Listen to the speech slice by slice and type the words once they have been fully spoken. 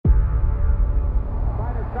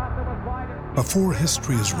Before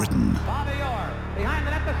history is written,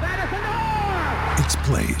 it's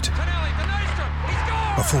played.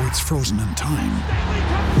 Before it's frozen in time,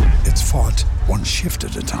 it's fought one shift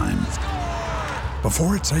at a time.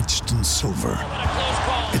 Before it's etched in silver,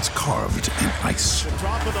 it's carved in ice.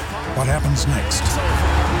 What happens next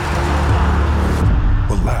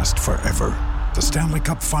will last forever. The Stanley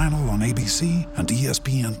Cup Final on ABC and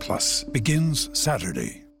ESPN Plus begins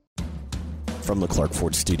Saturday. From the Clark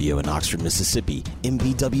Ford Studio in Oxford, Mississippi,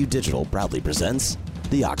 MVW Digital proudly presents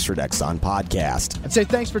the Oxford Exxon Podcast. I'd say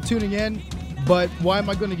thanks for tuning in, but why am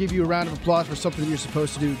I going to give you a round of applause for something that you're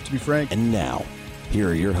supposed to do, to be frank? And now, here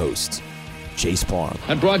are your hosts, Chase Parham.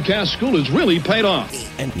 And broadcast school has really paid off.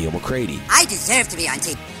 And Neil McCready. I deserve to be on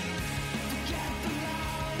TV.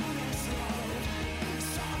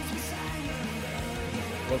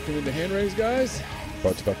 Welcome into Hand Raise, guys.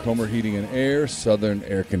 Brought to you by Comer Heating and Air, Southern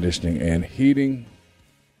Air Conditioning and Heating.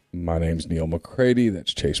 My name's Neil McCready.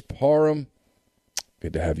 That's Chase Parham.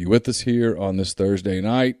 Good to have you with us here on this Thursday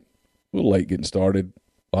night. A little late getting started.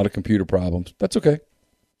 A lot of computer problems. That's okay.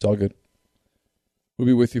 It's all good. We'll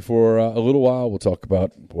be with you for a little while. We'll talk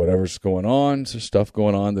about whatever's going on. There's stuff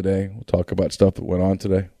going on today. We'll talk about stuff that went on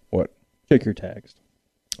today. What? Check your tags.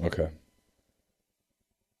 Okay.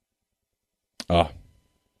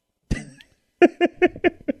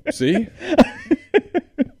 See?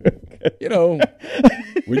 You know,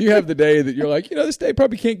 when you have the day that you're like, this day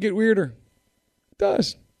probably can't get weirder. It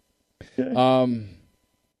does. Never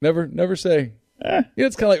say.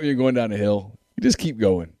 It's kind of like when you're going down a hill. You just keep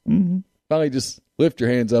going. Mm-hmm. Finally just lift your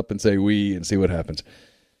hands up and say "we" and see what happens.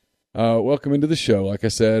 Welcome into the show. Like I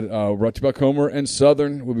said, brought to you by Comer and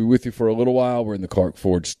Southern. We'll be with you for a little while. We're in the Clark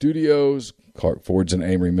Ford Studios. Clark Ford's in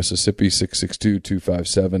Amory, Mississippi,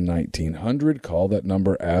 662-257-1900. Call that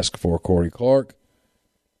number. Ask for Corey Clark.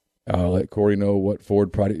 Let Corey know what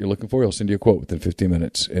Ford product you're looking for. He'll send you a quote within 15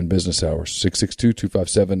 minutes in business hours.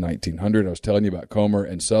 662-257-1900. I was telling you about Comer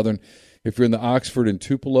and Southern. If you're in the Oxford and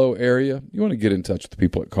Tupelo area, you want to get in touch with the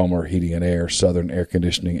people at Comer Heating and Air, Southern Air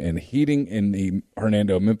Conditioning and Heating in the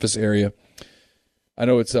Hernando, Memphis area. I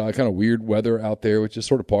know it's kind of weird weather out there, which is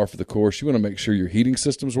sort of par for the course. You want to make sure your heating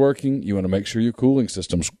system's working. You want to make sure your cooling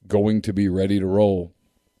system's going to be ready to roll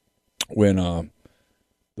when the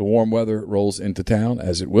warm weather rolls into town,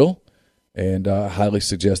 as it will. And I highly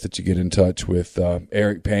suggest that you get in touch with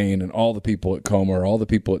Eric Payne and all the people at Comer, all the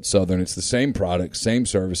people at Southern. It's the same product, same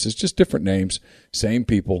services, just different names, same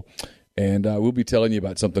people. And we'll be telling you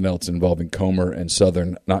about something else involving Comer and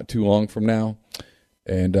Southern not too long from now.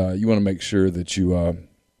 And you want to make sure that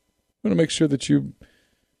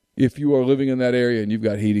if you are living in that area and you've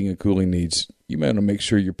got heating and cooling needs, you want to make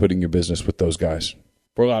sure you're putting your business with those guys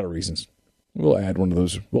for a lot of reasons. We'll add one of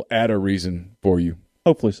those. We'll add a reason for you.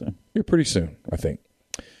 Hopefully soon. Here pretty soon, I think.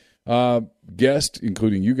 Guest,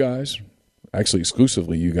 including you guys, actually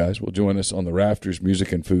exclusively you guys, will join us on the Rafters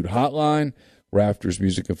Music and Food Hotline. Rafters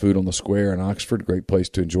Music and Food on the Square in Oxford. Great place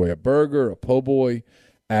to enjoy a burger, a po' boy,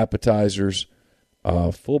 appetizers,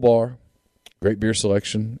 full bar, great beer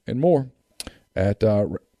selection, and more at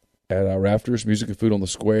Rafters Music and Food on the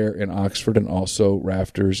Square in Oxford, and also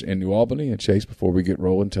Rafters in New Albany. And Chase, before we get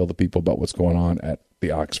rolling, tell the people about what's going on at the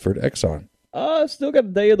Oxford Exxon. Still got a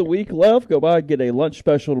day of the week left. Go by and get a lunch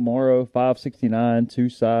special tomorrow, $5.69,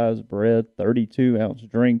 2-size bread, 32-ounce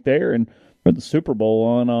drink there. And for the Super Bowl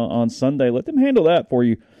on Sunday, let them handle that for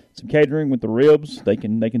you. Some catering with the ribs. They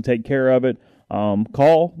can take care of it.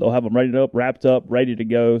 Call. They'll have them wrapped up, ready to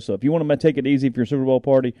go. So if you want to take it easy for your Super Bowl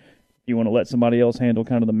party, if you want to let somebody else handle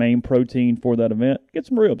kind of the main protein for that event, get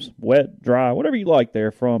some ribs, wet, dry, whatever you like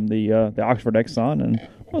there from the Oxford Exxon and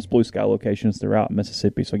most Blue Sky locations throughout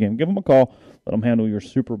Mississippi. So again, give them a call. Let them handle your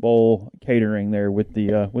Super Bowl catering there with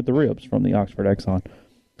the ribs from the Oxford Exxon.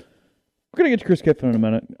 We're going to get to Chris Kiffin in a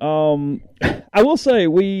minute. I will say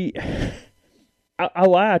I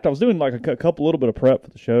laughed. I was doing like a little bit of prep for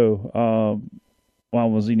the show while I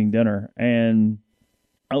was eating dinner, and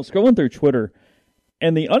I was scrolling through Twitter,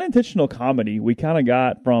 and the unintentional comedy we kind of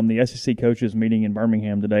got from the SEC coaches meeting in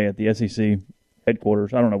Birmingham today at the SEC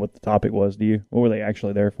headquarters. I don't know what the topic was. Do you? What were they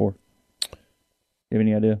actually there for? Do you have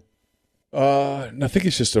any idea? I think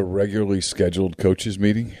it's just a regularly scheduled coaches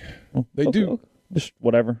meeting. They do just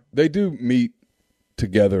whatever. They do meet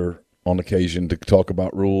together on occasion to talk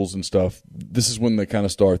about rules and stuff. This is when they kind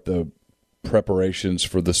of start the preparations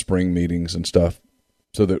for the spring meetings and stuff,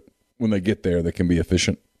 so that when they get there, they can be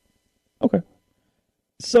efficient. Okay.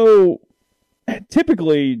 So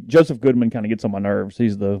typically, Joseph Goodman kind of gets on my nerves.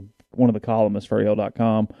 He's one of the columnists for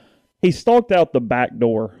AL.com. He stalked out the back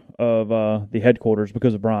door of the headquarters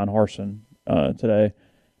because of Brian Harsin today.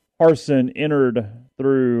 Harsin entered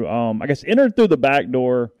through, entered through the back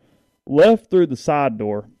door, left through the side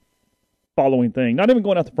door, following thing. Not even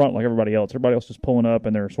going out the front like everybody else. Everybody else just pulling up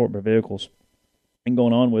in their assortment of vehicles and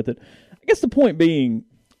going on with it. I guess the point being,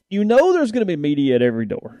 there's going to be media at every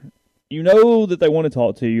door. You know that they want to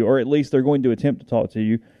talk to you, or at least they're going to attempt to talk to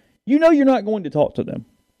you. You know you're not going to talk to them.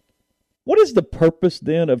 What is the purpose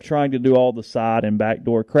then of trying to do all the side and back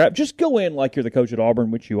door crap? Just go in like you're the coach at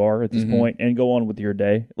Auburn, which you are at this point, and go on with your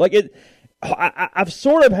day. Like I've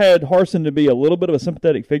sort of had Harsin to be a little bit of a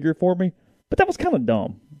sympathetic figure for me, but that was kind of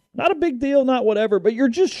dumb. Not a big deal, not whatever, but you're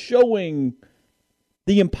just showing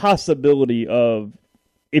the impossibility of,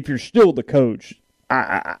 if you're still the coach,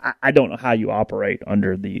 I don't know how you operate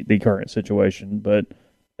under the current situation, but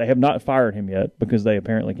they have not fired him yet because they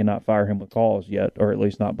apparently cannot fire him with cause yet, or at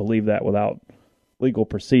least not believe that without legal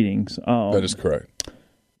proceedings. That is correct.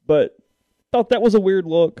 But thought that was a weird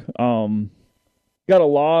look. Got a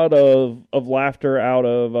lot of laughter out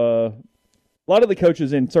of a lot of the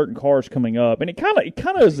coaches in certain cars coming up, and it kind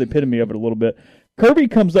of is the epitome of it a little bit. Kirby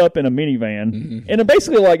comes up in a minivan, and it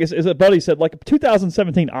basically, like as a buddy said, like a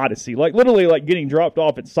 2017 Odyssey, like literally like getting dropped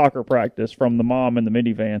off at soccer practice from the mom in the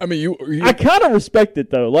minivan. I mean, I kind of respect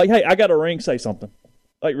it though. Like, hey, I got a ring, say something.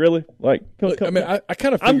 Like, really? Like, come, I mean, I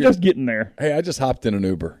kind of. I'm just getting there. Hey, I just hopped in an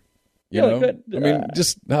Uber. You know,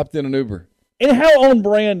 just hopped in an Uber. And how on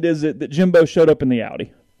brand is it that Jimbo showed up in the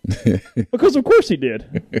Audi? Because of course he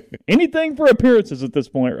did. Anything for appearances at this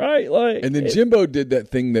point, right? Like, and then Jimbo did that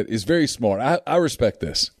thing that is very smart. I respect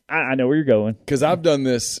this. I know where you're going. Because I've done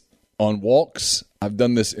this on walks. I've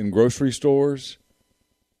done this in grocery stores.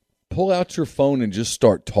 Pull out your phone and just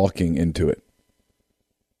start talking into it.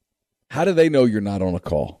 How do they know you're not on a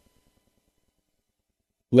call?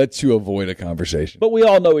 Lets you avoid a conversation. But we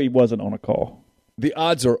all know he wasn't on a call. The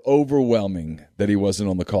odds are overwhelming that he wasn't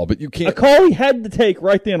on the call, but you can't. A call he had to take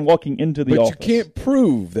right then walking into the office. But you can't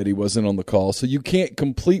prove that he wasn't on the call, so you can't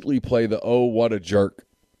completely play the "oh, what a jerk"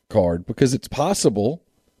 card, because it's possible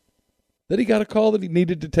that he got a call that he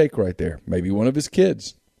needed to take right there. Maybe one of his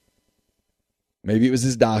kids. Maybe it was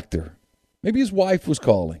his doctor. Maybe his wife was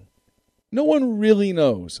calling. No one really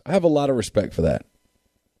knows. I have a lot of respect for that.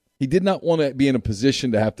 He did not want to be in a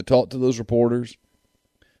position to have to talk to those reporters,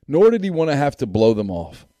 nor did he want to have to blow them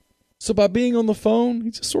off. So by being on the phone,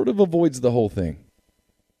 he just sort of avoids the whole thing.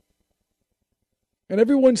 And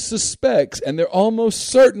everyone suspects, and they're almost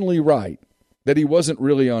certainly right, that he wasn't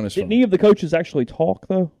really on his phone. Did any of the coaches actually talk,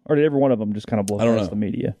 though? Or did every one of them just kind of blow past the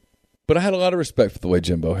media? But I had a lot of respect for the way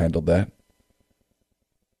Jimbo handled that.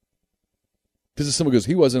 Because if someone goes,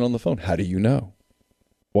 he wasn't on the phone, how do you know?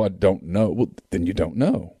 Well, I don't know. Well, then you don't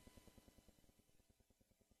know.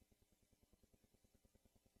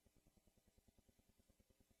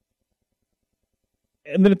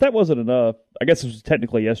 And then if that wasn't enough, I guess it was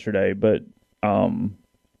technically yesterday, but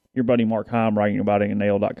your buddy Mark Heim writing about it in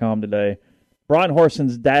nail.com today. Brian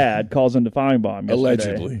Harsin's dad calls into Feinbaum yesterday.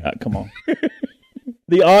 Allegedly. Come on.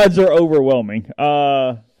 The odds are overwhelming.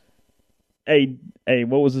 What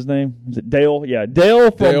was his name? Is it Dale? Yeah,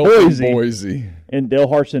 Dale from Boise. And Dale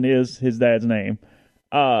Harsin is his dad's name.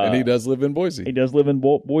 And he does live in Boise. He does live in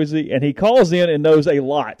Boise, and he calls in and knows a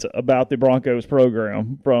lot about the Broncos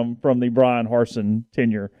program from the Brian Harsin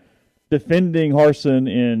tenure, defending Harsin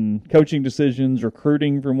in coaching decisions,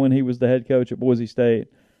 recruiting from when he was the head coach at Boise State,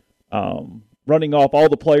 running off all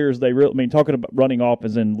the players talking about running off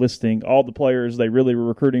as in listing all the players they really were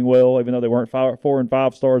recruiting well, even though they weren't 4 and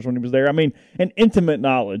 5 stars when he was there. I mean, an intimate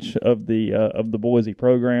knowledge of the Boise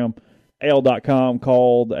program. AL.com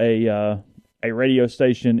called a radio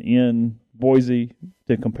station in Boise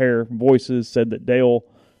to compare voices, said that Dale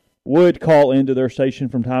would call into their station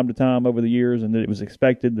from time to time over the years, and that it was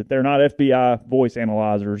expected that they're not FBI voice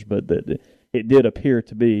analyzers, but that it did appear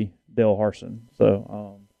to be Dale Harsin.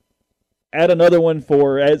 So add another one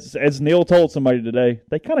for, as Neil told somebody today,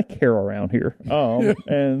 they kind of care around here.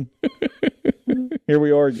 And here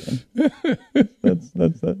we are again.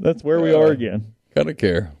 That's where we are again. Kind of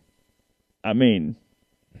care. I mean,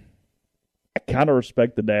 I kind of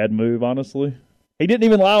respect the dad move, honestly. He didn't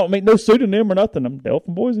even lie. I mean, no pseudonym or nothing. I'm Dale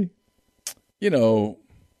from Boise. You know,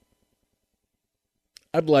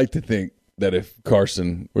 I'd like to think that if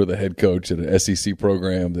Carson were the head coach at an SEC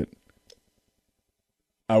program, that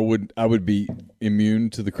I would be immune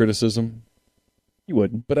to the criticism. You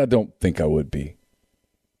wouldn't. But I don't think I would be.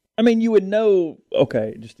 I mean, you would know,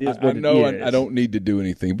 okay, it just is what I know it is. I don't need to do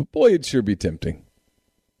anything, but boy, it'd sure be tempting.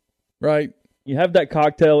 Right? You have that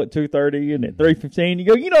cocktail at 2:30 and at 3:15, you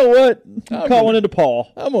go, you know what? I'm calling into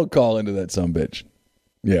Paul. I'm going to call into that sumbitch.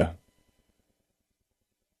 Yeah.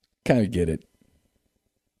 Kind of get it.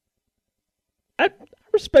 I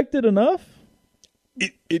respect it enough.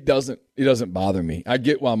 It doesn't bother me. I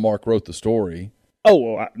get why Mark wrote the story. Oh,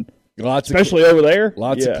 well, Especially over there.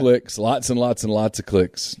 Lots of clicks, lots and lots and lots of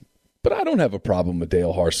clicks. But I don't have a problem with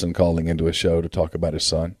Dale Harsin calling into a show to talk about his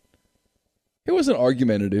son. It wasn't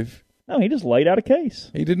argumentative. No, he just laid out a case.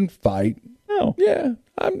 He didn't fight. No. Yeah,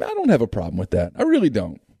 I don't have a problem with that. I really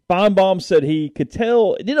don't. Feinbaum said he could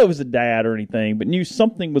tell, didn't know if it was a dad or anything, but knew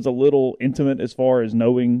something was a little intimate as far as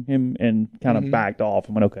knowing him and kind of backed off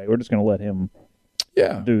and went, okay, we're just going to let him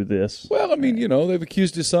do this. Well, I mean, they've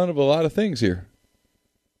accused his son of a lot of things here.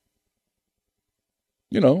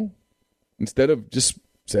 Instead of just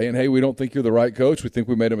saying, hey, we don't think you're the right coach, we think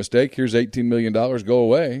we made a mistake, here's $18 million, go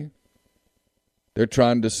away. They're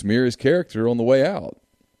trying to smear his character on the way out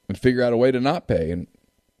and figure out a way to not pay. And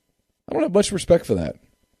I don't have much respect for that.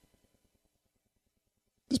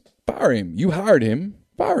 Just fire him. You hired him.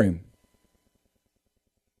 Fire him.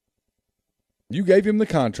 You gave him the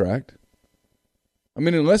contract. I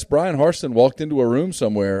mean, unless Brian Harsin walked into a room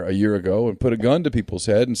somewhere a year ago and put a gun to people's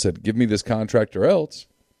head and said, give me this contract or else,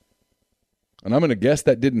 and I'm going to guess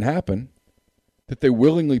that didn't happen, that they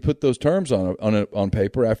willingly put those terms on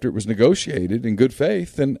paper after it was negotiated in good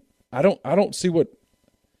faith, then I don't see where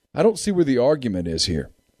the argument is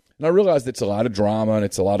here. And I realize it's a lot of drama and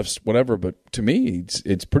it's a lot of whatever, but to me,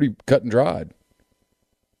 it's pretty cut and dried.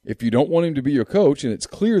 If you don't want him to be your coach and it's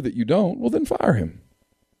clear that you don't, well, then fire him.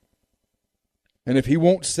 And if he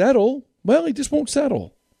won't settle, well, he just won't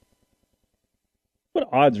settle. What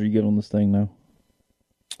odds are you getting on this thing now?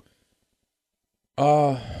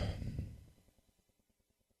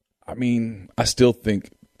 I mean, I still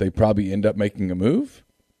think they probably end up making a move.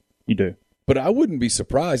 You do. But I wouldn't be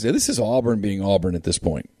surprised. This is Auburn being Auburn at this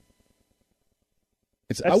point.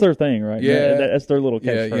 That's their thing, right? Yeah. That's their little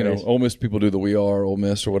catchphrase. Yeah, Ole Miss people do the "We Are Ole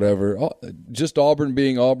Miss" or whatever. Just Auburn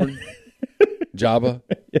being Auburn. Jabba.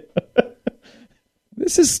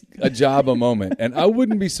 This is a Jabba moment. And I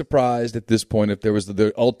wouldn't be surprised at this point if there was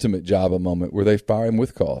the ultimate Jabba moment where they fire him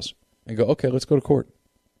with cause and go, okay, let's go to court.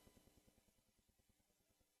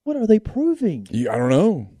 What are they proving? I don't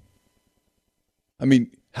know. I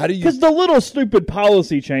mean, how do you? Because the little stupid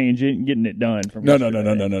policy change isn't getting it done. No.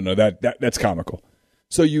 That's comical.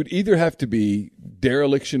 So you'd either have to be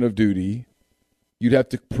dereliction of duty, you'd have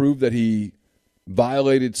to prove that he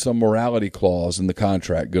violated some morality clause in the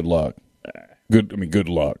contract. Good luck. Good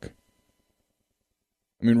luck.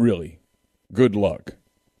 I mean, really, good luck.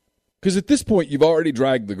 Because at this point, you've already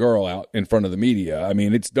dragged the girl out in front of the media. I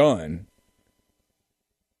mean, it's done.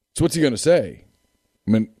 So what's he going to say?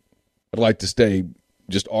 I mean, I'd like to stay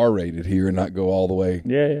just R-rated here and not go all the way.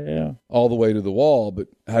 Yeah. All the way to the wall. But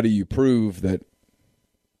how do you prove that?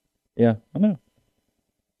 Yeah, I know.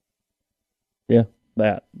 Yeah,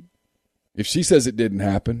 that. If she says it didn't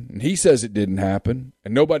happen, and he says it didn't happen,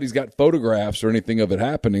 and nobody's got photographs or anything of it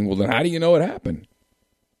happening, well, then how do you know it happened?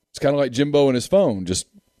 It's kind of like Jimbo and his phone, just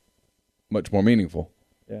much more meaningful.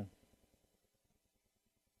 Yeah.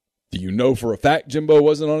 Do you know for a fact Jimbo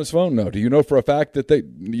wasn't on his phone? No. Do you know for a fact that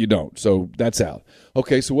you don't? So that's out.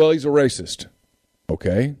 Okay, so, well, he's a racist.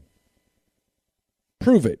 Okay.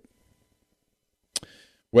 Prove it.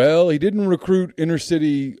 Well, he didn't recruit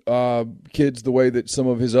inner-city kids the way that some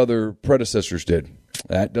of his other predecessors did.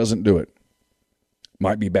 That doesn't do it.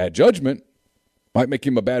 Might be bad judgment. Might make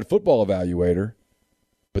him a bad football evaluator.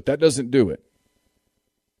 But that doesn't do it.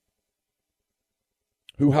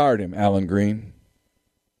 Who hired him? Alan Green.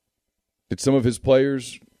 Did some of his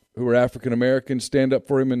players who were African-American stand up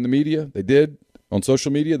for him in the media? They did. On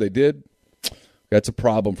social media, they did. That's a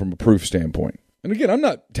problem from a proof standpoint. And again, I'm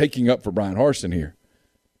not taking up for Brian Harsin here.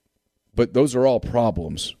 But those are all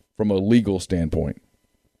problems from a legal standpoint.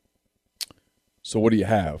 So what do you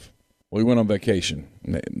have? Well, he went on vacation.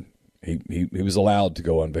 He was allowed to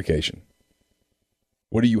go on vacation.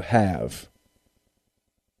 What do you have?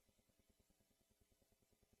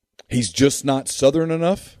 He's just not Southern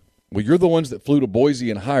enough? Well, you're the ones that flew to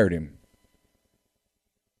Boise and hired him.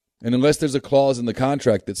 And unless there's a clause in the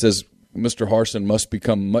contract that says Mr. Harsin must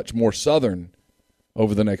become much more Southern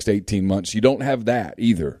over the next 18 months, you don't have that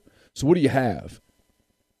either. So what do you have?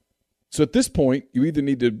 So at this point, you either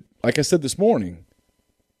need to, like I said this morning,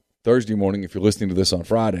 Thursday morning, if you're listening to this on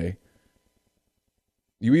Friday,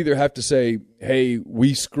 you either have to say, hey,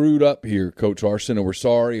 we screwed up here, Coach Harsin, and we're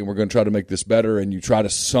sorry, and we're going to try to make this better, and you try to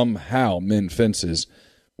somehow mend fences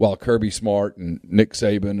while Kirby Smart and Nick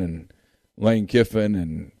Saban and Lane Kiffin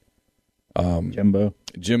and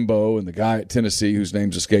Jimbo and the guy at Tennessee whose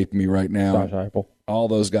name's escaping me right now. Josh Heupel. All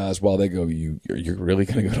those guys, while they go, you're really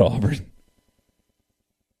going to go to Auburn?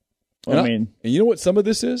 And you know what some of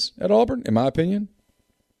this is at Auburn, in my opinion?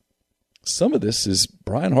 Some of this is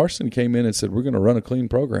Brian Harsin came in and said, we're going to run a clean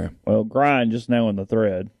program. Well, Grind just now in the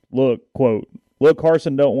thread. Look, quote, look,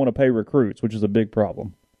 Harsin don't want to pay recruits, which is a big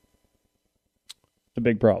problem. It's a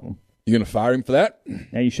big problem. You going to fire him for that?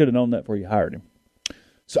 Now, you should have known that before you hired him.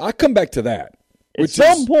 So I come back to that. At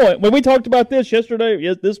some point, when we talked about this yesterday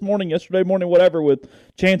morning, whatever, with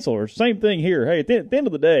Chancellor, same thing here. Hey, at the end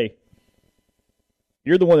of the day,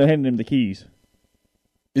 you're the one that handed him the keys.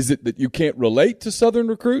 Is it that you can't relate to Southern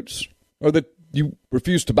recruits or that you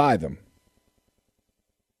refuse to buy them?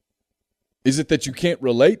 Is it that you can't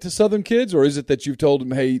relate to Southern kids, or is it that you've told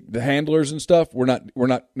them, hey, the handlers and stuff, we're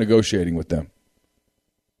not negotiating with them?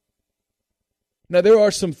 Now, there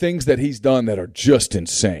are some things that he's done that are just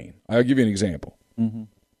insane. I'll give you an example. Mm-hmm.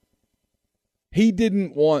 He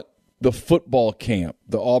didn't want the football camp,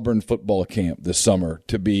 the Auburn football camp this summer,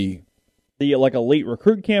 to be the like elite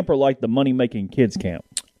recruit camp or like the money-making kids camp?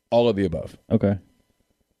 All of the above. Okay.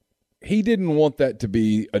 He didn't want that to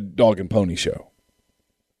be a dog and pony show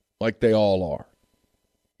like they all are.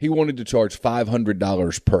 He wanted to charge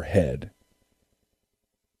 $500 per head.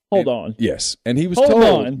 Hold on. Yes. And he was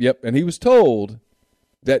told. Yep. And he was told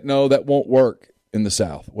that, no, that won't work in the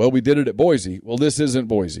South. Well, we did it at Boise. Well, this isn't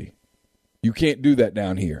Boise. You can't do that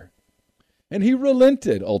down here. And he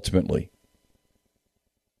relented ultimately.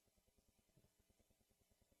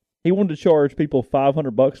 He wanted to charge people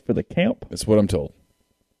 $500 for the camp? That's what I'm told.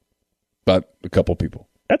 By a couple people.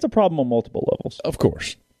 That's a problem on multiple levels. Of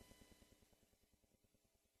course.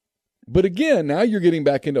 But again, now you're getting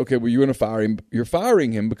back into, okay, well, you're going to fire him. You're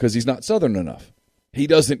firing him because he's not Southern enough. He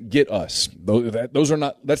doesn't get us. That's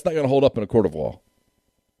not going to hold up in a court of law.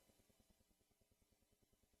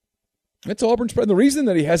 It's Auburn's problem. The reason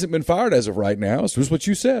that he hasn't been fired as of right now is just what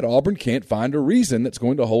you said. Auburn can't find a reason that's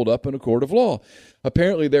going to hold up in a court of law.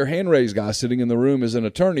 Apparently, their hand-raised guy sitting in the room is an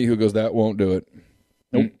attorney who goes, that won't do it.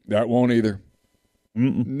 Nope. That won't either.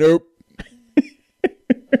 Mm-mm. Nope.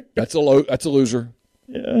 That's a loser.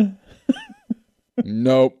 Yeah.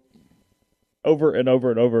 Nope. Over and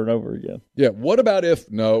over and over and over again. Yeah. What about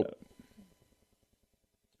if? No.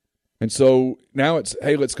 And so now it's,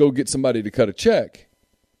 hey, let's go get somebody to cut a check.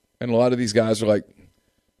 And a lot of these guys are like,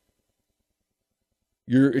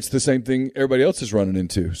 it's the same thing everybody else is running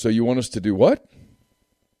into. So you want us to do what?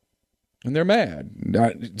 And they're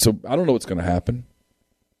mad. So I don't know what's going to happen.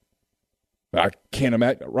 I can't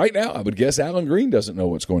imagine. Right now, I would guess Alan Green doesn't know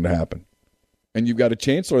what's going to happen. And you've got a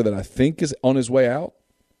chancellor that I think is on his way out.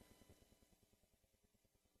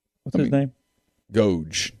 What's his name?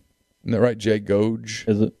 Goge. Isn't that right? Jay Goge?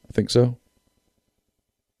 Is it? I think so.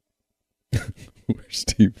 Where's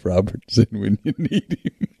Steve Robertson when you need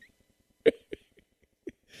him?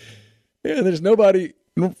 Yeah, there's nobody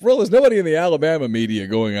in the Alabama media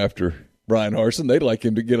going after Brian Harsin. They'd like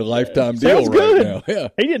him to get a lifetime deal right now. Yeah.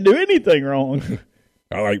 He didn't do anything wrong.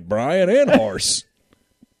 I like Brian and Hars.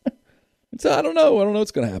 So I don't know. I don't know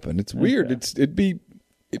what's going to happen. It's weird. Okay. It'd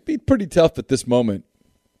be pretty tough at this moment.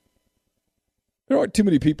 There aren't too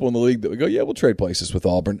many people in the league that would go, yeah, we'll trade places with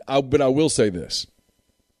Auburn. But I will say this.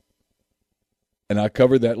 And I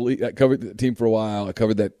covered that team for a while. I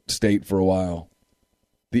covered that state for a while.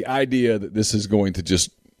 The idea that this is going to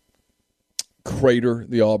just crater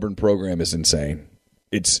the Auburn program is insane.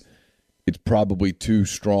 It's probably too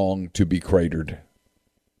strong to be cratered.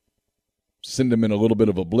 Send them in a little bit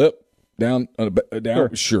of a blip down,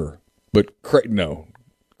 sure. But no.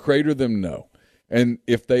 Crater them, no. And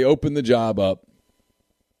if they open the job up,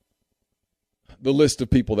 the list of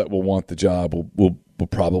people that will want the job will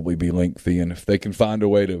probably be lengthy. And if they can find a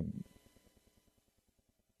way to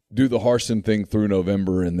do the Harsin thing through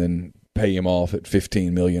November and then pay him off at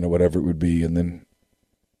 $15 million or whatever it would be, and then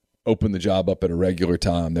open the job up at a regular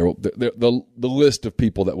time, the list of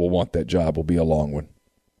people that will want that job will be a long one.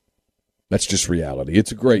 That's just reality.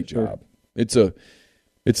 It's a great job. It's a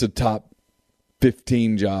top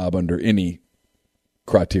 15 job under any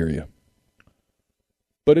criteria.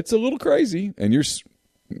 But it's a little crazy, and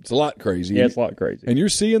it's a lot crazy. Yeah, it's a lot crazy. And you're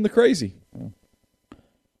seeing the crazy.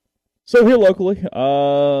 So here locally,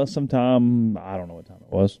 sometime, I don't know what time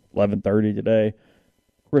it was, 11:30 today,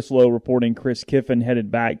 Chris Lowe reporting Chris Kiffin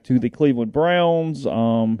headed back to the Cleveland Browns.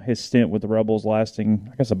 His stint with the Rebels lasting,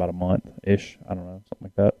 I guess, about a month-ish. I don't know,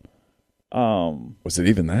 something like that. Was it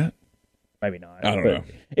even that? Maybe not. I don't know.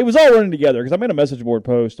 It was all running together because I made a message board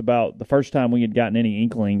post about the first time we had gotten any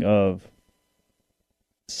inkling of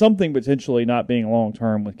something potentially not being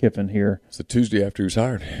long-term with Kiffin here. It's the Tuesday after he was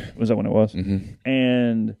hired. Was that when it was? Mm-hmm.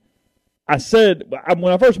 And I said,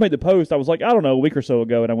 when I first made the post, I was like, I don't know, a week or so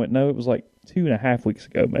ago. And I went, no, it was like 2.5 weeks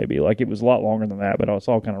ago, maybe. Like, it was a lot longer than that, but it's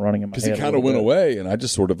all kind of running in my head. Because he kind of went away, and I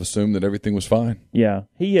just sort of assumed that everything was fine. Yeah.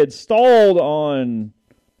 He had stalled on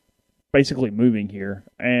basically moving here.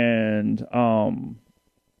 And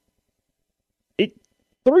it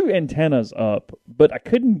threw antennas up, but I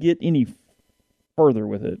couldn't get any further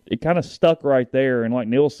with it. It kind of stuck right there. And like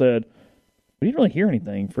Neil said, we didn't really hear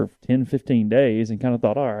anything for 10, 15 days and kind of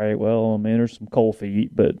thought, all right, well, man, there's some cold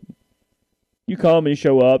feet. But you come and you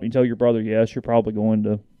show up and you tell your brother, yes, you're probably going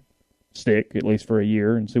to stick at least for a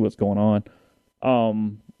year and see what's going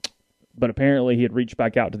on. But apparently he had reached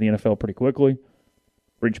back out to the NFL pretty quickly,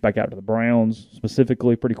 reached back out to the Browns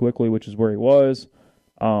specifically pretty quickly, which is where he was.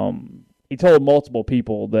 He told multiple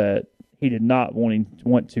people that he did not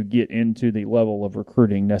want to get into the level of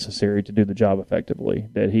recruiting necessary to do the job effectively,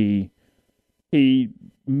 that he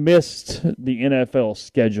missed the NFL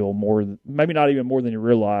schedule more, maybe not even more than he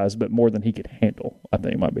realized, but more than he could handle, I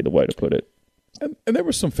think might be the way to put it. And there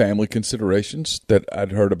were some family considerations that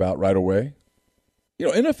I'd heard about right away. You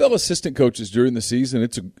know, NFL assistant coaches during the season,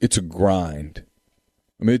 it's a grind.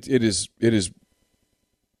 I mean, it's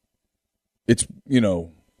you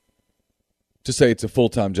know, to say it's a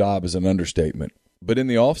full-time job is an understatement. But in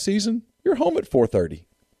the off season, you're home at 4:30.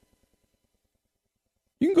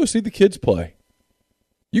 You can go see the kids play.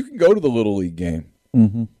 You can go to the Little League game.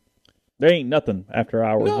 Mm-hmm. There ain't nothing after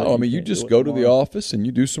hours. No, I mean, you just go to the office and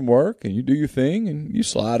you do some work and you do your thing and you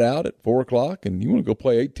slide out at 4 o'clock and you want to go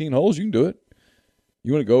play 18 holes, you can do it.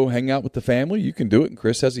 You want to go hang out with the family, you can do it. And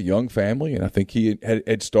Chris has a young family, and I think he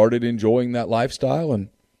had started enjoying that lifestyle. And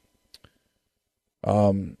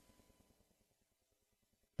I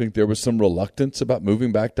think there was some reluctance about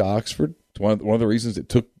moving back to Oxford. It's one of the reasons it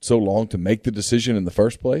took so long to make the decision in the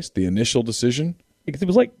first place, the initial decision. Because it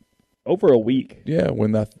was like over a week. Yeah,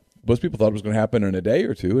 when most people thought it was going to happen in a day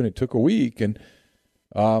or two, and it took a week. And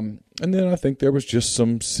then I think there was just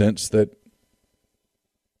some sense that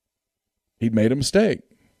he'd made a mistake.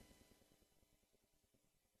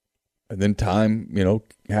 And then time, you know,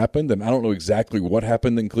 happened, and I don't know exactly what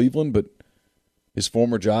happened in Cleveland, but his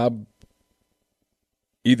former job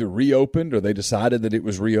either reopened or they decided that it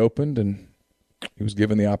was reopened, and he was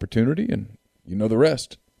given the opportunity, and you know the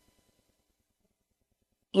rest.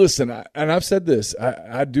 Listen, I've said this,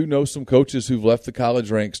 I do know some coaches who've left the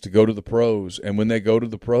college ranks to go to the pros, and when they go to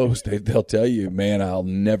the pros, they'll tell you, man, I'll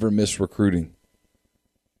never miss recruiting.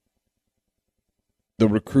 The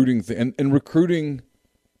recruiting thing, and recruiting,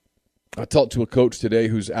 I talked to a coach today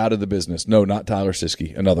who's out of the business. No, not Tyler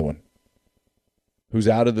Siskey, another one. Who's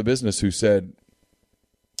out of the business, who said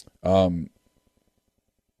the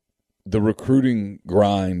recruiting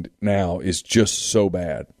grind now is just so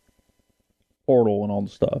bad. Portal and all the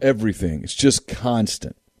stuff. Everything. It's just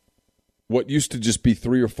constant. What used to just be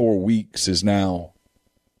 3 or 4 weeks is now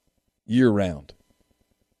year-round.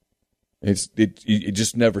 It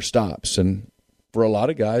just never stops. And for a lot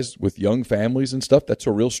of guys with young families and stuff, that's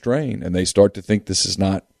a real strain, and they start to think this is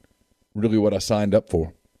not really what I signed up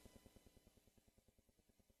for.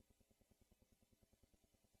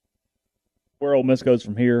 Where Ole Miss goes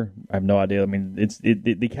from here, I have no idea. I mean,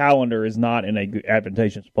 the calendar is not in a good,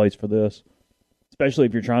 advantageous place for this, especially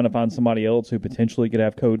if you're trying to find somebody else who potentially could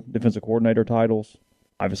have defensive coordinator titles.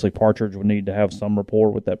 Obviously, Partridge would need to have some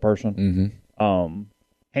rapport with that person. Mm-hmm.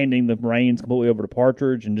 Handing the reins completely over to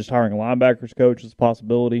Partridge and just hiring a linebackers coach is a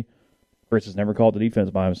possibility. Chris has never called the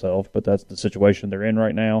defense by himself, but that's the situation they're in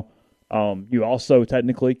right now. You also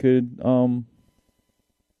technically could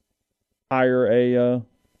hire a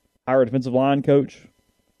defensive line coach.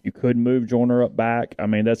 You could move Joyner up back. I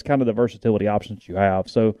mean, that's kind of the versatility options you have.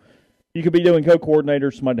 So you could be doing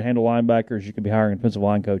co-coordinators, somebody to handle linebackers. You could be hiring a defensive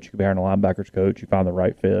line coach. You could be hiring a linebackers coach. You find the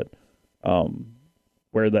right fit.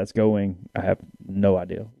 Where that's going, I have no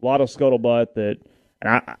idea. A lot of scuttlebutt that,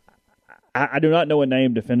 and I do not know a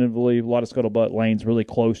name definitively. A lot of scuttlebutt. Lane's really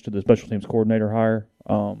close to the special teams coordinator hire.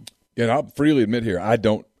 And I'll freely admit here, I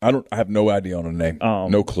have no idea on a name.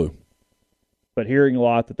 No clue. But hearing a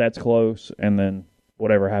lot that's close, and then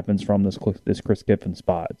whatever happens from this Chris Kiffin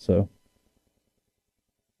spot. So,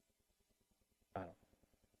 I don't know.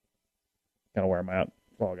 Kind of where I'm at.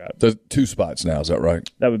 That's all I got. There's 2 spots now, is that right?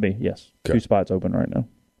 That would be, yes. Okay. 2 spots open right now.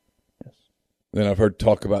 Yes. Then I've heard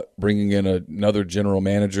talk about bringing in another general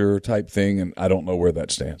manager type thing, and I don't know where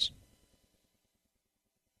that stands.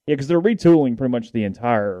 Yeah, because they're retooling pretty much the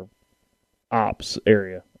entire ops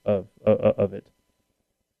area of it.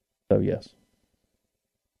 So, yes.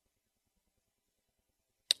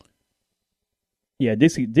 Yeah,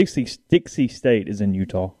 Dixie State is in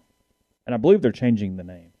Utah, and I believe they're changing the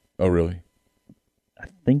name. Oh, really? I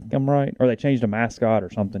think I'm right. Or they changed a mascot or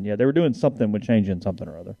something. Yeah, they were doing something with changing something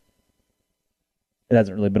or other. It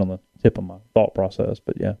hasn't really been on the tip of my thought process,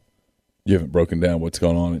 but yeah. You haven't broken down what's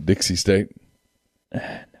going on at Dixie State? No.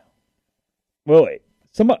 Well,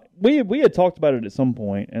 we had talked about it at some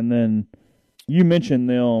point, and then you mentioned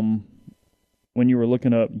them when you were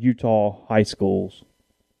looking up Utah high schools,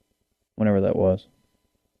 whenever that was.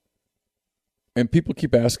 And people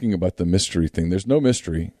keep asking about the mystery thing. There's no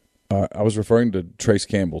mystery. I was referring to Trace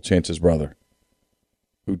Campbell, Chance's brother,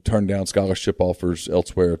 who turned down scholarship offers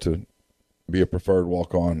elsewhere to be a preferred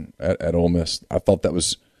walk-on at Ole Miss. I thought that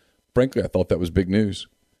was big news.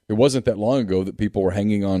 It wasn't that long ago that people were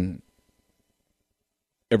hanging on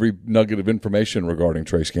every nugget of information regarding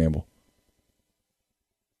Trace Campbell.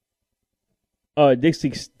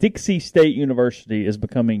 Dixie State University is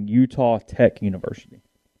becoming Utah Tech University.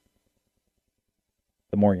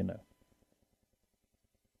 The more you know.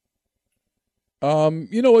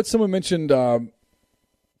 You know what? Someone mentioned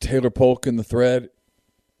Taylor Polk in the thread.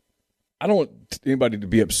 I don't want anybody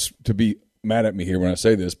to be mad at me here when I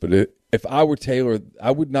say this, but if I were Taylor,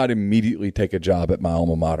 I would not immediately take a job at my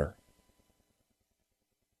alma mater.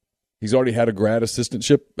 He's already had a grad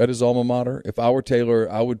assistantship at his alma mater. If I were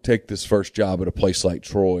Taylor, I would take this first job at a place like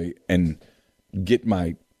Troy and get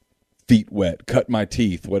my feet wet, cut my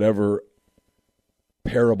teeth, whatever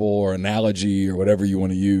parable or analogy or whatever you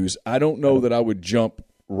want to use. I don't know that I would jump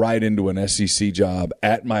right into an SEC job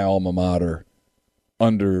at my alma mater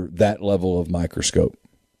under that level of microscope.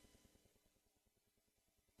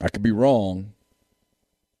 I could be wrong,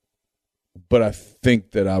 but I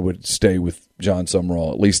think that I would stay with John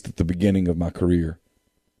Sumrall, at least at the beginning of my career,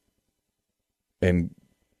 and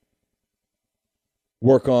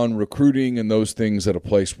work on recruiting and those things at a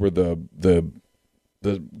place where the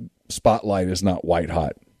spotlight is not white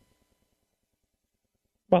hot.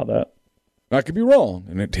 About that. I could be wrong,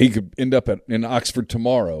 and he could end up in Oxford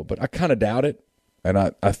tomorrow, but I kind of doubt it. And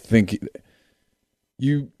I think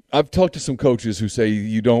I've talked to some coaches who say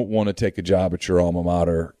you don't want to take a job at your alma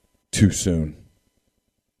mater too soon.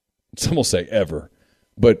 Some will say ever,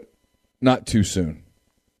 but not too soon,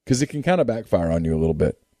 because it can kind of backfire on you a little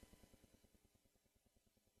bit.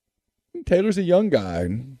 Taylor's a young guy,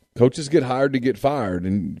 and coaches get hired to get fired,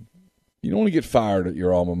 and you don't want to get fired at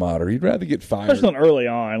your alma mater. You'd rather get fired. Especially early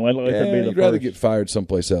on. You'd rather get fired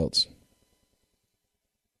someplace else.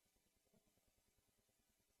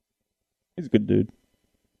 He's a good dude.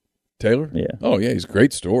 Taylor? Yeah. Oh, yeah, he's a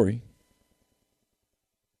great story.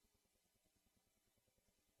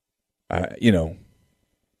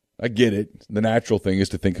 I get it. The natural thing is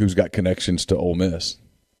to think who's got connections to Ole Miss.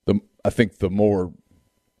 I think the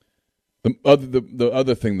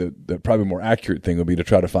other thing that probably more accurate thing would be to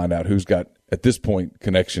try to find out who's got, at this point,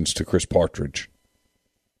 connections to Chris Partridge.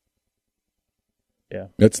 Yeah.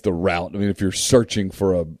 That's the route. I mean, if you're searching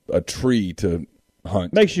for a tree to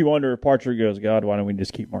hunt. Makes you wonder if Partridge goes, God, why don't we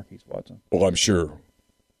just keep Marquise Watson? Well, I'm sure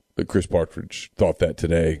that Chris Partridge thought that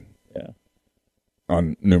today. Yeah.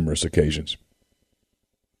 On numerous occasions.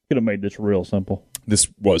 Could have made this real simple. This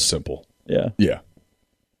was simple. Yeah. Yeah.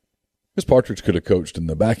 Chris Partridge could have coached in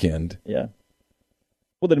the back end. Yeah.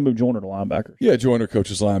 Well, then he moved Joyner to linebackers. Yeah, Joyner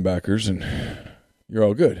coaches linebackers, and you're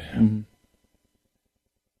all good. Mm-hmm.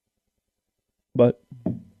 But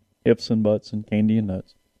ifs and buts and candy and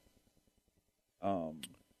nuts.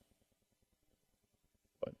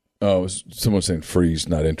 Someone saying Freeze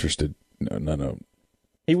not interested. No.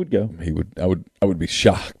 He would go. He would. I would be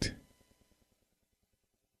shocked.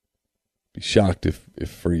 Be shocked if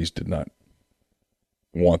Freeze did not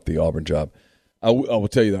want the Auburn job. I will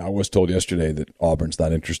tell you that I was told yesterday that Auburn's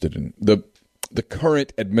not interested in the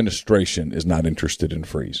current administration is not interested in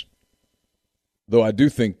Freeze. Though I do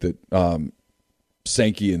think that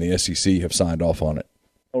Sankey and the SEC have signed off on it.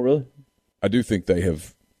 Oh, really? I do think they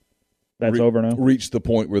have. That's over now. Reached the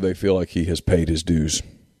point where they feel like he has paid his dues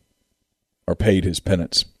or paid his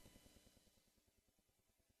penance.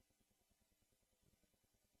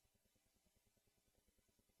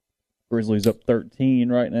 Grizzlies up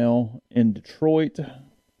 13 right now in Detroit.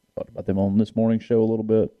 Talked about them on this morning show a little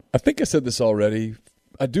bit. I think I said this already.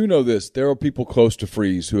 I do know this. There are people close to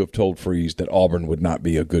Freeze who have told Freeze that Auburn would not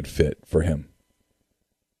be a good fit for him.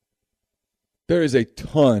 There is a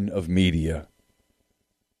ton of media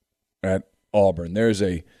at Auburn.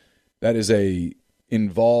 That is a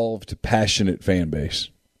involved, passionate fan base.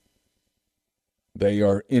 They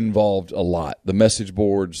are involved a lot. The message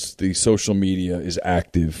boards, the social media is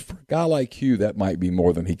active. For a guy like Hugh, that might be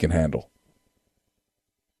more than he can handle.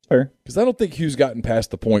 Fair. Because I don't think Hugh's gotten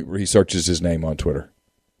past the point where he searches his name on Twitter.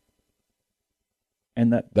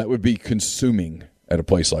 And that would be consuming at a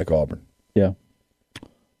place like Auburn. Yeah.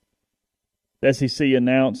 The SEC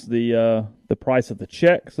announced the price of the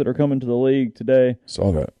checks that are coming to the league today.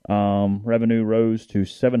 Saw that. Revenue rose to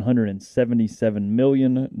 $777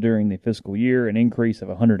 million during the fiscal year, an increase of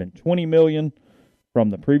 $120 million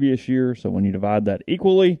from the previous year. So when you divide that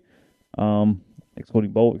equally,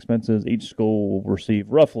 excluding bowl expenses, each school will receive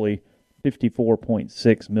roughly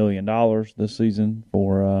 $54.6 million this season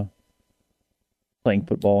for playing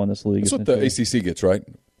football in this league. That's what the ACC gets, right?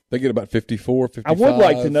 They get about 54, 55. I would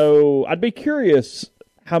like to know. I'd be curious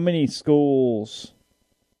how many schools,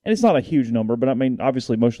 and it's not a huge number, but I mean,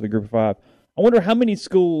 obviously most of the Group of Five. I wonder how many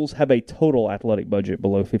schools have a total athletic budget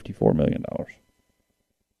below $54 million.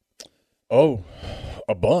 Oh,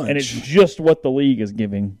 a bunch. And it's just what the league is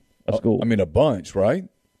giving a school. I mean, a bunch, right?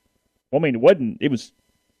 Well, I mean, it was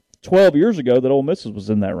 12 years ago that Ole Miss was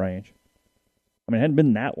in that range. I mean, it hadn't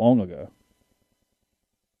been that long ago.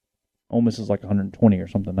 Ole Miss is like 120 or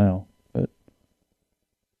something now. But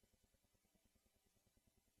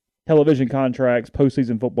television contracts,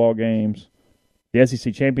 postseason football games, the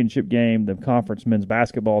SEC championship game, the conference men's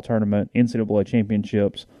basketball tournament, NCAA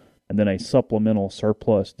championships, and then a supplemental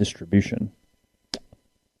surplus distribution.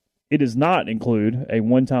 It does not include a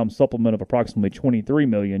one-time supplement of approximately $23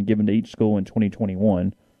 million given to each school in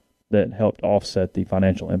 2021 that helped offset the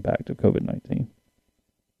financial impact of COVID-19.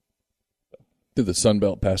 Did the Sun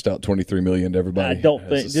Belt passed out $23 million to everybody? I don't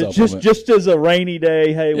think just as a rainy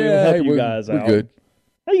day. Hey, we'll help you guys out. We're good.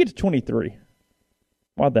 How do you get to 23?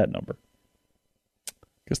 Why'd that number?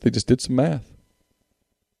 Guess they just did some math,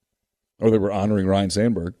 or they were honoring Ryan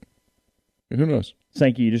Sandberg. Who knows?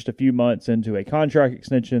 Sankey just a few months into a contract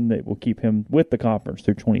extension that will keep him with the conference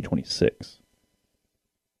through 2026.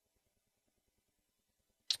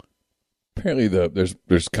 Apparently,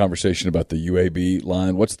 there's conversation about the UAB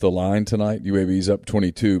line. What's the line tonight? UAB's up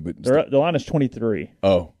 22, but the line is 23.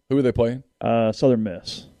 Oh, who are they playing? Southern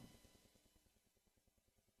Miss.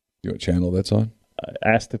 You know what channel that's on?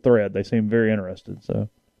 Ask the Thread. They seem very interested. So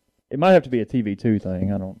it might have to be a TV2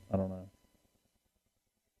 thing. I don't know.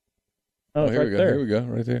 Oh, here we go. Here we go.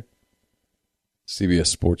 Right there. CBS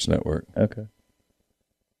Sports Network. Okay.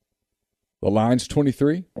 The line's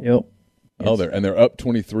 23? Yep. Oh, they're up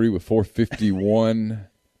 23 with 4:51,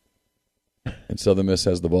 and Southern Miss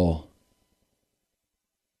has the ball.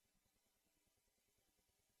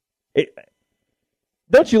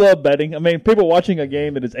 Don't you love betting? I mean, people watching a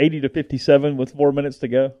game that is 80-57 with 4 minutes to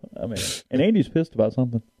go. I mean, and Andy's pissed about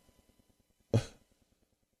something.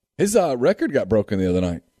 His record got broken the other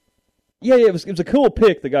night. Yeah, it was a cool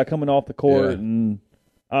pick. The guy coming off the court and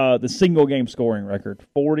the single game scoring record,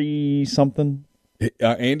 40-something.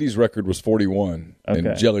 Andy's record was 41,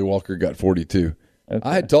 and Jelly Walker got 42. Okay.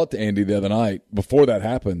 I had talked to Andy the other night before that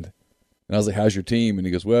happened, and I was like, how's your team? And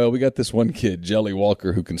he goes, well, we got this one kid, Jelly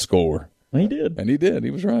Walker, who can score. He did. And he did.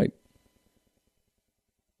 He was right.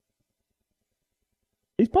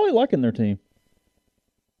 He's probably liking their team.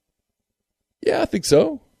 Yeah, I think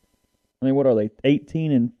so. I mean, what are they,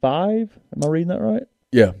 18-5? Am I reading that right?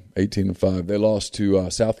 Yeah, 18-5. They lost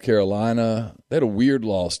to South Carolina. They had a weird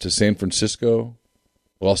loss to San Francisco.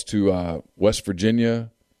 Lost to West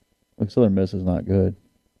Virginia. Southern Miss is not good.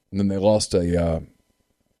 And then they lost a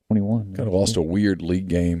 21. Kind of lost a weird league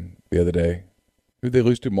game the other day. Who did they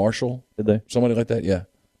lose to? Marshall? Did they? Somebody like that? Yeah.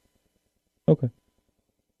 Okay.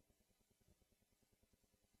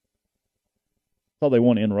 Saw they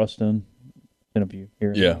won in Ruston. Interview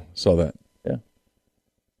here. Yeah, saw that. Yeah.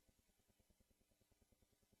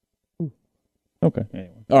 Ooh. Okay. Anyway.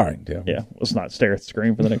 All right. Yeah. Yeah. Let's not stare at the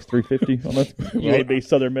screen for the next 350 on this UAB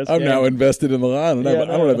Southern Miss. I'm now invested in the line, and Yeah, I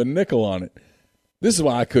don't have a nickel on it. This is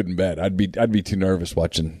why I couldn't bet. I'd be too nervous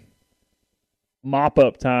watching. Mop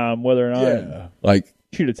up time, whether or not like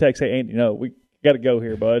shoot a text. Hey, Andy, no, we got to go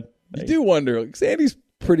here, bud. You do wonder. Like, Sandy's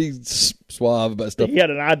pretty suave about stuff. He had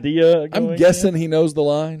an idea. I'm guessing he knows the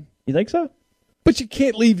line. You think so? But you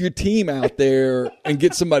can't leave your team out there and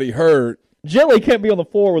get somebody hurt. Jelly can't be on the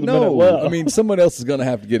floor with a minute left. I mean, someone else is going to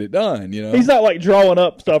have to get it done. You know, he's not like drawing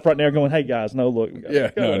up stuff right now, going, "Hey guys, no, look." No.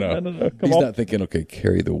 Come He's on. not thinking, "Okay,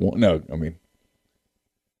 carry the one." No, I mean,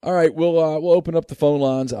 all right, we'll open up the phone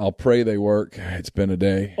lines. I'll pray they work. It's been a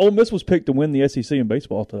day. Ole Miss was picked to win the SEC in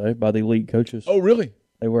baseball today by the league coaches. Oh, really?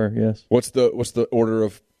 They were, yes. What's the order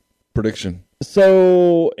of prediction?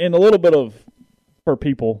 So, in a little bit of for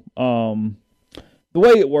people, the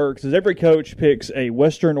way it works is every coach picks a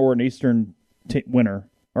Western or an Eastern winner,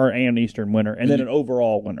 or an Eastern winner, and then an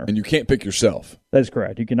overall winner. And you can't pick yourself. That's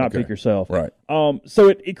correct. You cannot pick yourself. Right. So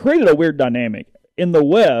it created a weird dynamic. In the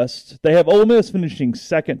West, they have Ole Miss finishing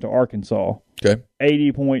second to Arkansas. Okay.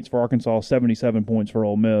 80 points for Arkansas, 77 points for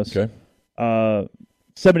Ole Miss. Okay.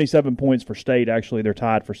 77 points for State. Actually, they're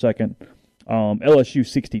tied for second. LSU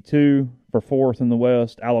 62 for 4th in the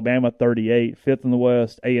West. Alabama 38, 5th in the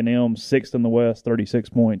West. A&M 6th in the West, 36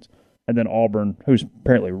 points. And then Auburn, who's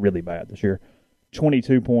apparently really bad this year,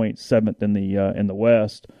 22 points, 7th in the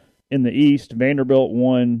West. In the East, Vanderbilt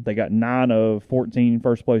won. They got 9 of 14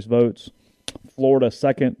 first-place votes. Florida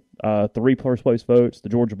 2nd, 3 first-place votes. The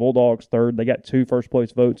Georgia Bulldogs 3rd. They got 2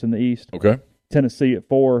 first-place votes in the East. Okay. Tennessee at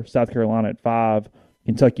 4, South Carolina at 5,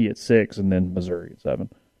 Kentucky at 6, and then Missouri at 7.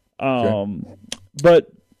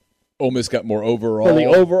 But Ole Miss got more overall. for the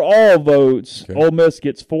overall votes, Ole Miss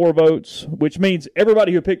gets 4 votes, which means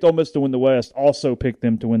everybody who picked Ole Miss to win the West also picked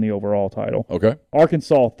them to win the overall title. Okay.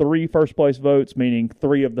 Arkansas, 3 first-place votes, meaning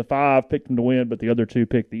 3 of the 5 picked them to win, but the other 2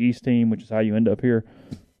 picked the East team, which is how you end up here.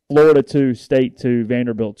 Florida 2, State 2,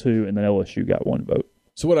 Vanderbilt 2, and then LSU got 1 vote.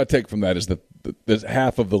 So what I take from that is that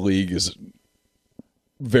half of the league is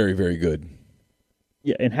very, very good.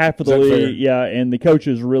 Yeah, and half of the league, yeah, and the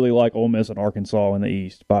coaches really like Ole Miss and Arkansas in the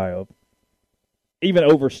East by even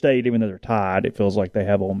over State, even though they're tied, it feels like they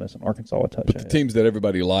have Ole Miss and Arkansas a touch But ahead. the teams that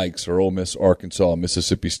everybody likes are Ole Miss, Arkansas,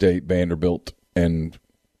 Mississippi State, Vanderbilt, and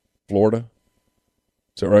Florida.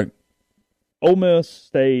 Is that right? Ole Miss,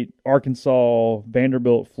 State, Arkansas,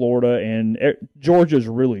 Vanderbilt, Florida, and Georgia's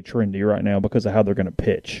really trendy right now because of how they're going to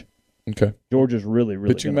pitch. Okay. Georgia's really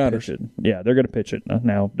Pitching gonna matters. pitch it. Yeah, they're going to pitch it.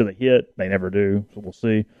 Now, do they hit? They never do, so we'll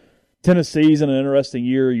see. Tennessee's in an interesting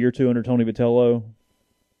year 2 under Tony Vitello.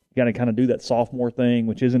 You got to kind of do that sophomore thing,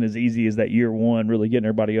 which isn't as easy as that year 1, really getting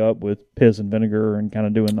everybody up with piss and vinegar and kind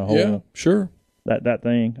of doing the whole Yeah, sure. that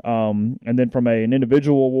thing. And then from an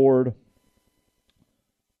individual award,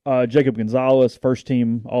 Jacob Gonzalez, first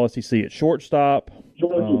team All-SEC at shortstop.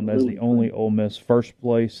 That's the only Ole Miss first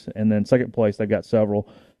place. And then second place, they've got several.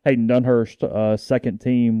 Hayden Dunhurst, second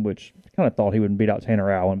team, which I kind of thought he would beat out Tanner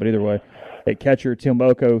Allen. But either way, at catcher, Tim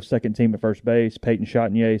Boko, second team at first base. Peyton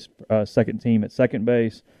Chatinier, second team at second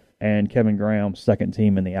base. And Kevin Graham, second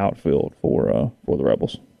team in the outfield for the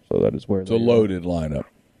Rebels. So that is where it's a loaded lineup.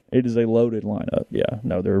 It is a loaded lineup. Yeah,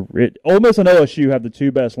 no, Ole Miss and LSU have the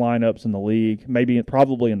 2 best lineups in the league,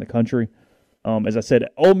 probably in the country. As I said,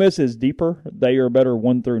 Ole Miss is deeper. They are better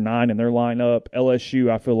 1 through 9 in their lineup.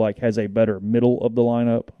 LSU, I feel like, has a better middle of the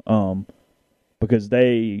lineup because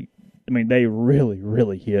they really,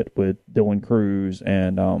 really hit with Dylan Cruz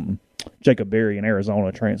and Jacob Berry, an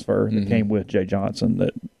Arizona transfer that came with Jay Johnson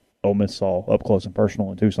that Ole Miss saw up close and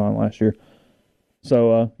personal in Tucson last year.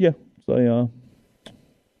 So,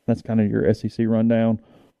 that's kind of your SEC rundown.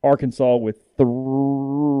 Arkansas with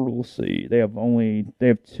let's see, they have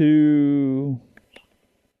 2,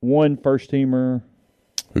 1 first teamer.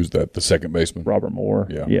 Who's that? The second baseman? Robert Moore.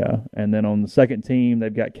 Yeah. And then on the second team,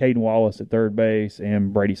 they've got Caden Wallace at third base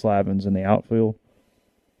and Brady Slavins in the outfield.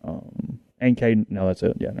 And Caden, no, that's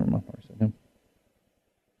it. Yeah, never mind. I said him.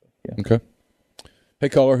 Yeah. Okay. Hey,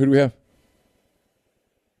 caller, who do we have?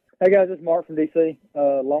 Hey, guys, it's Mark from D.C.,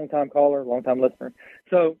 long-time caller, long-time listener.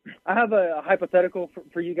 So I have a hypothetical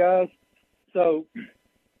for you guys. So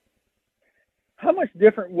how much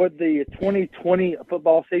different would the 2020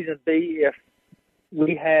 football season be if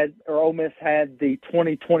we had, or Ole Miss had, the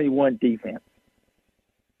 2021 defense?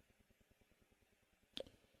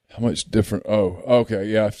 How much different? Oh, okay.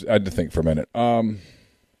 Yeah, I had to think for a minute. I'm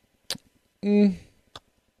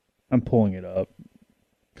pulling it up.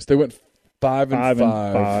 Because they went 5 and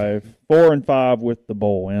 5. 4 and 5 with the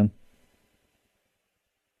bowl win.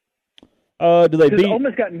 Do they beat? Ole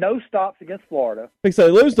Miss got no stops against Florida. So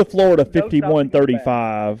they lose to Florida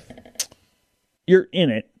 51-35. You're in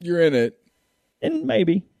it. You're in it. And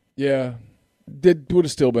maybe. Yeah. Would have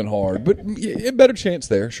still been hard. But a better chance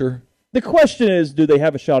there, sure. The question is, do they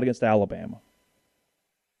have a shot against Alabama?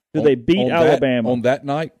 Do they beat Alabama? On that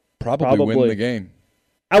night? Probably win the game.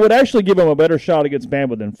 I would actually give them a better shot against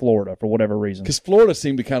Bama than Florida for whatever reason. Because Florida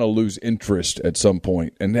seemed to kind of lose interest at some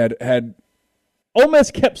point and had Ole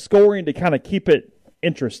Miss kept scoring to kind of keep it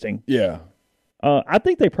interesting. Yeah. I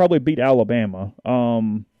think they probably beat Alabama.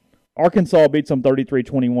 Arkansas beats them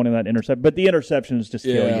 33-21 in that interception. But the interceptions just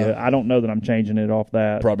kill you. I don't know that I'm changing it off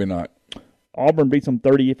that. Probably not. Auburn beats them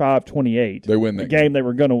 35-28. They win that game.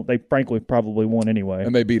 They frankly probably won anyway.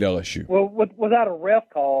 And they beat LSU. Well, without a ref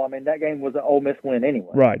call, I mean, that game was an Ole Miss win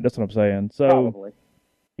anyway. Right, that's what I'm saying. So, probably.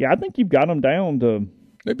 Yeah, I think you've got them down to.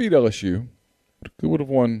 They beat LSU. Who would have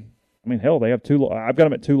won? I mean, hell, they have 2. I've got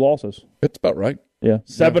them at 2 losses. That's about right. Yeah,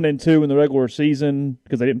 7-2 in the regular season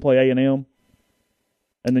because they didn't play A&M.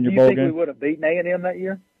 And then your bowl game. Do you think we would have beaten A&M that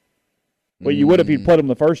year? Well, you would if you'd played them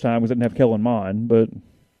the first time because they didn't have Kellen Mond, but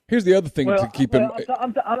Here's the other thing Well, to keep in.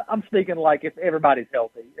 I'm speaking like if everybody's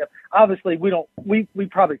healthy. Obviously, we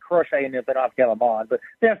probably crush A&M if they don't have Kellen Mond, but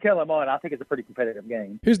if they have Kellen Mond, I think it's a pretty competitive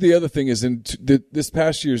game. Here's the other thing: is in this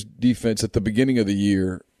past year's defense at the beginning of the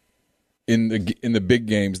year, in the big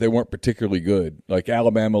games, they weren't particularly good. Like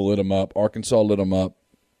Alabama lit them up, Arkansas lit them up,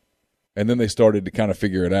 and then they started to kind of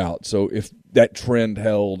figure it out. So if that trend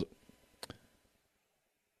held,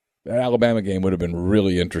 that Alabama game would have been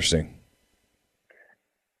really interesting.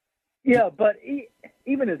 Yeah, but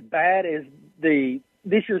even as bad as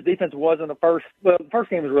this year's defense was in the first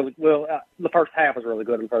game was really the first half was really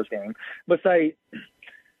good in the first game. But say,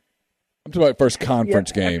 I'm talking about first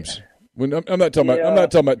conference games. When I'm not talking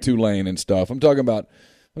about Tulane and stuff. I'm talking about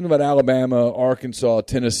Alabama, Arkansas,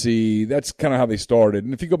 Tennessee. That's kind of how they started.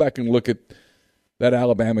 And if you go back and look at that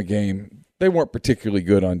Alabama game, they weren't particularly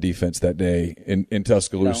good on defense that day in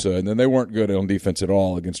Tuscaloosa, and then they weren't good on defense at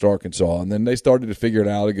all against Arkansas. And then they started to figure it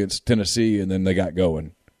out against Tennessee, and then they got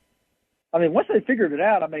going. I mean, once they figured it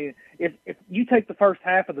out, I mean, if you take the first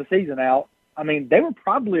half of the season out, I mean, they were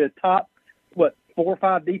probably a top 4 or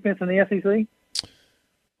 5 defense in the SEC.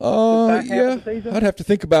 Yeah, I'd have to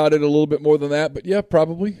think about it a little bit more than that, but yeah,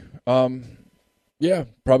 probably. Yeah,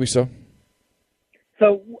 probably so.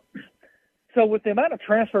 So with the amount of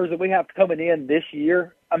transfers that we have coming in this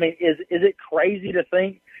year, I mean, is it crazy to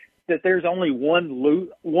think that there's only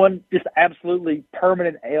one just absolutely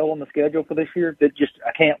permanent L on the schedule for this year that just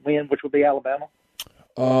I can't win, which would be Alabama?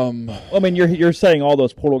 I mean, you're saying all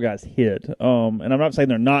those portal guys hit, and I'm not saying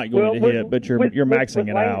they're not going to hit, but you're maxing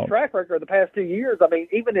it out. Track record of the past 2 years, I mean,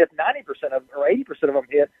 even if 90% of or 80% of them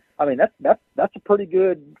hit, I mean that's a pretty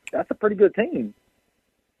good team.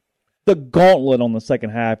 The gauntlet on the second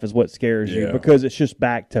half is what scares you because it's just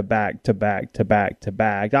back to back to back to back to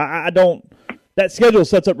back. I don't. That schedule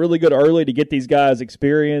sets up really good early to get these guys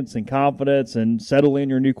experience and confidence and settle in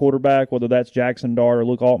your new quarterback, whether that's Jackson Dart or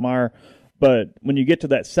Luke Altmaier. But when you get to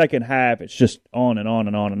that second half, it's just on and on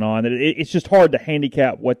and on and on. It's just hard to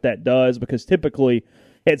handicap what that does because typically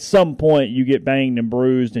at some point you get banged and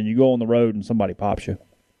bruised and you go on the road and somebody pops you.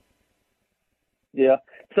 Yeah.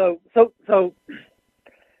 So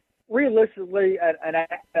realistically,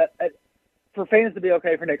 for fans to be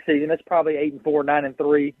okay for next season, it's probably 8-4,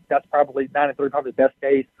 9-3. That's probably 9-3, probably the best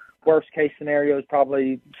case. Worst case scenario is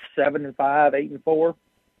probably 7-5, 8-4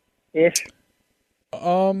 ish.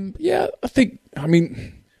 Yeah, I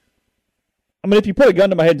mean, if you put a gun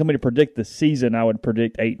to my head and told me to predict the season, I would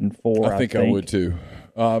predict 8-4. I think I would too.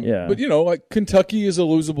 Yeah. But like Kentucky is a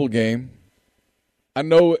losable game. I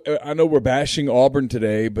know we're bashing Auburn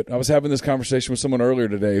today, but I was having this conversation with someone earlier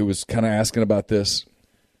today who was kind of asking about this.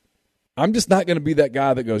 I'm just not going to be that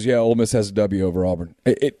guy that goes, yeah, Ole Miss has a W over Auburn.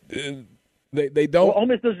 They don't. Well, Ole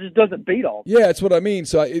Miss just doesn't beat Auburn. Yeah, that's what I mean.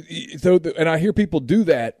 So and I hear people do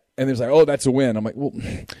that, and they're like, oh, that's a win. I'm like, well,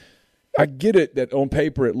 I get it that on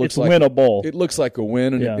paper it looks it's winnable. It looks like a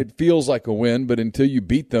win, and it feels like a win, but until you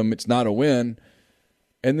beat them, it's not a win.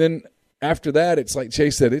 And then after that, it's like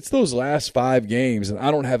Chase said, it's those last 5 games, and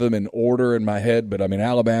I don't have them in order in my head, but I mean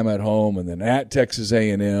Alabama at home, and then at Texas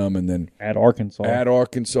A&M, and then at Arkansas,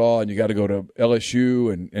 and you got to go to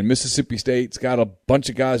LSU, and Mississippi State's got a bunch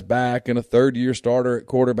of guys back and a third-year starter at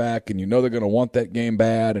quarterback, and they're going to want that game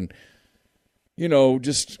bad, and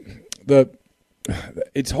just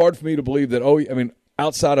it's hard for me to believe that.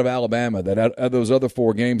 Outside of Alabama, that out of those other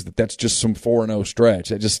 4 games, that's just some 4-0 stretch.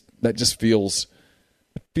 That just feels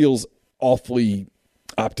awfully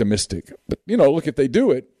optimistic. But, look, if they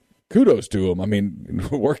do it, kudos to them. I mean,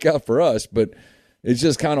 work out for us, but it's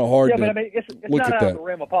just kind of hard to it's look not at out that. of the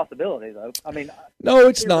realm of possibility, though. No,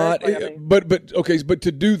 it's not. But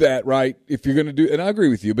to do that, right, if you're going to do – and I agree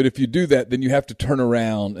with you, but if you do that, then you have to turn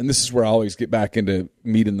around, and this is where I always get back into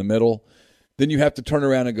meet in the middle. Then you have to turn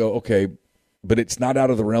around and go, okay, but it's not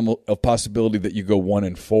out of the realm of possibility that you go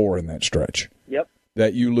 1-4 in that stretch. Yep.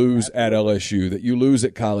 That you lose at LSU, that you lose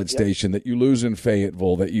at College Station, that you lose in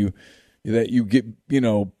Fayetteville, that you get,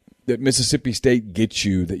 that Mississippi State gets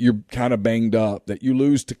you, that you're kind of banged up, that you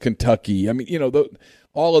lose to Kentucky. I mean,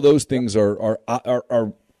 all of those things are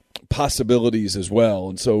possibilities as well.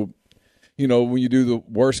 And so, when you do the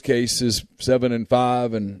worst case is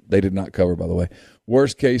 7-5, and they did not cover, by the way.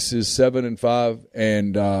 Worst case is 7-5,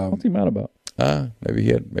 and what's he mad about? Maybe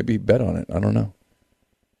he bet on it. I don't know.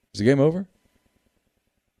 Is the game over?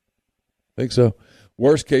 I think so.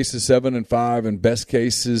 Worst case is 7-5, and best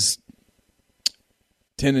case is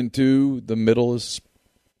 10-2. The middle is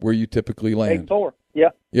where you typically land. 8-4.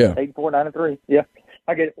 Yeah. 8-4, 9-3. Yeah.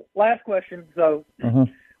 I get it. Last question. So,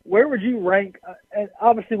 where would you rank? And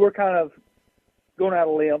obviously, we're kind of going out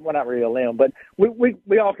a limb, well, not really a limb, but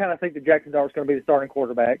we all kind of think that Jackson Dart's going to be the starting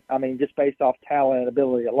quarterback. I mean, just based off talent and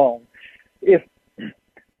ability alone.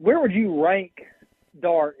 Where would you rank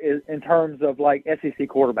Dart in terms of like SEC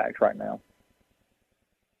quarterbacks right now?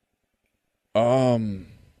 I'd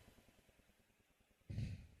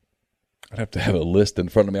have to have a list in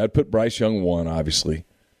front of me. I'd put Bryce Young 1, obviously.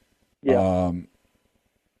 Yeah.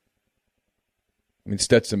 I mean,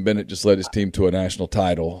 Stetson Bennett just led his team to a national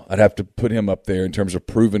title. I'd have to put him up there in terms of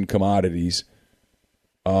proven commodities.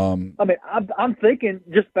 I mean, I'm thinking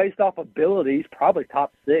just based off abilities, probably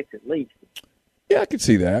top 6 at least. Yeah, I could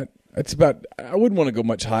see that. It's about. I wouldn't want to go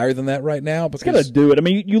much higher than that right now. He's got to do it. I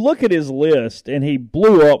mean, you look at his list, and he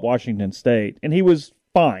blew up Washington State, and he was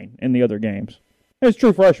fine in the other games. He's a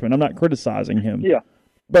true freshman. I'm not criticizing him. Yeah.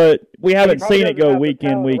 But we haven't seen it go week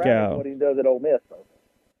in, week out. What he does at Ole Miss, though.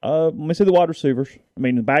 Let me see the wide receivers. I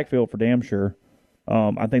mean, the backfield for damn sure.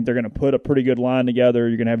 I think they're going to put a pretty good line together.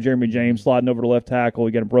 You're going to have Jeremy James sliding over to left tackle.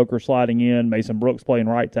 You got a Broker sliding in. Mason Brooks playing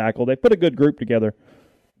right tackle. They put a good group together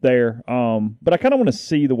there. But I kind of want to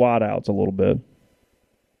see the wideouts a little bit.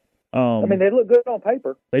 I mean, they look good on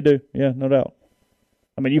paper. They do, yeah, no doubt.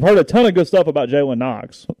 I mean, you've heard a ton of good stuff about Jalen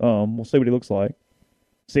Knox. We'll see what he looks like.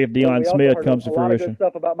 See if Deion Smith comes to fruition. A lot of good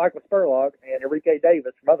stuff about Michael Spurlock and Enrique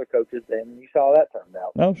Davis from other coaches, and you saw that turned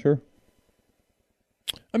out. Oh, sure.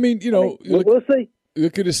 I mean, we'll see.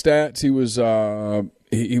 Look at his stats. He was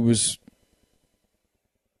he was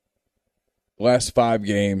last 5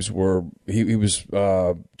 games were he was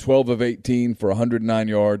 12 of 18 for 109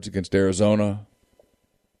 yards against Arizona.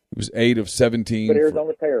 He was 8 of 17. But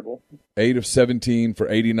Arizona's terrible. 8 of 17 for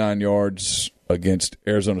 89 yards against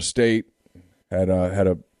Arizona State. Had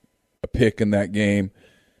a pick in that game.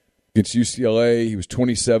 Against UCLA, he was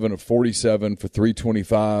 27 of 47 for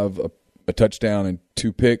 325, a touchdown and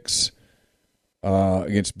 2 picks.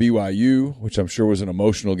 Against BYU, which I'm sure was an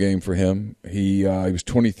emotional game for him, he was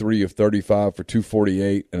 23 of 35 for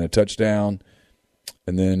 248 and a touchdown.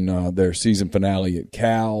 And then their season finale at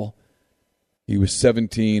Cal, he was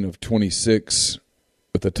 17 of 26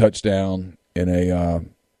 with a touchdown in a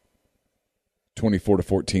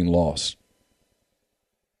 24-14 loss.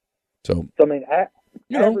 So I mean,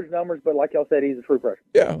 average numbers, but like y'all said, he's a true freshman.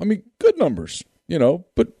 Yeah, I mean, good numbers,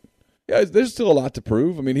 but yeah, there's still a lot to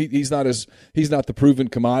prove. I mean, he's not the proven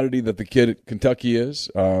commodity that the kid at Kentucky is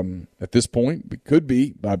at this point. It could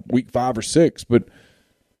be by week 5 or 6, but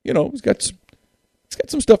he's got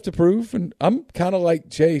some stuff to prove. And I'm kind of like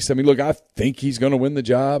Chase. I mean, look, I think he's going to win the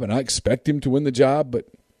job, and I expect him to win the job, but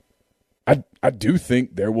I do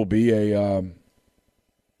think there will be a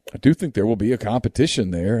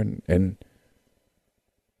competition there, and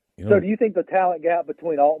So do you think the talent gap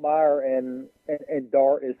between Altmaier and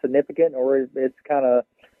Dart is significant, or is it's kind of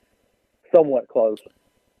somewhat close?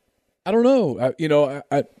 I don't know.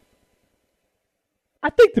 I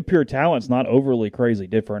think the pure talent's not overly crazy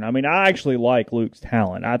different. I mean, I actually like Luke's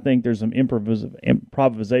talent. I think there's some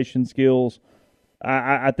improvisation skills.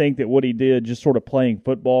 I think that what he did, just sort of playing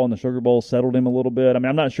football in the Sugar Bowl, settled him a little bit. I mean,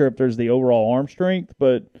 I'm not sure if there's the overall arm strength,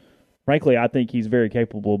 but frankly, I think he's very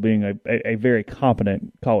capable of being a very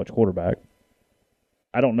competent college quarterback.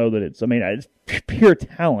 I don't know that it's pure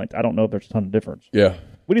talent. I don't know if there's a ton of difference. Yeah.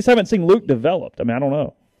 We just haven't seen Luke developed. I mean, I don't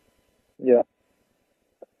know. Yeah.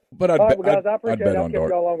 But all right, guys, I appreciate it. I'll keep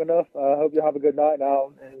Dart. y'all long enough. I hope you have a good night, and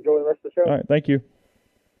I'll enjoy the rest of the show. All right, thank you.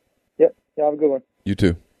 Yep, y'all have a good one. You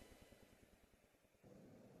too.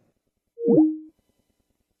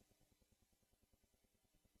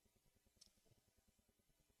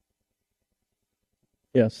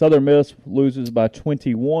 Yeah, Southern Miss loses by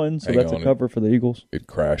 21, so that's a cover for the Eagles. It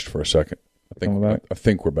crashed for a second. I think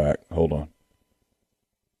we're back. Hold on.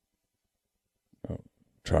 Oh,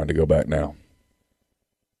 trying to go back now.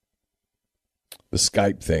 The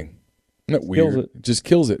Skype thing. Isn't that weird? It just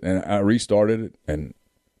kills it. And I restarted it, and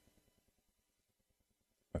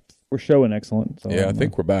we're showing excellent. So yeah, I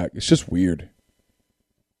think we're back. It's just weird.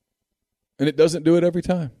 And it doesn't do it every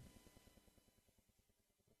time.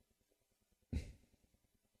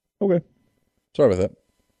 Okay. Sorry about that.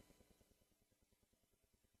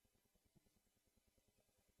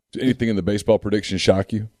 Did anything in the baseball prediction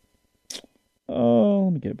shock you? Oh,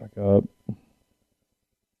 let me get it back up.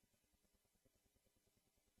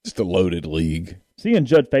 Just a loaded league. Seeing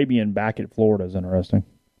Judd Fabian back at Florida is interesting.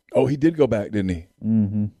 Oh, he did go back, didn't he?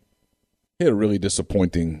 Mm-hmm. He had a really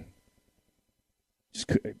disappointing.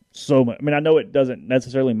 So much. I mean, I know it doesn't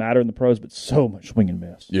necessarily matter in the pros, but so much swing and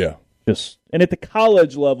miss. Yeah. And at the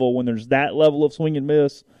college level, when there's that level of swing and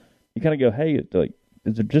miss, you kind of go, hey,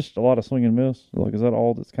 is it just a lot of swing and miss? Like, is that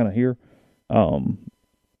all that's kind of here?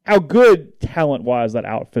 how good talent-wise that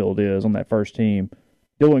outfield is on that first team.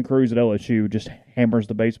 Dylan Cruz at LSU just hammers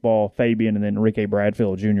the baseball. Fabian and then Enrique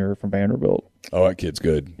Bradfield Jr. from Vanderbilt. Oh, that kid's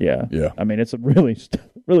good. Yeah. Yeah. I mean, it's a really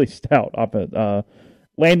stout offense.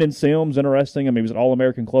 Landon Sims, interesting. I mean, he was an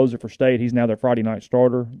All-American closer for State. He's now their Friday night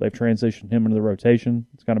starter. They've transitioned him into the rotation.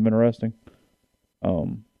 It's kind of interesting.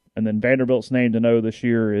 And then Vanderbilt's name to know this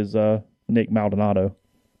year is Nick Maldonado,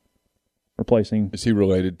 replacing. Is he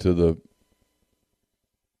related to the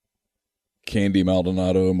Candy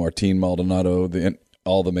Maldonado, Martin Maldonado,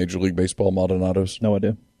 all the Major League Baseball Maldonados? No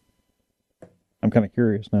idea. I'm kind of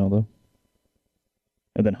curious now, though.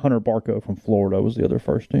 And then Hunter Barco from Florida was the other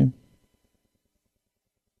first team.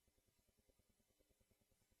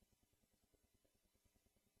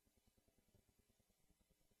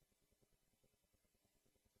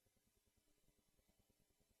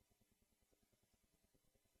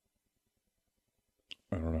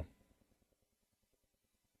 I don't know.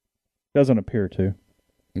 Doesn't appear to.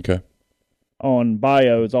 Okay. On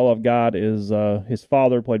bios, all I've got is his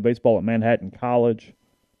father played baseball at Manhattan College.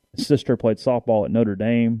 His sister played softball at Notre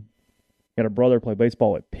Dame. He had a brother play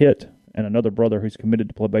baseball at Pitt, and another brother who's committed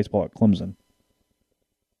to play baseball at Clemson.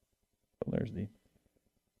 So there's the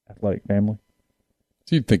athletic family.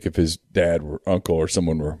 So you'd think if his dad or uncle or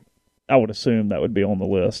someone were... I would assume that would be on the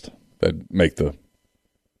list. That'd make the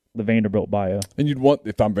Vanderbilt bio. And you'd want,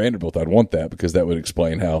 if I'm Vanderbilt, I'd want that because that would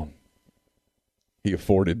explain how he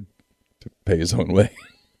afforded to pay his own way.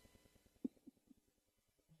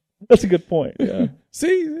 That's a good point, yeah.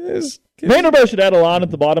 See, Vanderbilt should add a line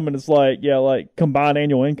at the bottom, and it's like combined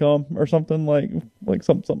annual income or something like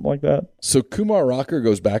something like that. So Kumar Rocker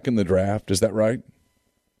goes back in the draft. Is that right?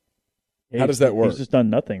 How does that work? He's just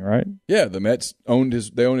done nothing, right? Yeah, the Mets own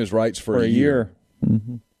his rights for a year.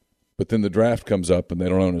 Mm-hmm. But then the draft comes up, and they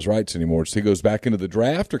don't own his rights anymore. So he goes back into the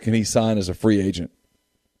draft, or can he sign as a free agent?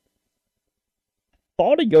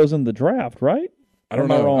 Thought he goes in the draft, right? I don't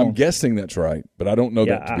know. I'm guessing that's right, but I don't know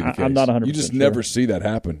that to be the case. I'm not 100% You just sure. never see that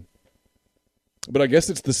happen. But I guess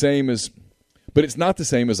it's the same as – but it's not the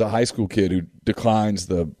same as a high school kid who declines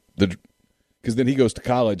the because then he goes to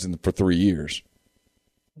college for 3 years.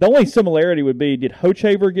 The only similarity would be, did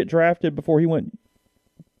Hochaver get drafted before he went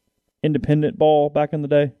independent ball back in the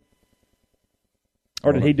day?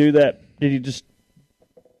 Or did he do that? Did he just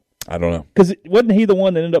 – I don't know. Because wasn't he the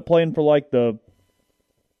one that ended up playing for like the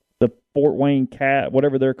Fort Wayne Cat,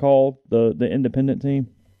 whatever they're called, the independent team?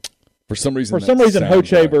 For some reason,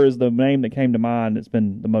 Hochaver right. is the name that came to mind. It's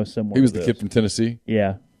been the most similar. He was the kid from Tennessee?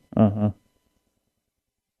 Yeah. Uh-huh.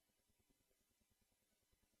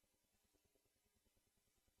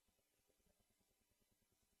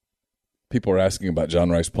 People are asking about John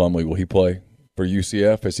Rice Plumlee. Will he play for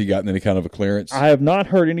UCF? Has he gotten any kind of a clearance? I have not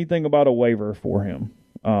heard anything about a waiver for him.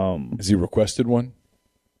 Has he requested one?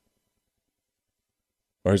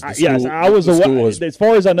 Or is the school, yes, I was aware. As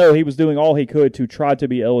far as I know, he was doing all he could to try to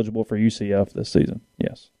be eligible for UCF this season.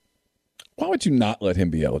 Yes. Why would you not let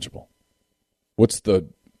him be eligible? What's the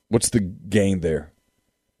gain there?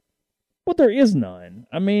 Well, there is none.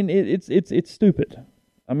 I mean, it's stupid.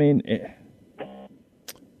 I mean, you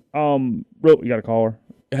got a caller?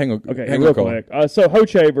 Hang on. Okay, real quick. So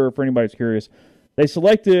Hochaver, for anybody who's curious, they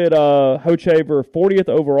selected Hochaver 40th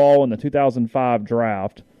overall in the 2005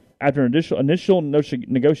 draft. After initial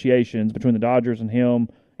negotiations between the Dodgers and him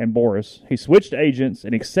and Boris, he switched agents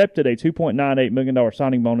and accepted a $2.98 million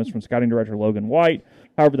signing bonus from scouting director Logan White.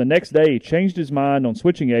 However, the next day he changed his mind on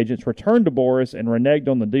switching agents, returned to Boris, and reneged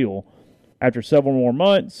on the deal. After several more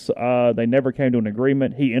months, they never came to an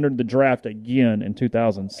agreement. He entered the draft again in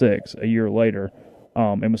 2006, a year later,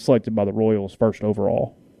 and was selected by the Royals first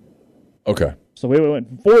overall. Okay. So we went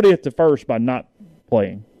from 40th to first by not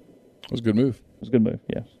playing. That was a good move. It was a good move,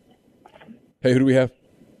 yes. Hey, who do we have?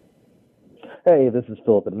 Hey, this is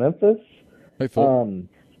Philip in Memphis. Hey, Philip.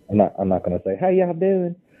 I'm not going to say, how y'all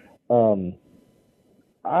doing?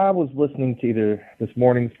 I was listening to either this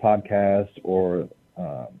morning's podcast or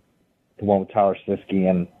the one with Tyler Siskey,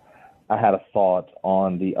 and I had a thought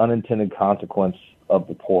on the unintended consequence of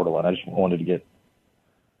the portal, and I just wanted to get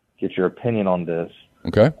your opinion on this.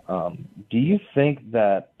 Okay. Do you think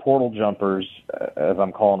that portal jumpers, as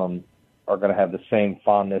I'm calling them, are going to have the same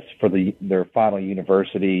fondness for their final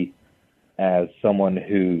university as someone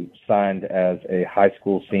who signed as a high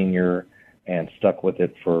school senior and stuck with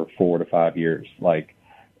it for 4 to 5 years? Like,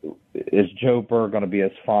 is Joe Burr going to be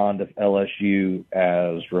as fond of LSU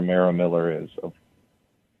as Romero Miller is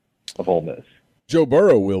of Ole Miss? Joe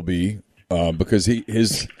Burrow will be because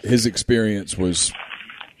his experience was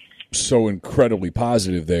so incredibly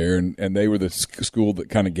positive there, and they were the school that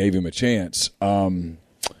kind of gave him a chance.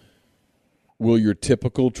 will your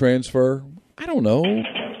typical transfer? I don't know.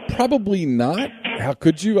 Probably not. How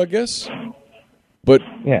could you, I guess? But,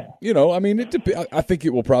 Yeah. I mean, I think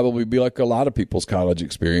it will probably be like a lot of people's college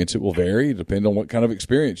experience. It will vary, depending on what kind of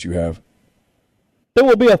experience you have. There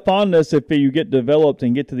will be a fondness if you get developed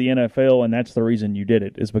and get to the NFL, and that's the reason you did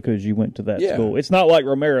it, is because you went to that school. It's not like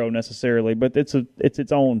Romero necessarily, but it's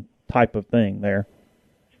its own type of thing there,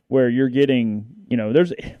 where you're getting,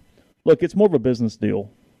 look, it's more of a business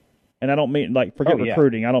deal. And I don't mean, forget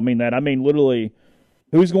recruiting. I don't mean that. I mean, literally,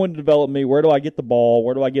 who's going to develop me? Where do I get the ball?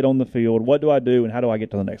 Where do I get on the field? What do I do? And how do I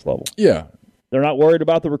get to the next level? Yeah. They're not worried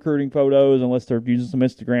about the recruiting photos unless they're using some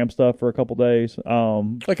Instagram stuff for a couple days.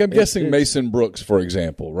 I'm guessing Mason Brooks, for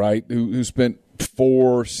example, right, who spent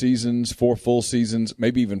 4 full seasons,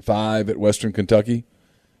 maybe even 5 at Western Kentucky,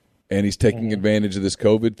 and he's taking advantage of this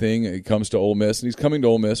COVID thing. He comes to Ole Miss, and he's coming to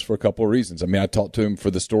Ole Miss for a couple of reasons. I mean, I talked to him for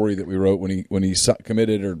the story that we wrote when he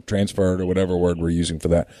committed or transferred or whatever word we're using for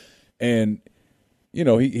that. And,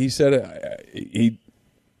 he said he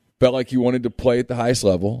felt like he wanted to play at the highest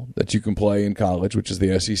level that you can play in college, which is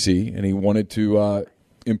the SEC, and he wanted to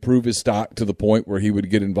improve his stock to the point where he would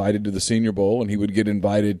get invited to the Senior Bowl and he would get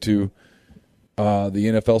invited to the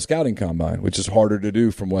NFL Scouting Combine, which is harder to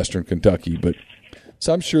do from Western Kentucky. But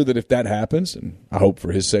so I'm sure that if that happens, and I hope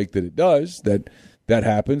for his sake that it does, that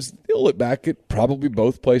happens, he'll look back at probably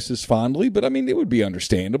both places fondly. But, I mean, it would be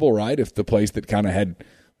understandable, right, if the place that kind of had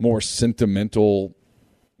more sentimental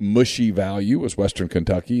mushy value was Western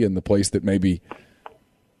Kentucky, and the place that maybe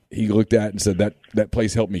he looked at and said that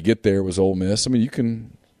place helped me get there was Ole Miss. I mean, you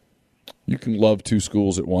can love 2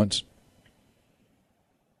 schools at once.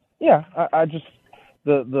 Yeah, I just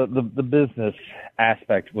the business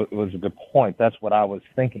aspect was a good point. That's what I was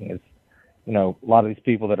thinking. Is a lot of these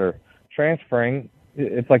people that are transferring,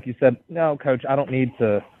 it's like you said, no, coach, I don't need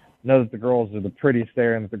to know that the girls are the prettiest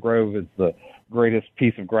there and that the Grove is the greatest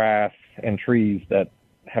piece of grass and trees that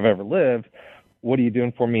have ever lived. What are you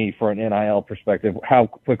doing for me for an NIL perspective? How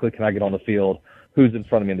quickly can I get on the field? Who's in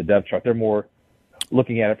front of me in the depth chart? They're more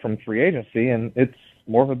looking at it from free agency, and it's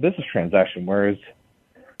more of a business transaction. Whereas,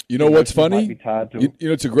 what's funny?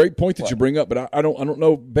 It's a great point that you bring up, but I don't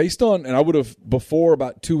know. Based on, and I would have before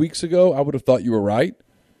about 2 weeks ago, I would have thought you were right,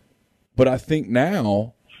 but I think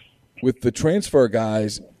now with the transfer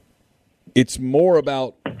guys, it's more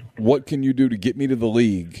about what can you do to get me to the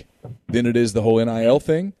league than it is the whole NIL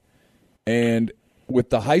thing. And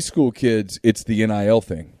with the high school kids, it's the NIL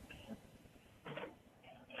thing.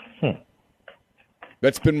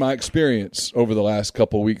 That's been my experience over the last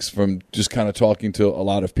couple of weeks from just kind of talking to a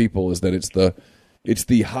lot of people, is that it's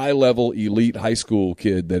the high-level elite high school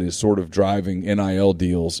kid that is sort of driving NIL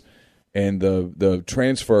deals. And the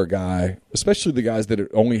transfer guy, especially the guys that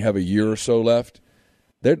only have a year or so left,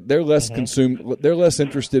 they're less consumed. They're less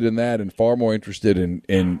interested in that and far more interested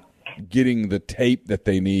in getting the tape that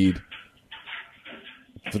they need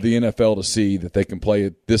for the NFL to see that they can play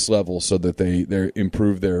at this level so that they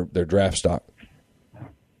improve their draft stock.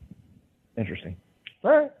 Interesting.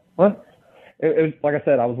 All right. Well, it was like I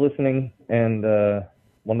said, I was listening, and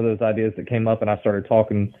one of those ideas that came up, and I started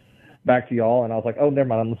talking back to y'all, and I was like, oh, never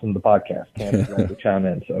mind, I'm listening to the podcast. Can't to chime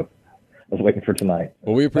in, so I was waiting for tonight.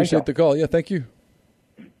 Well, we appreciate the call. Yeah, thank you.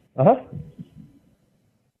 Let's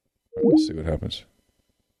see what happens.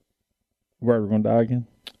 We're going to die again?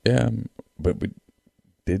 Yeah, but we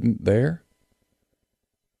didn't there.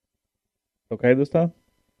 Okay this time?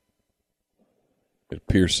 It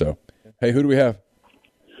appears so. Hey, who do we have?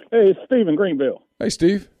 Hey, it's Steve in Greenville. Hey,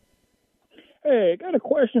 Steve. Hey, I got a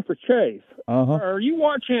question for Chase. Uh-huh. Are you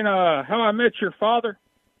watching How I Met Your Father?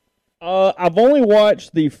 I've only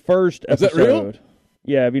watched the first episode. Is that real?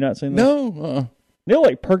 Yeah, have you not seen that? No.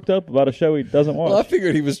 Neil perked up about a show he doesn't watch. Well, I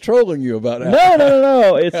figured he was trolling you about it.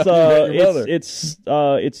 No. It's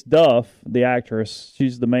Duff, the actress.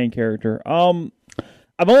 She's the main character.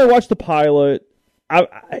 I've only watched the pilot.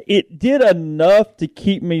 It did enough to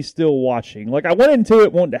keep me still watching. Like, I went into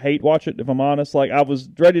it wanting to hate watch it, if I'm honest. Like, I was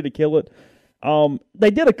ready to kill it.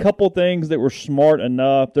 They did a couple things that were smart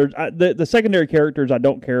enough. The secondary characters I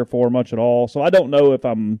don't care for much at all, so I don't know if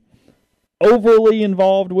I'm overly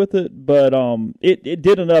involved with it, but it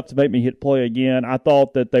did enough to make me hit play again. I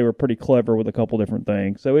thought that they were pretty clever with a couple different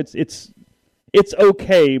things. So it's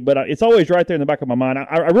okay, but it's always right there in the back of my mind.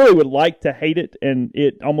 I really would like to hate it, and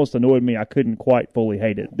it almost annoyed me I couldn't quite fully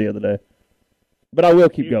hate it the other day. But I will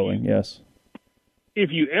keep going, yes. If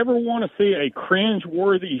you ever want to see a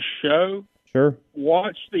cringe-worthy show, sure,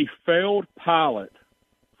 watch the failed pilot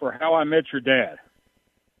for How I Met Your Dad.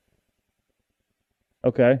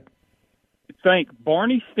 Okay. Think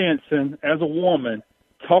Barney Stinson as a woman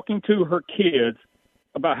talking to her kids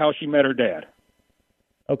about how she met her dad.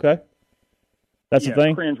 Okay. That's the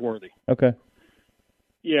thing? Cringeworthy. Okay.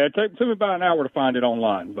 Yeah, it took me about an hour to find it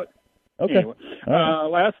online, but okay. Anyway. Right.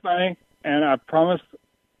 Last thing, and I promised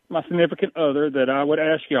my significant other that I would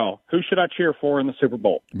ask y'all, who should I cheer for in the Super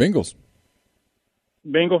Bowl? Bengals.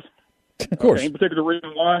 Bengals? Of course. Okay, any particular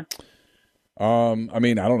reason why? I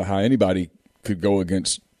mean, I don't know how anybody could go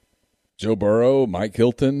against Joe Burrow, Mike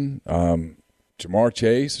Hilton, Jamar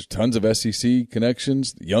Chase. There's tons of SEC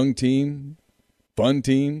connections. Young team, fun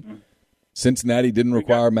team. Cincinnati didn't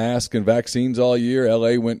require masks and vaccines all year.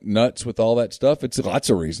 L.A. went nuts with all that stuff. It's lots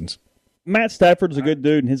of reasons. Matt Stafford's a good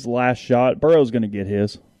dude in his last shot. Burrow's going to get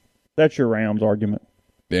his. That's your Rams argument.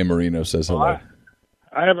 Dan Marino says hello.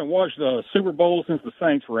 I haven't watched the Super Bowl since the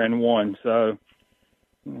Saints were in one, so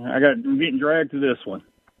I'm getting dragged to this one.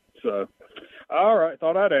 So, all right,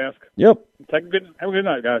 thought I'd ask. Yep. Have a good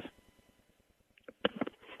night, guys.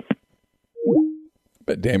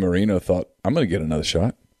 But Dan Marino thought, I'm going to get another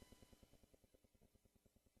shot.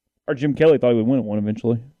 Or Jim Kelly thought he would win one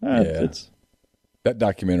eventually. It's that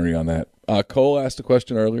documentary on that. Cole asked a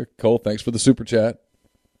question earlier. Cole, thanks for the super chat.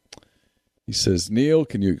 He says, Neil,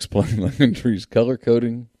 can you explain Landry's color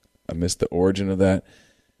coding? I missed the origin of that.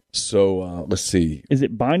 So let's see. Is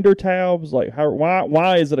it binder tabs? Like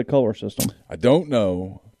why is it a color system? I don't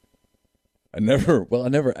know. I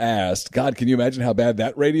never asked. God, can you imagine how bad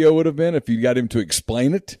that radio would have been if you got him to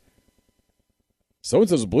explain it?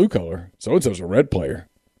 So-and-so's a blue color. So-and-so's a red player.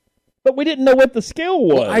 But we didn't know what the skill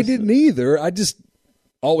was. Well, I didn't either. I just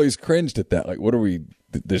always cringed at that. Like, what are we?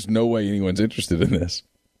 There's no way anyone's interested in this.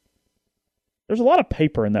 There's a lot of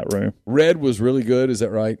paper in that room. Red was really good. Is that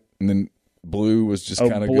right? And then blue was just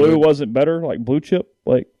kind of good. Blue wasn't better? Like blue chip?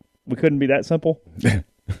 Like, we couldn't be that simple?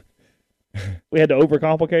 We had to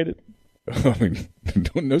overcomplicate it? I mean,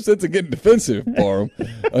 no sense of getting defensive, Barham.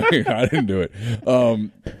 I mean, I didn't do it.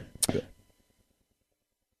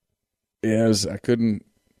 I couldn't.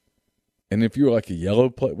 And if you were like a yellow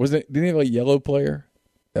player, didn't he have a yellow player?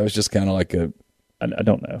 That was just kind of like I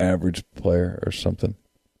don't know, average player or something.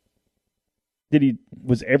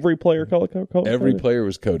 Was every player color Every coded? player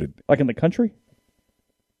was coded. Like in the country?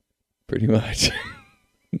 Pretty much.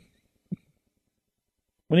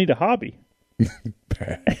 We need a hobby.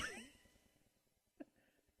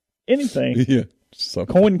 Anything. Yeah.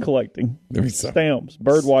 Something. Coin collecting. Stamps.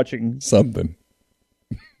 Bird watching. Something.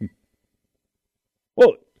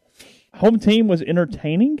 Well, home team was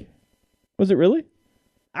entertaining? Was it really?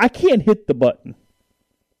 I can't hit the button.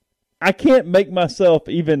 I can't make myself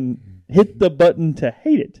even hit the button to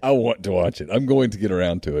hate it. I want to watch it. I'm going to get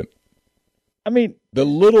around to it. I mean, the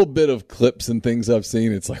little bit of clips and things I've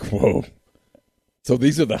seen, it's like, whoa. So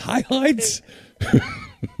these are the highlights?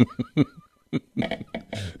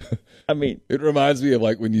 I mean, it reminds me of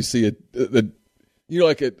like when you see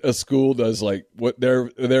like a school does like what their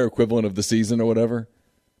equivalent of the season or whatever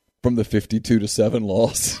from the 52-7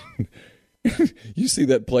 loss. You see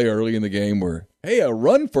that play early in the game where, hey, a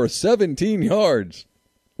run for 17 yards.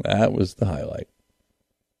 That was the highlight.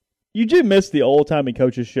 You do miss the old-timey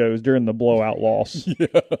coaches shows during the blowout loss. Yeah.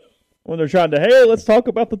 When they're trying to, hey, let's talk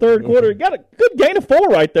about the third quarter. You got a good gain of 4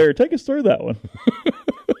 right there. Take us through that one.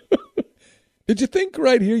 Did you think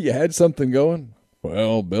right here you had something going?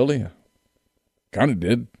 Well, Billy, kind of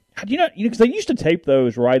did. Because they used to tape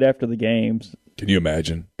those right after the games. Can you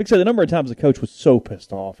imagine? Because the number of times the coach was so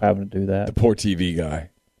pissed off having to do that. The poor TV guy.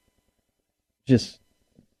 Just.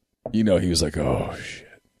 He was like, oh, shit.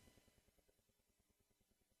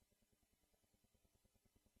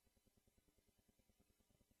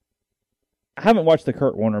 I haven't watched the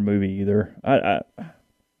Kurt Warner movie either. I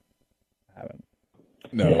haven't.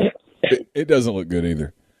 No, it doesn't look good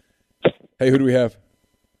either. Hey, who do we have?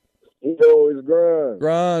 Yo, it's Grind.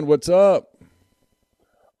 Grind, what's up?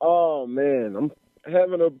 Oh, man, I'm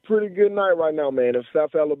having a pretty good night right now, man. If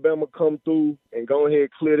South Alabama come through and go ahead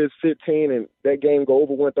and clear this 15 and that game go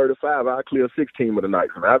over 135, I'll clear 16 of the night.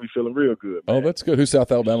 I'll be feeling real good, man. Oh, that's good. Who's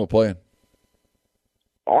South Alabama playing?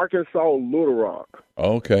 Arkansas Little Rock.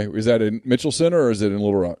 Okay. Is that in Mitchell Center or is it in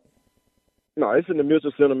Little Rock? No, it's in the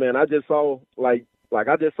Mitchell Center, man. I just saw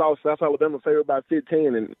South Alabama favored by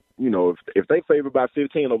 15, and if they favored by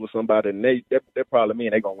 15 over somebody, then that probably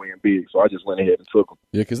mean they're gonna win big. So I just went ahead and took them.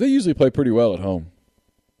 Yeah, because they usually play pretty well at home.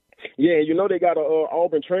 Yeah, they got a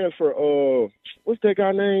Auburn transfer. What's that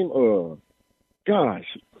guy name? Gosh,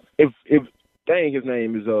 if dang, his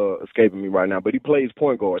name is escaping me right now, but he plays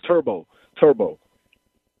point guard. Turbo.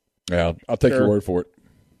 Yeah, I'll take your word for it.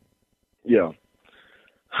 Yeah.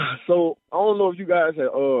 So I don't know if you guys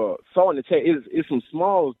saw in the chat. It's some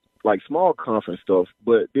small conference stuff,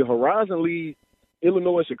 but the Horizon League,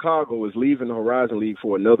 Illinois and Chicago is leaving the Horizon League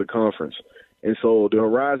for another conference, And so the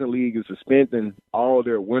Horizon League is suspending all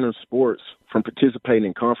their winter sports from participating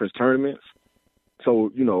in conference tournaments.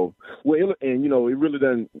 So, it really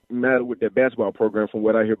doesn't matter with their basketball program from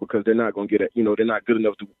what I hear, because they're not going to get it. They're not good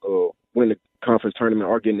enough to win the conference tournament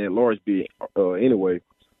or getting that large bid anyway.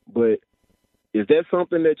 But is that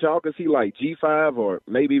something that y'all can see like G5 or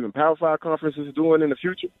maybe even Power 5 conferences doing in the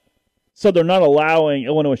future? So they're not allowing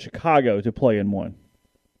Illinois Chicago to play in one?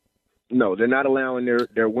 No, they're not allowing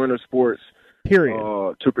their winter sports period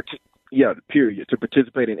to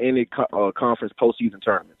participate in any conference postseason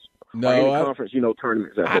tournaments. No, conference,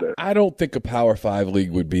 tournaments after that. I don't think a Power 5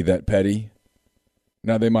 league would be that petty.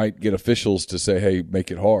 Now, they might get officials to say, hey, make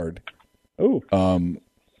it hard. Oh.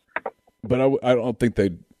 But I don't think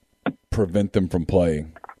they'd prevent them from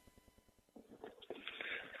playing.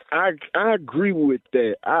 I agree with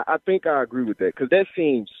that. I think I agree with that, because that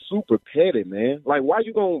seems super petty, man. Like, why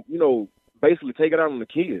you going to, basically take it out on the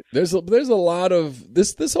kids? There's a lot of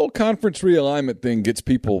this whole conference realignment thing gets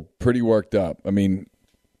people pretty worked up. I mean,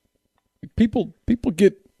 people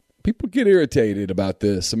get irritated about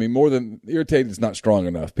this. I mean, more than irritated is not strong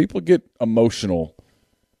enough. People get emotional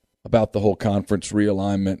about the whole conference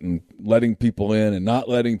realignment and letting people in and not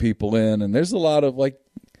letting people in. And there's a lot of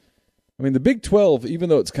the Big 12, even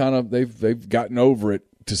though it's kind of they've gotten over it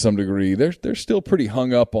to some degree, they're still pretty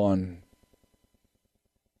hung up on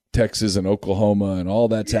Texas and Oklahoma and all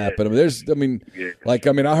that's happened.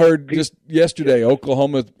 I heard just yesterday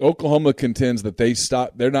Oklahoma contends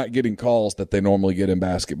that they're not getting calls that they normally get in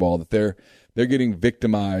basketball, that they're getting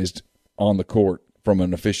victimized on the court from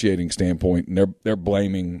an officiating standpoint, and they're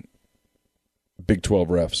blaming Big 12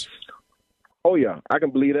 refs. Oh yeah, I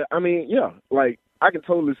can believe that. I mean, yeah, I can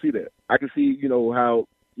totally see that. I can see, how,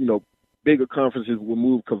 bigger conferences will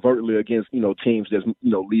move covertly against, teams that's,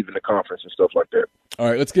 leaving the conference and stuff like that. All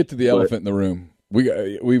right, let's get to the elephant in the room. We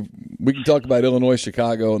can talk about Illinois,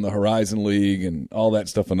 Chicago, and the Horizon League and all that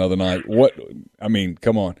stuff another night.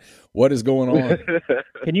 Come on. What is going on?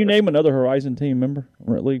 Can you name another Horizon team member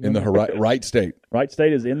league? In the Wright State. Wright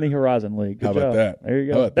State is in the Horizon League. Good How about job. that? There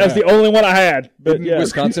you go. That's the only one I had. But yeah.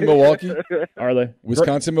 Wisconsin, Milwaukee? Are they?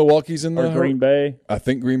 Wisconsin, Milwaukee's in the Green Bay? I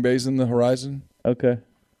think Green Bay's in the Horizon. Okay.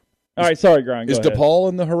 All right, sorry, Brian. Is DePaul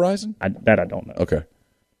in the Horizon? I don't know. Okay.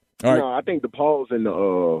 All right. No, I think DePaul's in the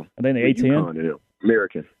Are they in the A10?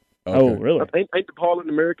 American. Okay. Oh, really? Ain't DePaul in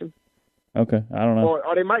the American? Okay, I don't know.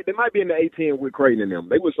 Or they might be in the A10 with Creighton and them.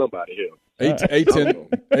 They were somebody here.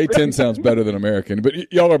 A10 sounds better than American,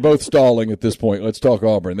 but y'all are both stalling at this point. Let's talk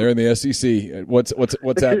Auburn. They're in the SEC. What's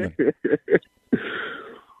happening?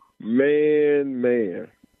 Man.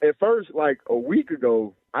 At first, like a week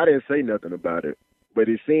ago, I didn't say nothing about it, but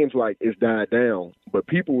it seems like it's died down. But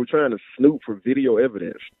people were trying to snoop for video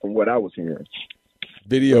evidence from what I was hearing.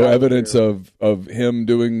 Video evidence of him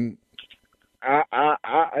doing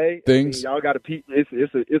things. Y'all got to peep.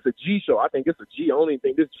 It's a G show. I think it's a G. I don't even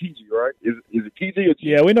think this is PG, right? Is it PG or G?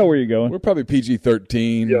 Yeah, we know where you're going. We're probably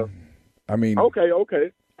PG-13. Yeah. I mean. Okay.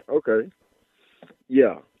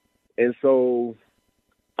 Yeah, and so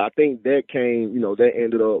I think that came. That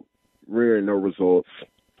ended up rearing no results.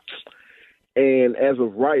 And as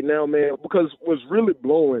of right now, man, because what's really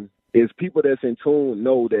blowing is people that's in tune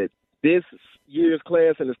know that this year's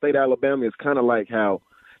class in the state of Alabama is kind of like how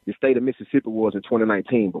the state of Mississippi was in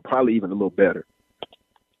 2019, but probably even a little better.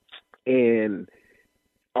 And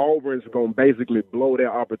Auburn's going to basically blow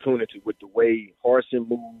their opportunity with the way Harsin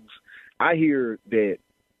moves. I hear that,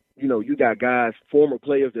 you got guys, former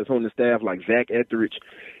players that's on the staff like Zach Etheridge,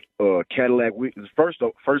 Cadillac. First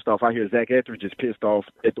off, I hear Zach Etheridge is pissed off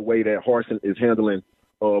at the way that Harsin is handling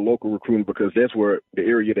local recruiting, because that's where the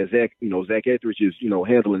area that Zach Etheridge is,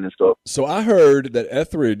 handling and stuff. So I heard that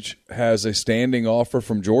Etheridge has a standing offer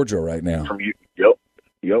from Georgia right now.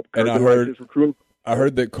 Yep. And I heard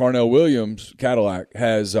that Carnell Williams, Cadillac,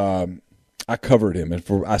 has I covered him, and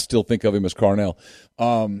I still think of him as Carnell.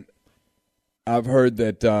 I've heard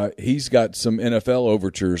that he's got some NFL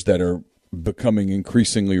overtures that are becoming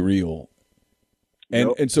increasingly real.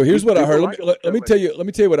 And so here's what I heard. Let me tell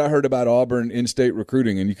you what I heard about Auburn in-state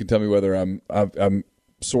recruiting, and you can tell me whether I'm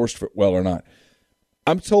sourced well or not.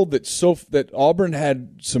 I'm told that Auburn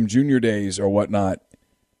had some junior days or whatnot,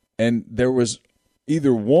 and there was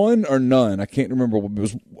either one or none. I can't remember. It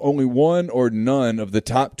was only one or none of the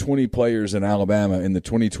top 20 players in Alabama in the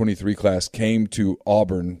 2023 class came to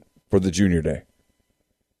Auburn for the junior day,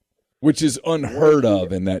 which is unheard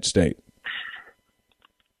of in that state.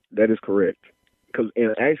 That is correct.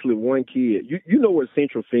 And actually, one kid, you know where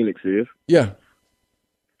Central Phoenix is? Yeah.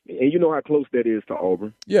 And you know how close that is to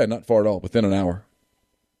Auburn? Yeah, not far at all, within an hour.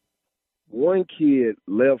 One kid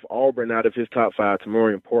left Auburn out of his top 5,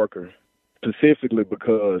 Tamarian Parker, specifically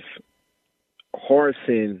because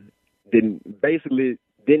Harsin didn't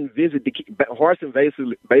visit the kid. Harsin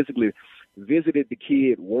basically visited the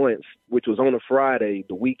kid once, which was on a Friday,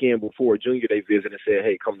 the weekend before Junior Day visit, and said,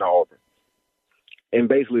 "Hey, come to Auburn." And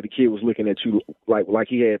basically, the kid was looking at you like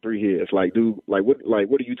he had 3 heads. Like, dude, what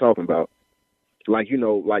are you talking about?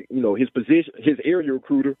 His position, his area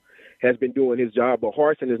recruiter has been doing his job, but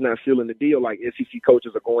Harsin is not sealing the deal like SEC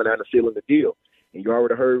coaches are going out and sealing the deal. And you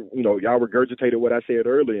already heard, y'all regurgitated what I said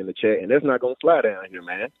earlier in the chat, and that's not going to fly down here,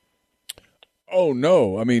 man. Oh,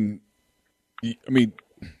 no. I mean,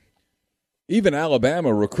 even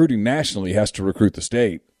Alabama recruiting nationally has to recruit the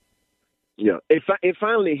state. Yeah, it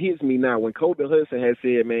finally hits me now when Kobe Hudson has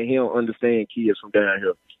said, man, he don't understand kids from down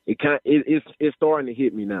here. It's starting to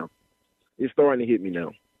hit me now. It's starting to hit me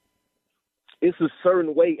now. It's a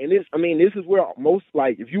certain way, and this is where most,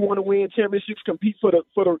 like, if you want to win championships, compete for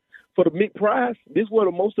the MIC prize, this is where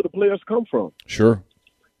most of the players come from. Sure.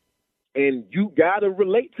 And you gotta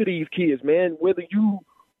relate to these kids, man. Whether you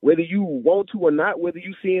want to or not, whether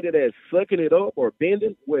you seeing it as sucking it up or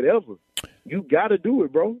bending, whatever, you gotta do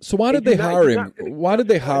it, bro. So why did they hire him? Why did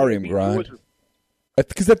they hire him, Grind?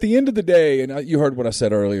 Because at the end of the day, and you heard what I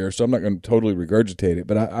said earlier, so I'm not going to totally regurgitate it,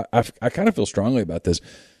 but I kind of feel strongly about this.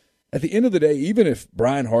 At the end of the day, even if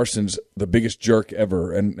Brian Harsin's the biggest jerk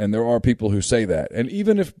ever, and there are people who say that, and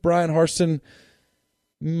even if Brian Harsin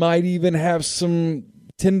might even have some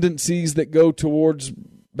tendencies that go towards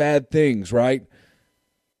bad things, right?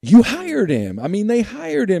 You hired him. I mean, they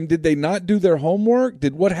hired him. Did they not do their homework?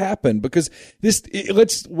 What happened? Because let's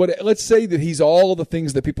say that he's all of the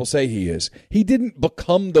things that people say he is. He didn't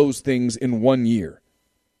become those things in 1 year.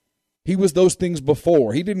 He was those things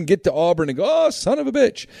before. He didn't get to Auburn and go, "Oh, son of a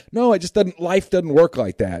bitch." No, life doesn't work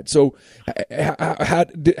like that. So how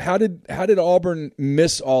did Auburn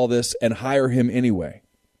miss all this and hire him anyway?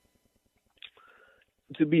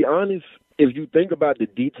 To be honest, if you think about the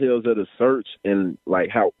details of the search and like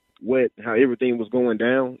how everything was going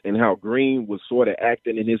down and how Green was sort of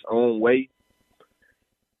acting in his own way,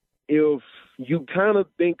 if you kind of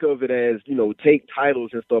think of it as, take titles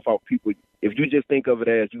and stuff off people, if you just think of it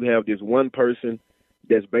as you have this one person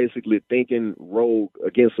that's basically thinking rogue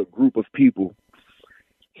against a group of people,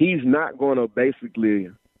 he's not going to basically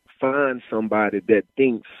find somebody that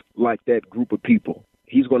thinks like that group of people.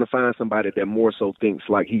 He's going to find somebody that more so thinks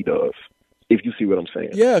like he does. If you see what I'm saying.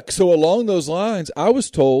 Yeah, so along those lines, I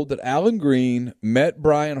was told that Alan Green met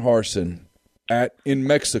Brian Harsin in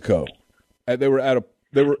Mexico. They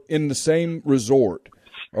were in the same resort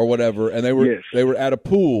or whatever, and they were at a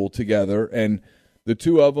pool together, and the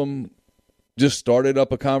two of them just started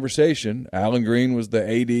up a conversation. Alan Green was the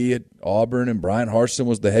AD at Auburn, and Brian Harsin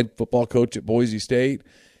was the head football coach at Boise State,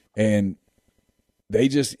 and they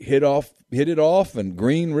just hit it off, and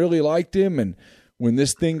Green really liked him, and when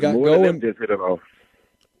this thing got more going, than them just hit it off.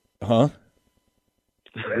 Huh?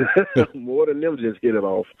 More than them just hit it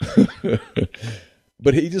off.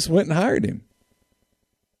 But he just went and hired him.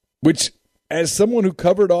 Which, as someone who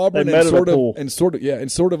covered Auburn and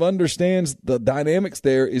sort of understands the dynamics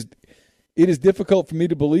there, it is difficult for me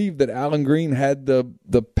to believe that Alan Green had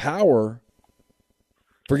the power.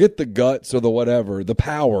 Forget the guts or the whatever, the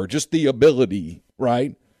power, just the ability,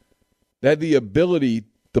 right? That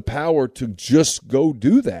the power to just go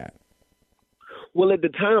do that. Well, at the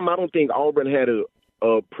time, I don't think Auburn had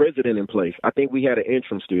a president in place. I think we had an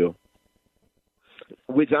interim still.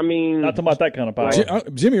 Which, I mean, not talking about that kind of power.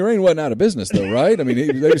 Jimmy Rain wasn't out of business, though, right? I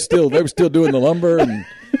mean, they were still doing the lumber and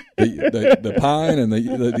the pine and the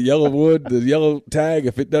yellow wood, the yellow tag.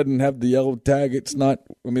 If it doesn't have the yellow tag, it's not.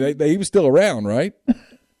 I mean, he was still around, right?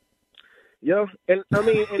 Yeah, and I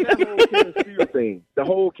mean, and that whole Kevin Steele thing, the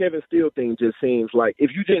whole Kevin Steele thing just seems like, if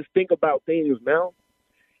you just think about things now,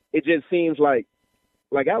 it just seems like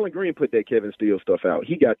Alan Green put that Kevin Steele stuff out.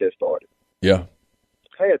 He got that started. Yeah.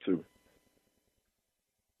 Had to.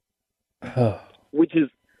 Which is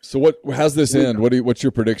so. How's this end? What's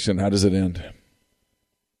your prediction? How does it end?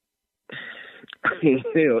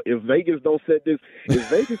 If Vegas don't set this,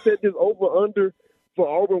 over under for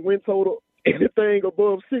Auburn win total, anything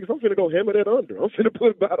above 6, I'm finna go hammer that under. I'm finna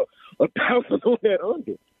put about 1,000 on that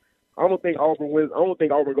under. I don't think Auburn wins. I don't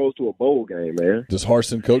think Auburn goes to a bowl game, man. Does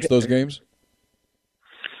Harsin coach those games?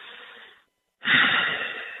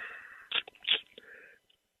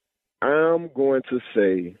 I'm going to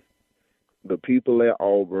say the people at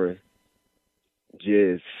Auburn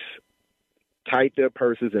just tight their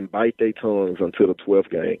purses and bite their tongues until the 12th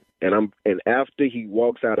game. And after he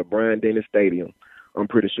walks out of Bryant-Denny Stadium, I'm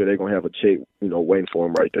pretty sure they're gonna have a check, waiting for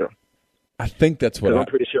him right there. I think that's what I'm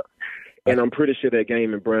pretty sure. And I'm pretty sure that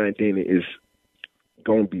game in Bryant-Denny is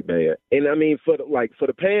gonna be bad. And I mean, for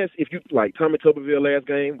the past, if you like, Tommy Tuberville last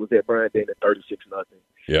game was at Bryant-Denton at 36-0.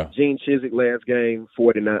 Yeah. Gene Chizik last game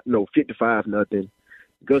 55-0.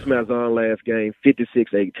 Gus Malzahn last game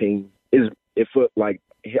 56-18. It for like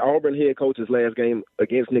Auburn head coach's last game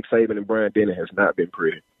against Nick Saban and Bryant-Denton has not been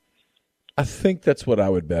pretty. I think that's what I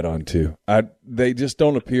would bet on too. They just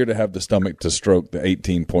don't appear to have the stomach to stroke the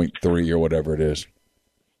 18.3 or whatever it is.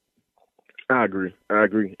 I agree,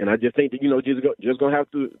 and I just think that just gonna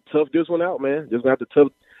have to tough this one out, man. Just gonna have to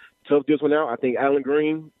tough this one out. I think Allen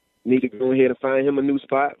Green need to go ahead and find him a new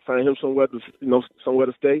spot, find him somewhere to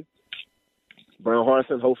stay. Brown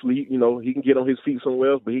Harsin, hopefully, he can get on his feet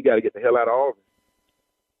somewhere else, but he got to get the hell out of Auburn.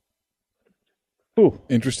 Ooh,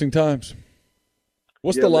 interesting times.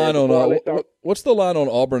 What's the line on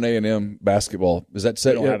Auburn A&M basketball? Is that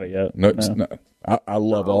set yet? Don't have it yet. No. I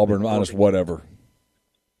love Auburn minus whatever.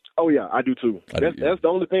 Oh yeah, I do too. That's the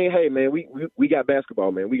only thing. Hey man, we got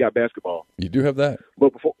basketball, man. We got basketball. You do have that.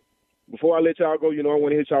 But before I let y'all go, I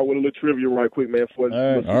want to hit y'all with a little trivia right quick, man. All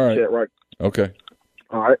right. Chat, right. Okay.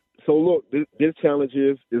 All right. So look, this challenge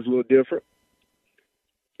is a little different.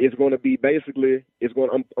 It's going to be I'm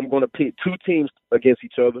going to pit two teams against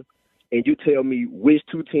each other, and you tell me which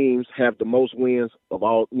two teams have the most wins of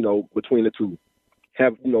all, between the two.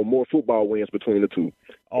 Have more football wins between the two.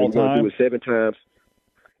 All time. We're going to do it 7 times.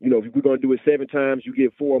 If we're going to do it 7 times, you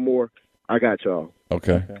get 4 more. I got y'all.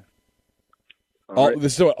 Okay.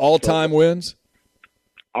 This is all-time wins?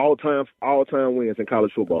 All-time wins in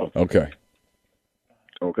college football. Okay.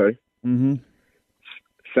 Mm-hmm.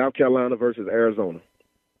 South Carolina versus Arizona.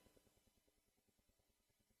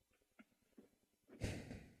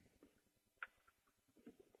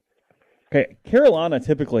 Okay, Carolina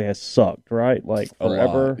typically has sucked, right? Like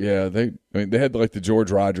forever. Yeah, they had like the George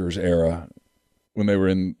Rogers era when they were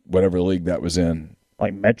in whatever league that was in.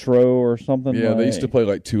 Like Metro or something? Yeah, they used to play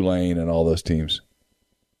like Tulane and all those teams.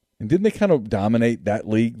 And didn't they kind of dominate that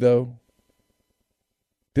league, though?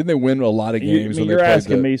 Didn't they win a lot of games when they played? You're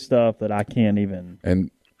asking me stuff that I can't even. And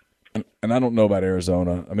I don't know about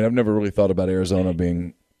Arizona. I mean, I've never really thought about Arizona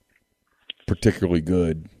being particularly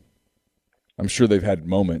good. I'm sure they've had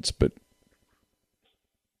moments, but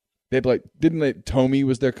Tomey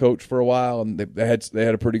was their coach for a while, and they had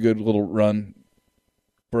a pretty good little run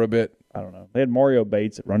for a bit. I don't know. They had Mario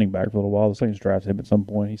Bates at running back for a little while. The Saints drafted him at some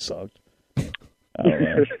point. He sucked. I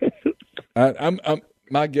don't know.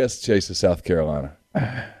 My guess, Chase, is South Carolina.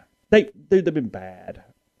 They've been bad.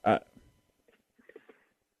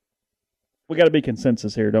 We got to be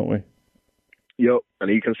consensus here, don't we? Yep, I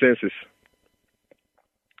need consensus.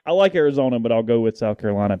 I like Arizona, but I'll go with South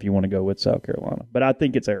Carolina if you want to go with South Carolina. But I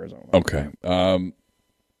think it's Arizona. Okay. What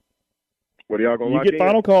are y'all going to lock in? You get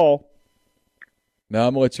final call. No,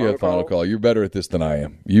 I'm going to let you have final call. You're better at this than I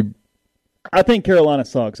am. I think Carolina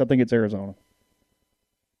sucks. I think it's Arizona.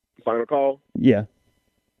 Final call? Yeah.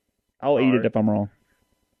 I'll eat it if I'm wrong.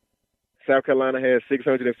 South Carolina has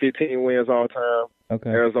 615 wins all time.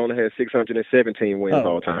 Okay. Arizona has 617 wins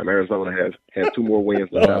all time. Arizona has 2 more wins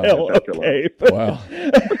than South Carolina. Wow.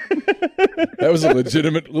 That was a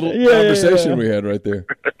legitimate little conversation we had right there.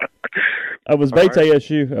 I was Bates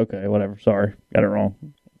ASU. Okay, whatever. Sorry. Got it wrong.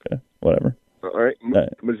 Okay, whatever. All right.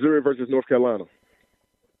 Missouri versus North Carolina.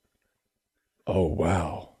 Oh,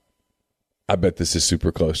 wow. I bet this is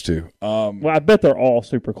super close, too. Well, I bet they're all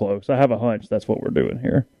super close. I have a hunch that's what we're doing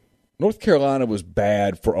here. North Carolina was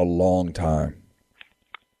bad for a long time.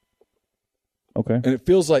 Okay. And it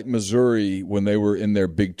feels like Missouri, when they were in their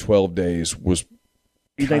Big 12 days, was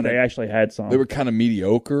You think they actually had some? They were kind of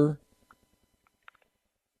mediocre.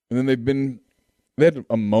 And then they had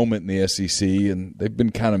a moment in the SEC, and they've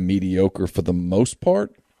been kind of mediocre for the most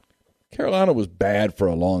part. Carolina was bad for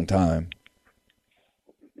a long time.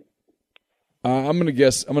 I'm gonna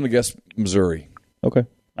guess Missouri. Okay.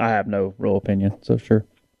 I have no real opinion, so sure.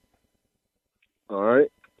 All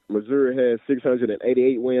right. Missouri has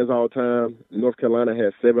 688 wins all time. North Carolina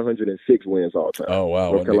has 706 wins all time. Oh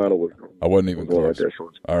wow! North Carolina I wasn't even close. Right there,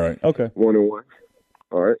 all right. Okay. 1-1.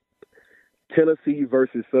 All right. Tennessee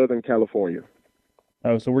versus Southern California.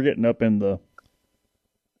 Oh, so we're getting up in the.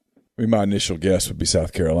 My initial guess would be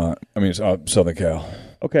South Carolina. I mean, Southern Cal.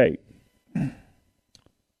 Okay.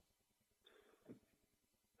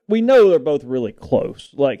 We know they're both really close.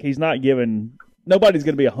 Like, he's not giving – nobody's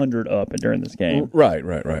going to be 100 up during this game. Right.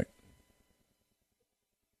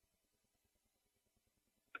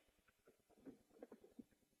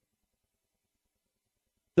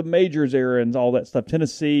 The majors era and all that stuff.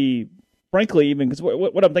 Tennessee, frankly, even – because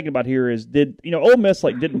what I'm thinking about here is Ole Miss,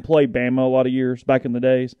 didn't play Bama a lot of years back in the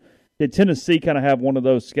days. Did Tennessee kind of have one of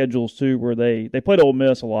those schedules, too, where they played Ole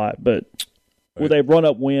Miss a lot, but Would they have run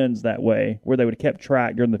up wins that way, where they would have kept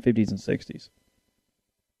track during the 50s and 60s?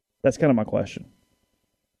 That's kind of my question.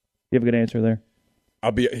 You have a good answer there?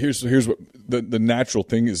 Here's what the natural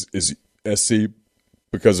thing is SC,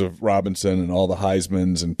 because of Robinson and all the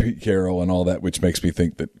Heismans and Pete Carroll and all that, which makes me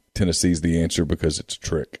think that Tennessee's the answer because it's a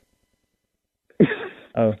trick.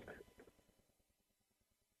 Oh.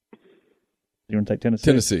 You want to take Tennessee?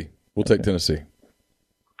 Tennessee. We'll take Tennessee.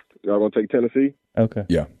 Y'all going to take Tennessee? Okay.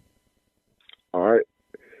 Yeah. All right.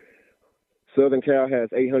 Southern Cal has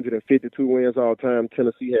 852 wins all time.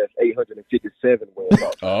 Tennessee has 857 wins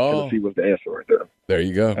all time. Oh. Tennessee was the answer right there. There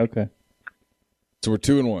you go. Okay. So we're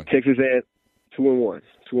 2-1. Texas A&M 2-1.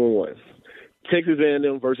 2-1. Texas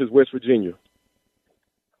A&M versus West Virginia.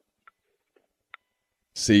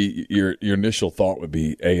 See, your initial thought would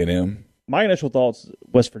be A&M. My initial thoughts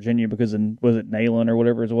West Virginia because was it Neyland or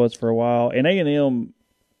whatever it was for a while, and A&M.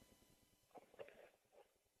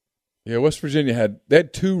 Yeah, West Virginia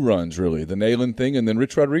had 2 runs really, the Neyland thing, and then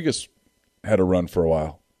Rich Rodriguez had a run for a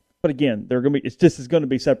while. But again, it's just going to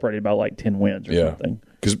be separated by like 10 wins or something.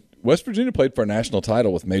 Because West Virginia played for a national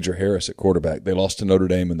title with Major Harris at quarterback. They lost to Notre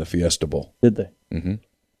Dame in the Fiesta Bowl. Did they? Mm-hmm.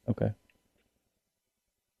 Okay.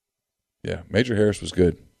 Yeah, Major Harris was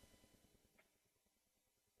good.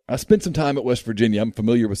 I spent some time at West Virginia. I'm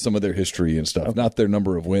familiar with some of their history and stuff. Not their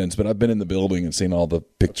number of wins, but I've been in the building and seen all the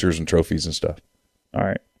pictures and trophies and stuff. All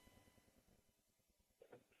right.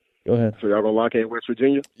 Go ahead. So y'all going to lock in West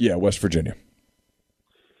Virginia? Yeah, West Virginia.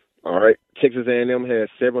 All right. Texas A&M has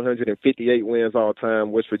 758 wins all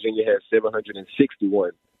time. West Virginia has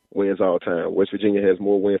 761 wins all time. West Virginia has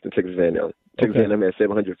more wins than Texas A&M. Texas A&M has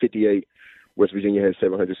 758. West Virginia has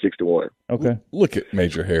 761. Okay. Look at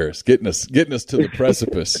Major Harris getting us to the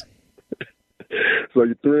precipice. So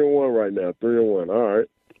you're 3-1 right now. 3-1. All right.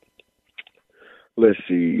 Let's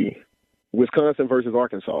see. Wisconsin versus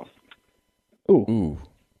Arkansas. Ooh.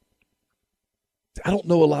 I don't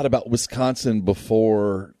know a lot about Wisconsin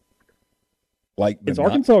before. Is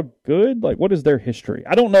Arkansas good? Like, what is their history?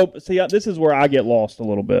 I don't know. See, this is where I get lost a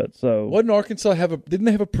little bit. So, didn't Arkansas didn't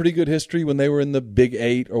they have a pretty good history when they were in the Big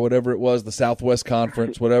 8 or whatever it was, the Southwest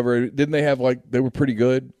Conference, whatever? Didn't they have they were pretty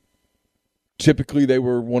good? Typically, they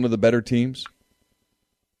were one of the better teams.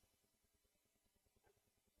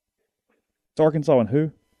 It's Arkansas and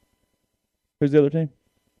who? Who's the other team?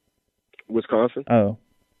 Wisconsin. Oh.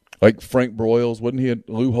 Like Frank Broyles, wasn't he?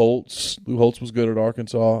 Lou Holtz. Lou Holtz was good at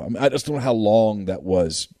Arkansas. I mean, I just don't know how long that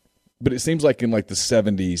was, but it seems like in the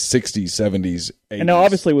 70s, 60s, 70s, 80s. And now,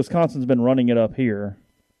 obviously, Wisconsin's been running it up here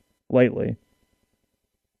lately.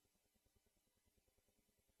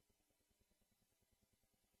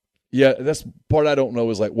 Yeah, that's part I don't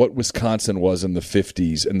know is what Wisconsin was in the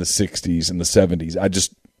 50s and the 60s and the 70s.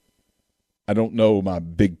 I don't know my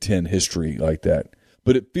Big Ten history like that,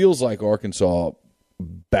 but it feels like Arkansas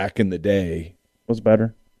back in the day was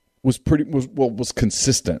better, was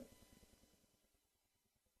consistent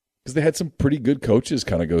because they had some pretty good coaches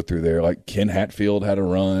kind of go through there. Like Ken Hatfield had a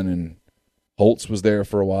run, and Holtz was there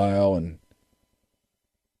for a while, and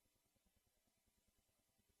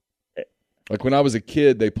when I was a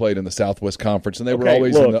kid, they played in the Southwest Conference, and they were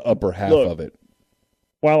always in the upper half of it.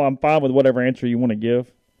 While I'm fine with whatever answer you want to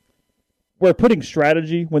give, we're putting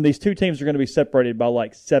strategy when these two teams are going to be separated by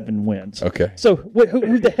 7 wins. Okay. So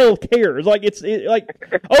who the hell cares?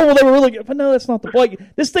 They were really good. But no, that's not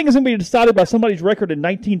this thing is going to be decided by somebody's record in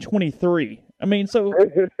 1923. I mean, so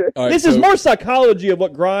this is more psychology of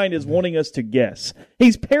what Grind is wanting us to guess.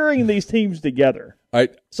 He's pairing these teams together.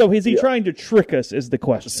 So is he trying to trick us is the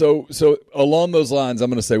question. So along those lines, I'm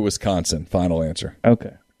going to say Wisconsin. Final answer.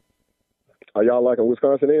 Okay. Are y'all liking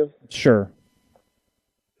Wisconsin in? Sure.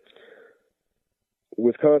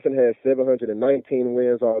 Wisconsin has 719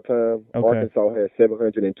 wins all time. Okay. Arkansas has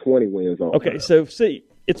 720 wins all time. Okay, so see,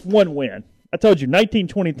 it's one win. I told you,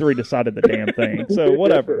 1923 decided the damn thing. So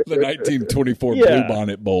whatever. The 1924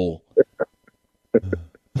 Bluebonnet Bowl.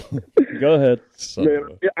 Go ahead.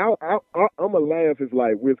 Man, I'm a laugh. It's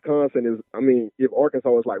like Wisconsin is. I mean, if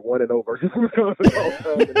Arkansas is 1-0 versus Wisconsin all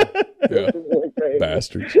time,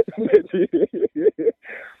 bastards.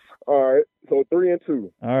 All right, so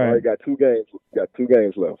 3-2. All right, got 2 games. Got 2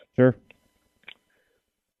 games left. Sure.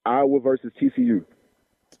 Iowa versus TCU.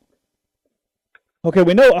 Okay,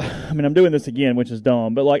 we know. I mean, I'm doing this again, which is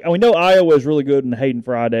dumb, but we know Iowa is really good in the Hayden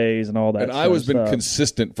Fridays and all that. And Iowa's been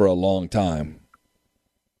consistent for a long time.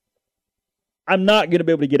 I'm not going to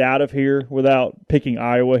be able to get out of here without picking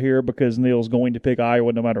Iowa here because Neil's going to pick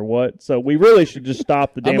Iowa no matter what. So we really should just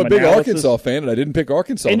stop the damn I'm a big analysis. Arkansas fan, and I didn't pick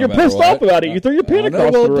Arkansas. And no you're pissed off about it. You threw your pin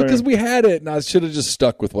across the room. because we had it, and I should have just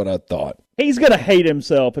stuck with what I thought. He's going to hate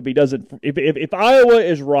himself if he doesn't. If Iowa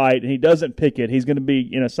is right and he doesn't pick it, he's going to be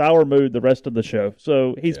in a sour mood the rest of the show.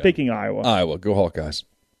 So he's picking Iowa. Iowa, go Hawkeyes.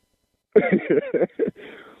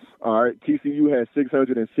 All right, TCU has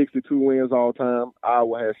 662 wins all time.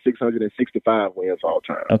 Iowa has 665 wins all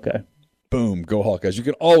time. Okay. Boom, go Hawkeyes. You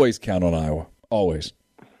can always count on Iowa. Always.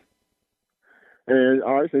 And,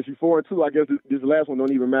 all right, since you're 4-2, I guess this last one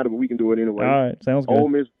don't even matter, but we can do it anyway. All right, sounds good.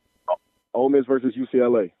 Ole Miss versus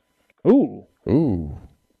UCLA. Ooh.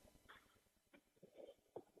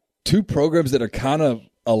 Two programs that are kind of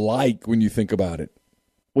alike when you think about it.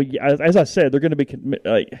 Well, as I said, they're going to be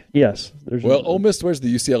yes. Well, Ole Miss wears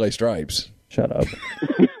the UCLA stripes. Shut up.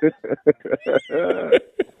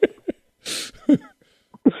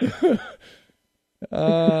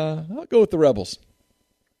 I'll go with the Rebels.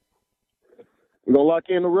 We're going to lock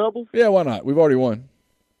in the Rebels? Yeah, why not? We've already won.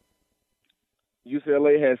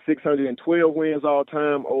 UCLA has 612 wins all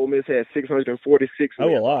time. Ole Miss has 646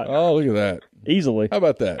 wins. Oh, a lot. Oh, look at that. Easily. How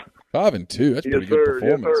about that? 5-2. That's pretty good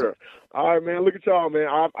performance. Yes, sir. All right, man. Look at y'all, man.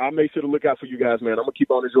 I'll make sure to look out for you guys, man. I'm going to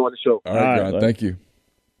keep on enjoying the show. All right, Grant. Thank you.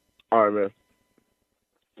 All right,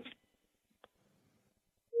 man.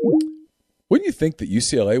 Wouldn't you think that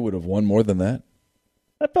UCLA would have won more than that?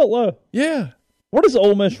 That felt low. Yeah. Where does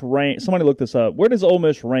Ole Miss rank? Somebody look this up. Where does Ole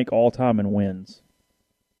Miss rank all time in wins?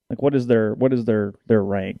 Like, what is their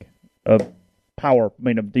rank of power? I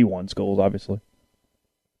mean, of D1 schools, obviously.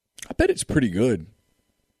 I bet it's pretty good.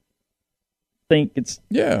 I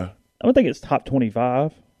don't think it's top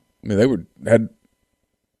 25. I mean, because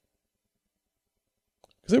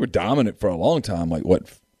they were dominant for a long time, like what,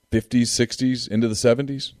 50s, 60s, into the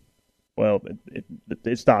 70s? Well,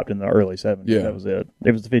 it stopped in the early 70s. Yeah. That was it.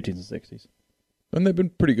 It was the 50s and 60s. And they've been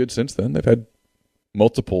pretty good since then. They've had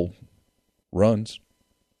multiple runs.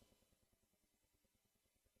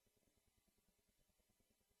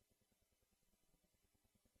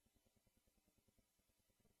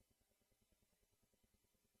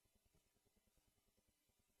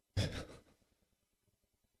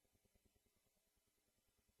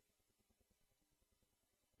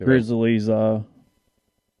 Grizzlies pull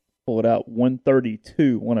it out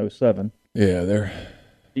 132-107. Yeah, they're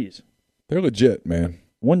legit, man.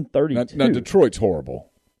 132. Now Detroit's horrible.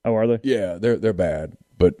 Oh, are they? Yeah, they're bad,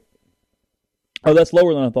 but that's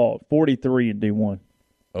lower than I thought. 43 in D1.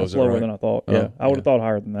 That's lower than I thought. Yeah, I would have thought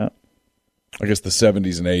higher than that. I guess the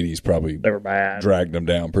 70s and 80s probably they were bad. Dragged them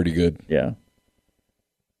down pretty good. Yeah.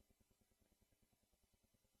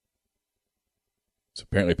 So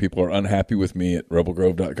apparently people are unhappy with me at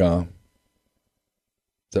rebelgrove.com. Is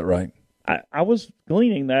that right? I was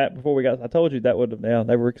gleaning that before we got. I told you that would have. Yeah,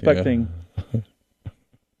 they were expecting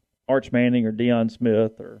Arch Manning or Deion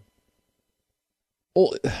Smith or.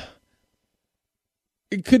 Well,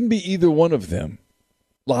 it couldn't be either one of them,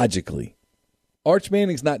 logically. Arch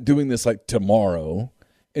Manning's not doing this like tomorrow,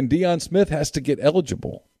 and Deion Smith has to get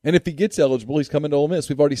eligible. And if he gets eligible, he's coming to Ole Miss.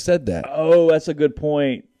 We've already said that. Oh, that's a good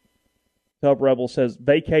point. Top Rebel says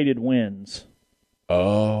vacated wins.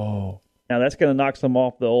 Oh. Now that's going to knock some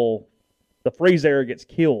off the freeze era gets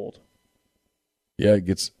killed. Yeah, it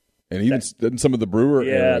gets, and even some of the Brewer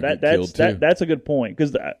era get killed too. That's a good point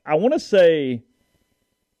because I want to say,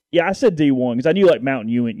 yeah, I said D1 because I knew like Mountain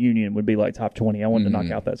Union would be like top 20. I wanted to knock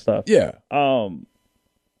out that stuff. Yeah.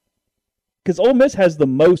 Because Ole Miss has the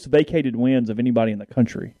most vacated wins of anybody in the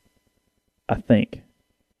country. I think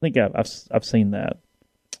I've seen that.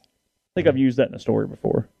 I think I've used that in a story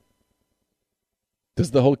before.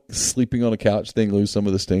 Does the whole sleeping on a couch thing lose some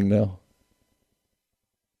of the sting now?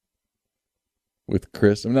 With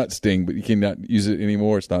Chris? I'm not sting, but you cannot use it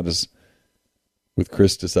anymore. It's not as with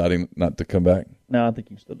Chris deciding not to come back. No, I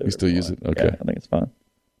think you still do. You still use it? Okay. Yeah, I think it's fine.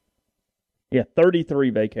 Yeah, 33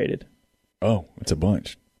 vacated. Oh, it's a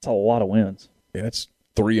bunch. It's a lot of wins. Yeah, it's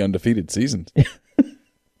 3 undefeated seasons.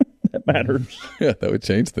 That matters. Yeah, that would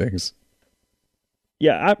change things.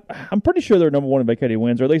 Yeah, I'm pretty sure they're number one in vacated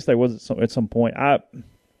wins, or at least they was at some point. Hi.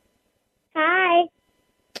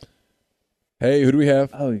 Hey, who do we have?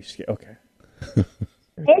 Oh, okay.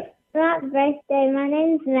 It's not birthday. My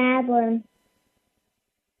name's Madeline.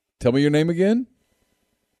 Tell me your name again.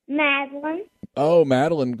 Madeline. Oh,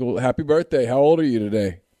 Madeline. Well, happy birthday. How old are you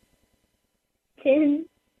today? 10.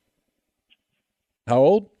 How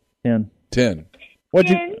old? 10. 10. What'd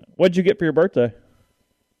you get for your birthday?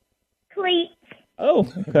 Cleats. Oh,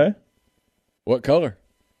 okay. What color?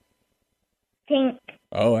 Pink.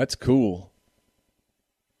 Oh, that's cool.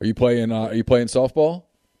 Are you playing softball?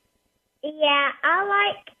 Yeah,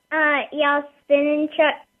 I like y'all spin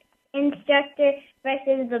instructor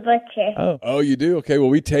versus the butcher. Oh, you do? Okay. Well,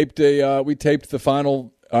 we taped the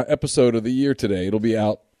final episode of the year today. It'll be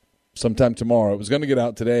out sometime tomorrow. It was going to get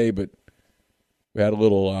out today, but we had a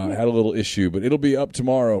little issue. But it'll be up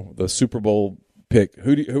tomorrow. The Super Bowl pick.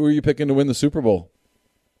 Who are you picking to win the Super Bowl?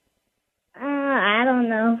 I don't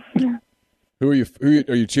know. Who are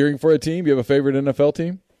you cheering for a team? Do you have a favorite NFL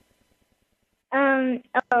team? Ole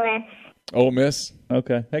Miss. Ole Miss.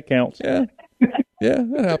 Okay, that counts. Yeah, yeah,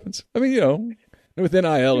 that happens. I mean, with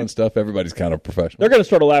NIL and stuff, everybody's kind of professional. They're going to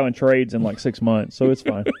start allowing trades in like 6 months, so it's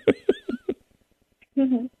fine.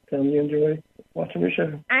 Tell me you enjoy watching your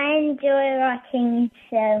show. I enjoy watching the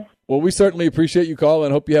show. Well, we certainly appreciate you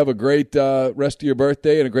calling. Hope you have a great rest of your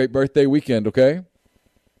birthday and a great birthday weekend, okay?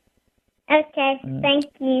 Okay, thank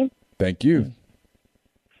you. Thank you.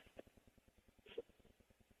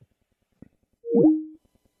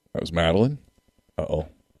 That was Madeline. Uh-oh.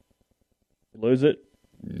 Lose it?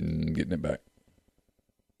 Getting it back.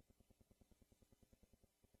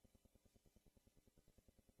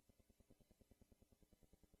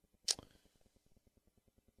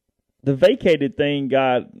 The vacated thing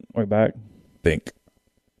got... We're back. Think.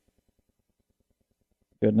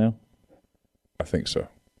 Good now? I think so.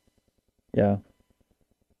 Yeah.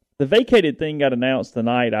 The vacated thing got announced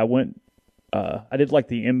tonight. I went... I did like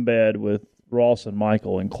the embed with Ross and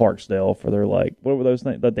Michael in Clarksdale for their, like, what were those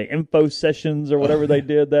things? The info sessions or whatever they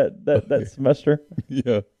did that semester.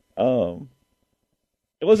 Yeah.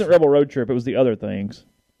 It wasn't Rebel Road Trip. It was the other things.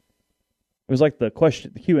 It was like the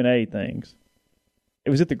Q&A things. It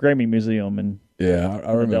was at the Grammy Museum in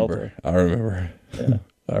I remember. I remember. Yeah.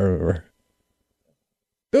 I remember.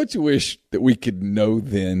 Don't you wish that we could know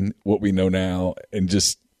then what we know now and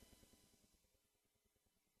just...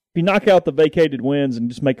 If you knock out the vacated wins and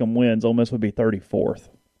just make them wins, Ole Miss would be 34th.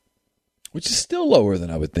 Which is still lower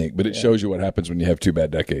than I would think, but it shows you what happens when you have two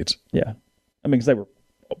bad decades. Yeah. I mean, because they were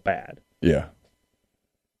bad. Yeah.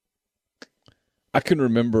 I can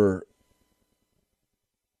remember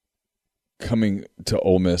coming to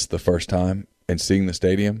Ole Miss the first time and seeing the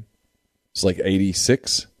stadium. It's like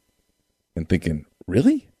 86 and thinking,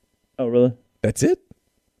 really? Oh, really? That's it?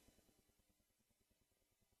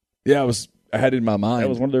 Yeah, I had it in my mind. That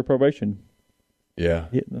was one of their probation. Yeah.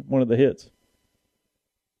 One of the hits.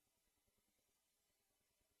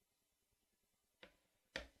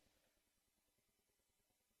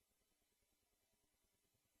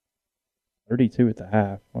 $32 at the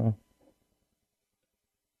half. Wow.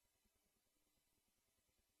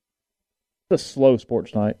 It's a slow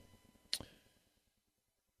sports night.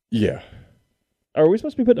 Yeah. Are we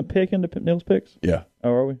supposed to be putting a pick into Neil's picks? Yeah. Oh,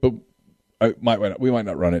 are we? But we might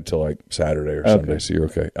not run it till like Saturday or Sunday, so you're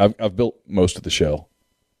okay. I've built most of the shell.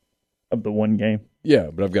 Of the one game? Yeah,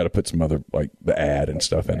 but I've got to put some other, like the ad and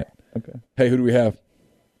stuff in it. Okay. Hey, who do we have?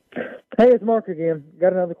 Hey, it's Mark again.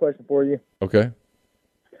 Got another question for you. Okay.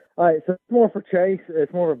 All right, so it's more for Chase.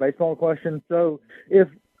 It's more of a baseball question. So if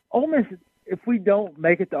we don't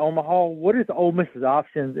make it to Omaha, what is Ole Miss's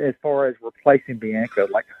options as far as replacing Bianco?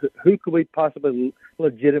 Like, who could we possibly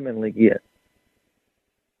legitimately get?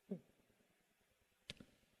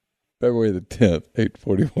 February the 10th,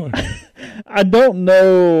 8:41. I don't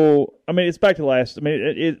know. I mean, it's back to last. I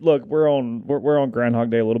mean, look, we're on Groundhog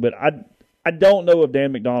Day a little bit. I don't know if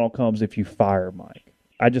Dan McDonnell comes if you fire Mike.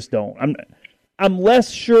 I just don't. I'm less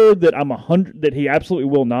sure that I'm 100 that he absolutely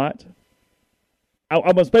will not.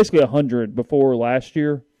 I was basically 100 before last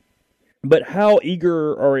year, but how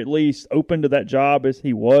eager or at least open to that job as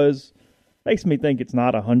he was makes me think it's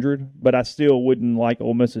not 100. But I still wouldn't like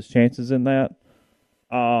Ole Miss's chances in that.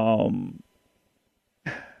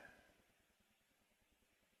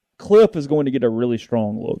 Cliff is going to get a really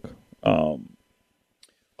strong look.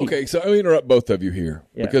 Okay, so I'm going to interrupt both of you here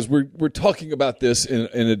because we're talking about this in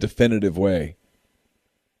a definitive way.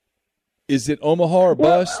 Is it Omaha or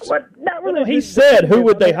bust? Not really. He said, "Who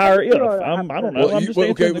would they hire if?" I don't know. I'm just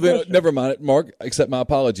answering the question. Never mind it, Mark. Accept my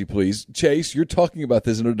apology, please. Chase, you're talking about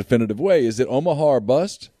this in a definitive way. Is it Omaha or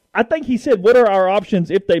bust? I think he said, "What are our options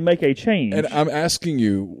if they make a change?" And I'm asking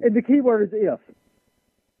you. And the key word is if.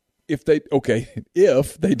 If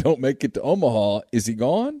they don't make it to Omaha, is he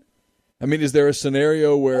gone? I mean, is there a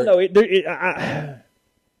scenario where? No,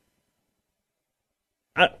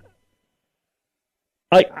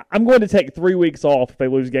 I'm going to take 3 weeks off if they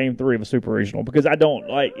lose Game 3 of a Super Regional because I don't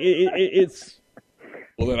like it's.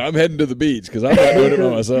 Well, then I'm heading to the beach because I'm not doing it by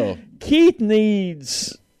myself. Keith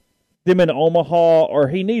needs them in Omaha, or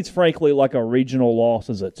he needs, frankly, like a regional loss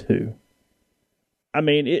as a 2. I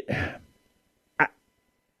mean,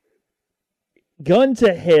 gun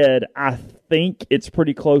to head, I think it's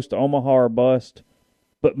pretty close to Omaha or bust.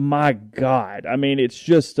 But my God, I mean, it's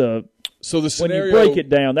just a. So the scenario, when you break it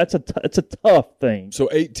down, it's a tough thing. So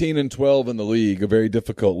 18-12 in the league, a very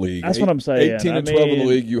difficult league. That's what I'm saying. 18-12 in the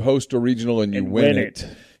league, you host a regional and you win it.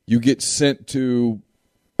 You get sent to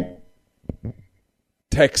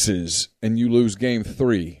Texas and you lose game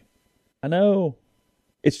 3. I know.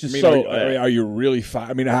 It's just are you really?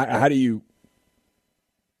 I mean, how do you?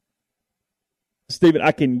 Stephen,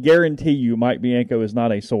 I can guarantee you Mike Bianco is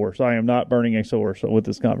not a source. I am not burning a source with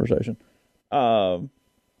this conversation.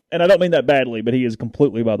 And I don't mean that badly, but he is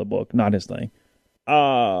completely by the book, not his thing.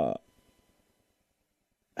 I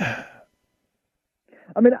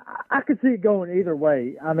mean, I could see it going either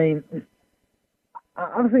way. I mean,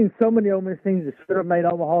 I've seen so many Ole Miss teams that should have made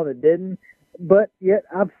Omaha that didn't, but yet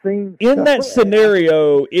I've seen... In that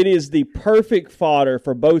scenario, it is the perfect fodder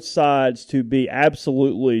for both sides to be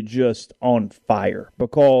absolutely just on fire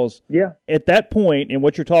because at that point, and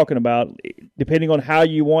what you're talking about, depending on how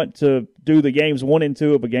you want to do the games 1 and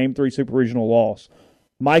 2 of a Game 3 Super Regional loss,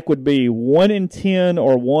 Mike would be 1-10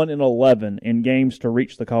 or 1-11 in games to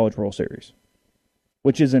reach the College World Series,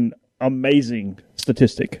 which is an amazing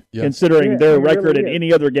statistic considering their record in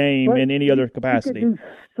any other game in any other capacity. You could do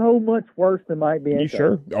so much worse than Mike Bianco. You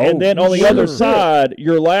sure? And then on the other side,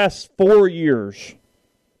 your last 4 years,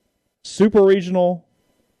 Super Regional,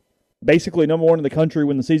 basically number 1 in the country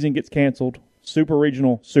when the season gets canceled, Super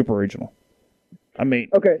Regional, Super Regional. I mean,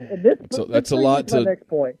 okay, and that's a lot to. My next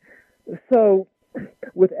point. So,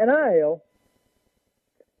 with NIL,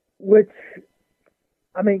 which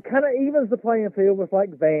I mean, kind of evens the playing field with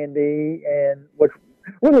like Vandy, and which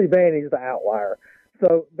really Vandy is the outlier.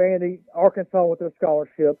 So Vandy, Arkansas with their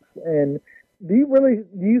scholarships, and do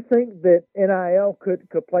you think that NIL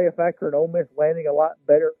could play a factor in Ole Miss landing a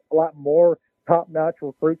lot more top-notch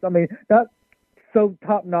recruits? I mean, not so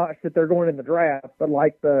top-notch that they're going in the draft, but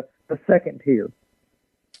like the second tier.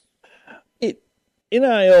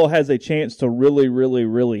 NIL has a chance to really, really,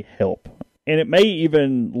 really help. And it may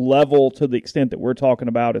even level to the extent that we're talking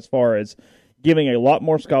about as far as giving a lot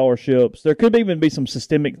more scholarships. There could even be some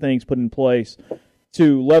systemic things put in place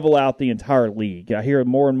to level out the entire league. I hear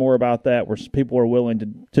more and more about that where people are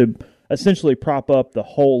willing to essentially prop up the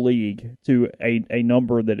whole league to a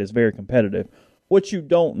number that is very competitive. What you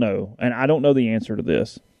don't know, and I don't know the answer to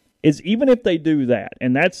this, is even if they do that,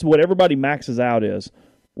 and that's what everybody maxes out is,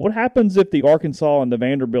 what happens if the Arkansas and the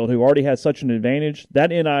Vanderbilt, who already has such an advantage,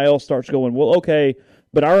 that NIL starts going, well, okay,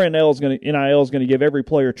 but our NIL is going to give every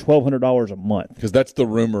player $1,200 a month. Because that's the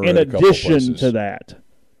rumor in addition to that.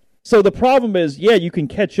 So the problem is, you can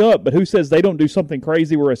catch up, but who says they don't do something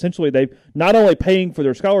crazy where essentially they've not only paying for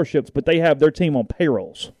their scholarships, but they have their team on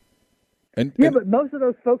payrolls. But most of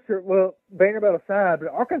those folks are, well, Vanderbilt aside, but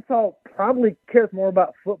Arkansas probably cares more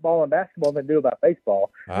about football and basketball than they do about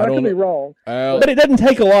baseball. I could be wrong. But it doesn't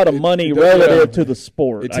take a lot of money relative to the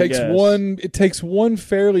sport. It takes one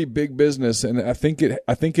fairly big business, and I think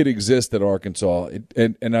it exists at Arkansas.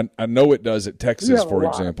 And I know it does at Texas, for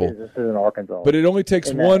example. In Arkansas. But it only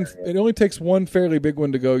takes one. It only takes one fairly big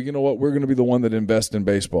one to go, you know what? We're going to be the one that invests in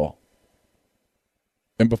baseball.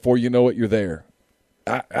 And before you know it, you're there.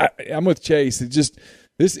 I'm with Chase. It just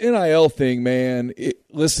this NIL thing, man.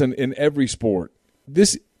 Listen, in every sport,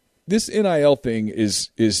 this NIL thing is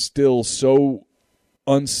still so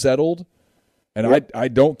unsettled, and I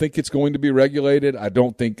don't think it's going to be regulated. I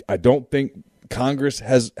don't think Congress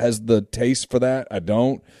has the taste for that. I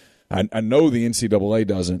don't. I know the NCAA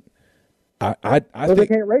doesn't. I think they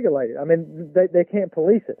can't regulate it. I mean, they can't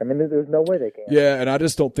police it. I mean, there's no way they can. Yeah, and I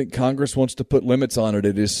just don't think Congress wants to put limits on it.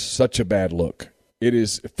 It is such a bad look. It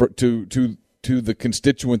is to the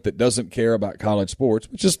constituent that doesn't care about college sports,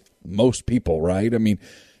 which is most people, right? I mean,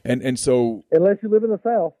 and so unless you live in the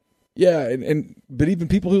South, yeah, but even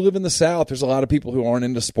people who live in the South, there's a lot of people who aren't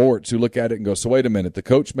into sports who look at it and go, so wait a minute, the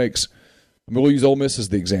coach makes. I mean, we'll use Ole Miss as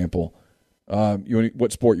the example.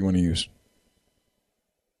 What sport you want to use?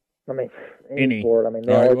 I mean, any sport. I mean,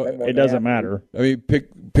 it doesn't matter. I mean,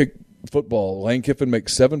 pick football. Lane Kiffin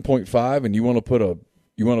makes 7.5, and you want to put a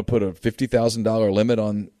 $50,000 limit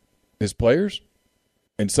on his players,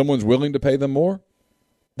 and someone's willing to pay them more?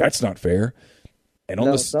 That's not fair. And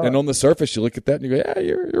on the surface, you look at that and you go, yeah,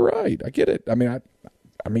 you're right. I get it. I mean,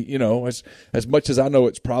 you know, as much as I know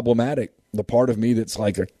it's problematic, the part of me that's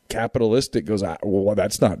like a capitalistic goes, well,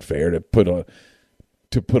 that's not fair to put a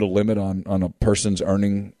limit on a person's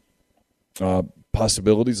earning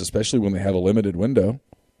possibilities, especially when they have a limited window.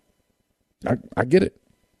 I get it.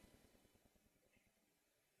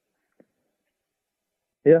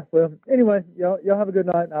 Yeah. Well, anyway, y'all have a good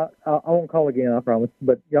night. I won't call again, I promise.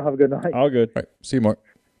 But y'all have a good night. All good. All right. See you, Mark.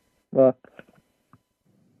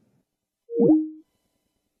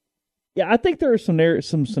 Yeah, I think there are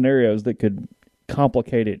some scenarios that could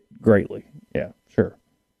complicate it greatly. Yeah, sure.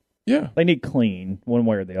 Yeah. They need clean one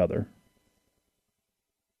way or the other.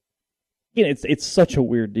 Again, it's such a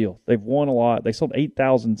weird deal. They've won a lot. They sold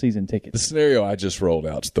 8,000 season tickets. The scenario I just rolled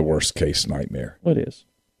out is the worst case nightmare. It is.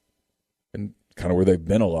 And kind of where they've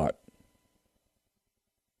been a lot.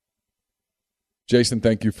 Jason,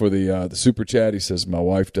 thank you for the super chat. He says, my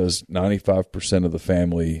wife does 95% of the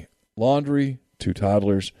family laundry, 2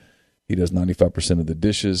 toddlers. He does 95% of the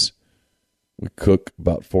dishes. We cook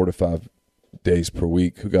about 4 to 5 days per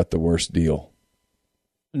week. Who got the worst deal?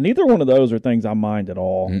 Neither one of those are things I mind at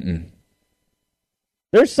all. Mm-mm.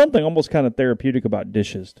 There's something almost kind of therapeutic about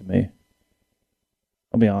dishes to me.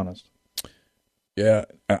 I'll be honest. Yeah,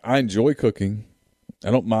 I enjoy cooking.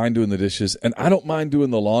 I don't mind doing the dishes, and I don't mind doing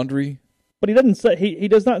the laundry. But he doesn't say he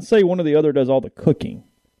does not say one or the other does all the cooking.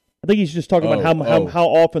 I think he's just talking about how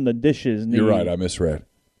often the dishes need. You're right, I misread.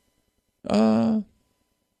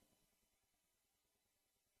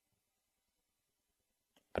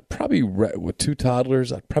 I'd probably with 2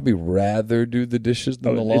 toddlers, I'd probably rather do the dishes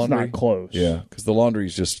than the laundry. It's not close. Yeah, because the laundry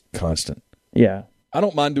is just constant. Yeah. I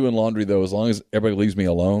don't mind doing laundry, though, as long as everybody leaves me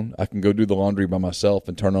alone. I can go do the laundry by myself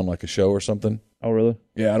and turn on like a show or something. Oh, really?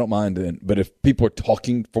 Yeah, I don't mind it. But if people are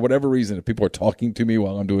talking, for whatever reason, if people are talking to me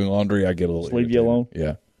while I'm doing laundry, I get a little Just leave you alone?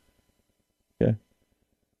 Yeah. Okay.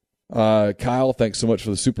 Kyle, thanks so much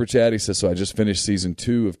for the super chat. He says, so I just finished season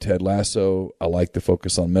 2 of Ted Lasso. I like the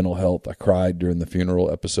focus on mental health. I cried during the funeral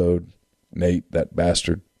episode. Nate, that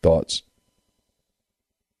bastard. Thoughts?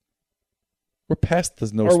 We're past the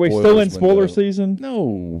no spoilers. Are we still in spoiler window. season?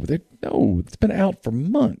 No, it's been out for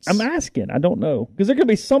months. I'm asking. I don't know. Because there could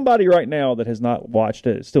be somebody right now that has not watched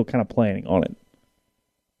it, still kind of planning on it.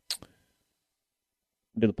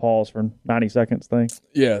 Do the pause for 90 seconds thing.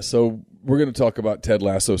 Yeah, so we're going to talk about Ted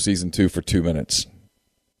Lasso season 2 for 2 minutes.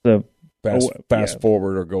 So fast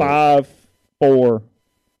forward or go 5, 4,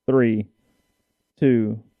 3,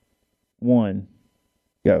 2, 1,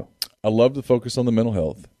 go. I love the focus on the mental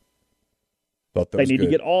health. Thought that They was need good.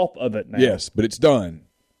 to get off of it now. Yes, but it's done.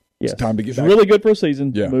 Yes. It's time to get It's back. really good for a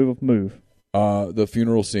season. Yeah. Move. The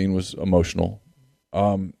funeral scene was emotional.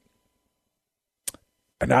 And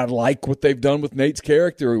I like what they've done with Nate's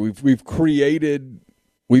character. We've created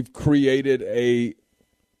a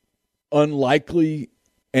unlikely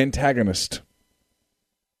antagonist.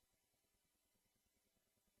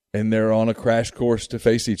 And they're on a crash course to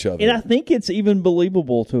face each other. And I think it's even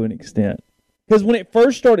believable to an extent. Because when it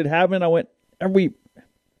first started happening, I went,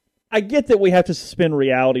 I get that we have to suspend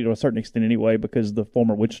reality to a certain extent anyway because the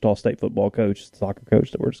former Wichita State football coach, soccer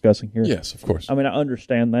coach that we're discussing here. Yes, of course. I mean, I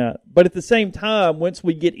understand that. But at the same time, once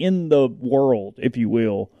we get in the world, if you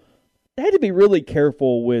will, they had to be really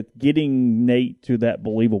careful with getting Nate to that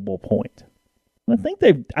believable point. And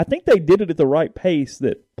I think they did it at the right pace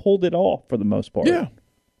that pulled it off for the most part. Yeah.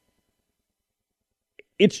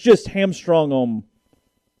 It's just hamstrung on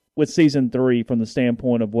with season 3 from the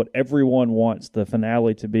standpoint of what everyone wants the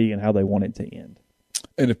finale to be and how they want it to end.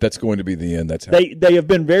 And if that's going to be the end, that's how. They have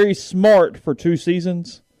been very smart for 2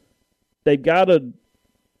 seasons. They've got to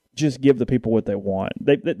just give the people what they want.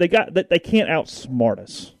 They can't outsmart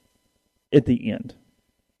us at the end.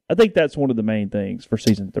 I think that's one of the main things for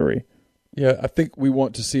season 3. Yeah, I think we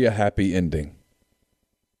want to see a happy ending.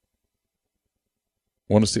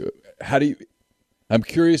 Want to see I'm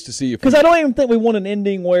curious to see if because I don't even think we want an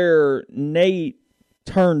ending where Nate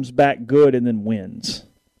turns back good and then wins.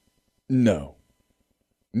 No.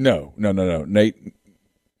 Nate,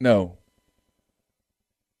 no.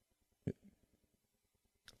 I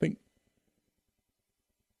think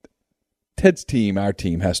Ted's team, our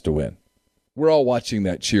team, has to win. We're all watching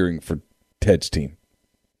that, cheering for Ted's team.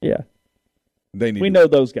 Yeah. We know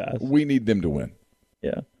those guys. We need them to win.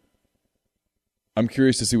 Yeah. I'm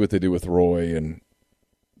curious to see what they do with Roy and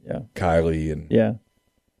Kylie. And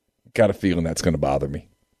got a feeling that's going to bother me.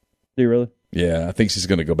 Do you really? Yeah, I think she's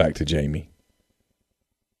going to go back to Jamie.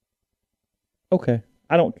 Okay.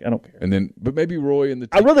 I don't care. And then, but maybe Roy and the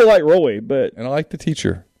I really like Roy, but and I like the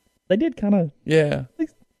teacher. They did kind of. Yeah,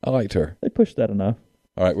 I liked her. They pushed that enough.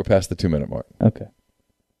 All right, we're past the 2-minute mark. Okay.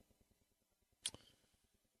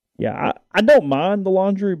 Yeah, I don't mind the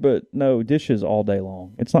laundry, but no, dishes all day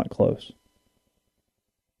long. It's not close.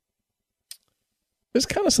 There's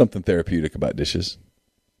kind of something therapeutic about dishes.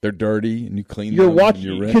 They're dirty, and you clean You're them.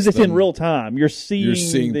 watching because it's in real time. You're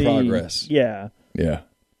seeing progress. Yeah. Yeah.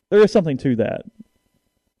 There is something to that.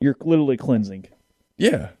 You're literally cleansing.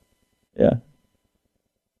 Yeah. Yeah.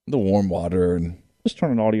 the warm water and just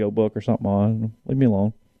turn an audiobook or something on. Leave me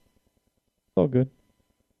alone. It's all good.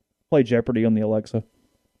 Play Jeopardy on the Alexa.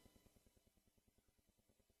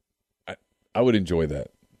 I would enjoy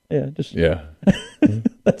that. Yeah, just Yeah.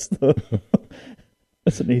 that's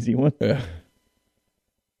an easy one. Yeah.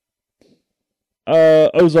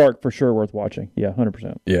 Ozark for sure worth watching. Yeah,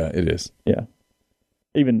 100%. Yeah, it is. Yeah.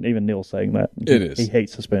 Even Neil's saying that. It is. He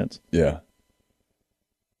hates suspense. Yeah.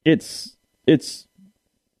 It's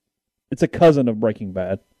a cousin of Breaking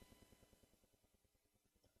Bad.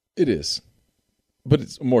 It is. But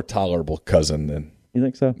it's a more tolerable cousin than... You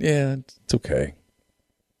think so? Yeah, it's okay.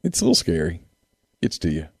 It's a little scary. Gets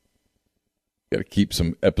to you. Got to keep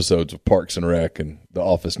some episodes of Parks and Rec and The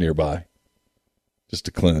Office nearby. Just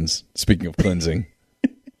to cleanse. Speaking of cleansing.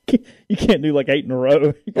 You can't do like 8 in a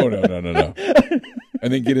row. Oh, no.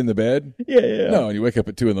 And then get in the bed? Yeah. No, and you wake up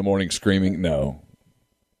at 2 a.m. screaming? No.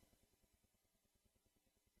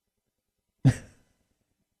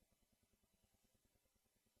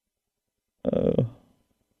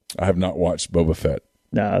 I have not watched Boba Fett.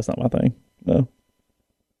 Nah, that's not my thing. No.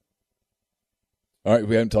 All right,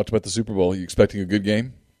 we haven't talked about the Super Bowl. Are you expecting a good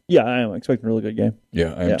game? Yeah, I am expecting a really good game.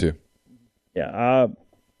 Yeah, I am too. Yeah,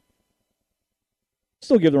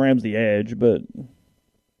 still give the Rams the edge, but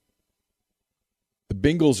the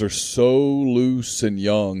Bengals are so loose and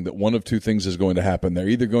young that one of two things is going to happen. They're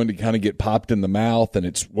either going to kind of get popped in the mouth and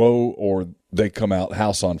it's whoa, or they come out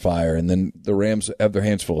house on fire, and then the Rams have their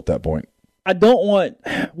hands full at that point. I don't want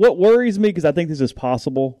 – what worries me, because I think this is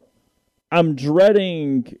possible, I'm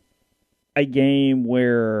dreading a game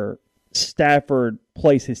where Stafford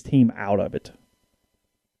plays his team out of it.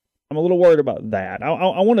 I'm a little worried about that.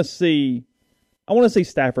 I want to see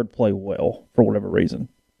Stafford play well for whatever reason.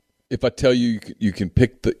 If I tell you you can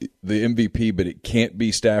pick the MVP, but it can't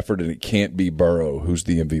be Stafford and it can't be Burrow, who's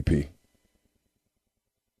the MVP?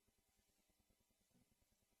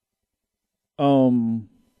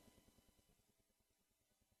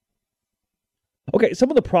 Okay, some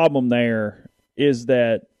of the problem there is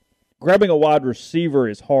that grabbing a wide receiver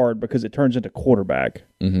is hard because it turns into quarterback.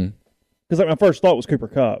 Mm-hmm. Because my first thought was Cooper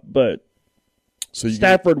Kupp, but so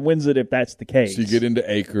Stafford wins it if that's the case. So you get into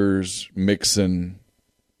Akers, Mixon,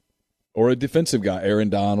 or a defensive guy, Aaron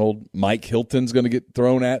Donald. Mike Hilton's going to get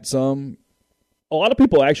thrown at some. A lot of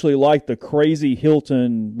people actually like the crazy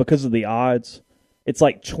Hilton because of the odds. It's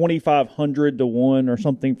like 2,500 to 1 or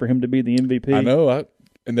something for him to be the MVP. I know,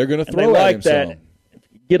 and they're going to throw at him that. some.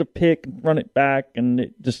 Get a pick, run it back, and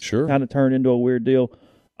it just kind of turned into a weird deal.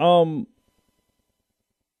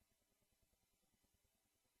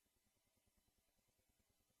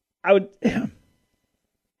 I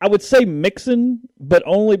would say Mixon, but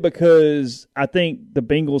only because I think the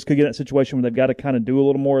Bengals could get in that situation where they've got to kind of do a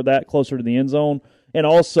little more of that closer to the end zone. And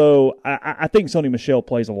also, I think Sony Michel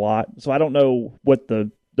plays a lot, so I don't know what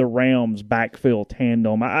the Rams backfield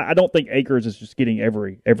tandem. I don't think Akers is just getting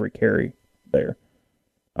every carry there.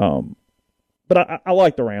 But I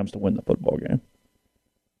like the Rams to win the football game.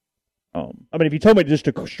 I mean, if you told me just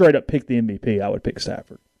to straight up pick the MVP, I would pick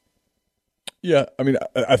Stafford. Yeah, I mean,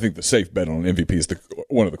 I think the safe bet on MVP is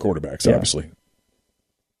one of the quarterbacks, obviously.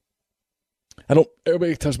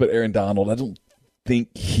 Everybody talks about Aaron Donald. I don't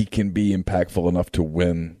think he can be impactful enough to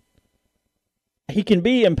win. He can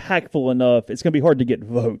be impactful enough. It's going to be hard to get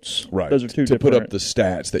votes. Right. Those are two to different. put up the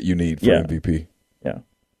stats that you need for MVP. Yeah.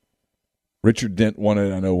 Richard Dent won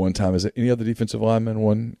it, I know, one time. Is it any other defensive lineman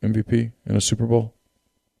won MVP in a Super Bowl?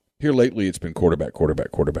 Here lately, it's been quarterback.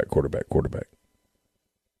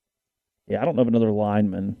 Yeah, I don't know of another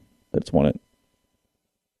lineman that's won it.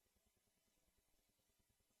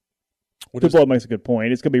 Tupelo makes a good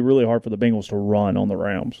point. It's going to be really hard for the Bengals to run on the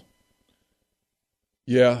Rams.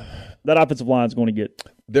 Yeah. That offensive line is going to get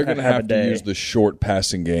They're going to have to use the short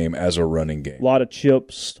passing game as a running game. A lot of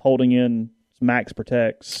chips holding in max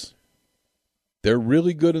protects. They're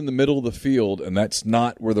really good in the middle of the field, and that's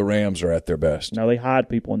not where the Rams are at their best. No, they hide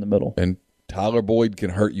people in the middle. And Tyler Boyd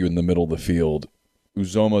can hurt you in the middle of the field.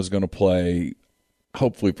 Uzomah is going to play.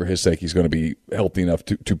 Hopefully, for his sake, he's going to be healthy enough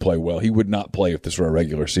to play well. He would not play if this were a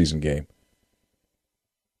regular season game.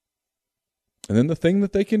 And then the thing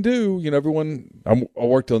that they can do, everyone, I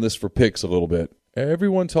worked on this for picks a little bit.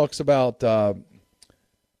 Everyone talks about the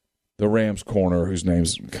Rams corner, whose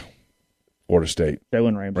name's Florida State.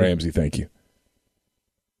 Jalen Ramsey. Ramsey, thank you.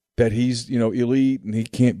 That he's, elite and he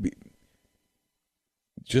can't be.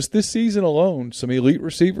 Just this season alone, some elite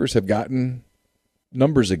receivers have gotten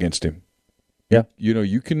numbers against him. Yeah.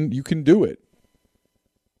 You can do it.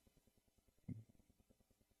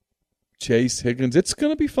 Chase, Higgins, it's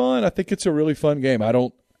going to be fun. I think it's a really fun game.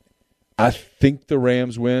 I think the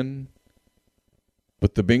Rams win,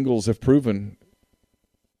 But the Bengals have proven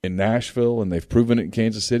in Nashville, and they've proven it in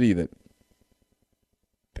Kansas City, that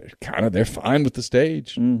they're fine with the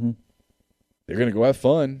stage. Mm-hmm. They're going to go have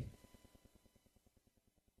fun.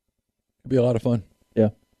 It'll be a lot of fun. Yeah.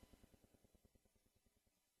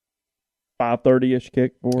 5:30-ish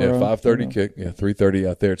kick. For, 5:30 kick. Yeah, 3:30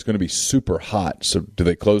 out there. It's going to be super hot. So do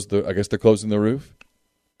they close I guess they're closing the roof?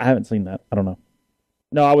 I haven't seen that. I don't know.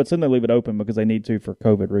 No, I would assume they leave it open because they need to for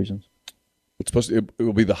COVID reasons. It's supposed to. It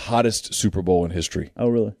will be the hottest Super Bowl in history. Oh,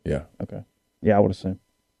 really? Yeah. Okay. Yeah, I would assume.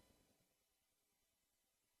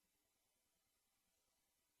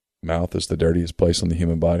 Mouth is the dirtiest place on the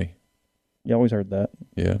human body. You always heard that.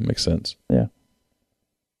 Yeah, makes sense. Yeah.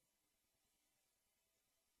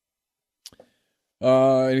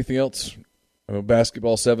 Anything else?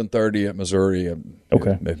 Basketball 7:30 at Missouri.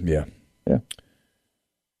 Okay. Yeah. Yeah.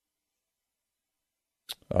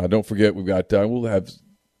 Don't forget, we've got. We'll have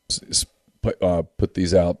put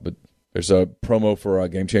these out, but there's a promo for a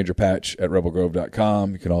Game Changer patch at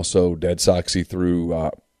rebelgrove.com. You can also Dead Soxy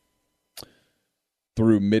through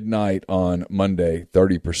midnight on Monday,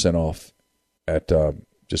 30% off at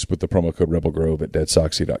just with the promo code rebelgrove at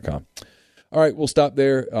deadsoxy.com. All right, we'll stop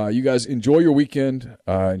there. You guys enjoy your weekend.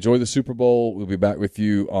 Enjoy the Super Bowl. We'll be back with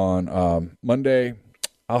you on Monday.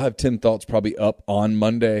 I'll have 10 thoughts probably up on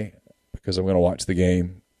Monday because I'm going to watch the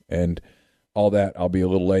game and all that. I'll be a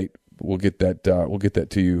little late. But we'll get that. We'll get that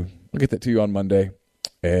to you. We'll get that to you on Monday.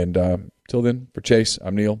 And till then, for Chase,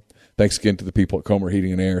 I'm Neil. Thanks again to the people at Comer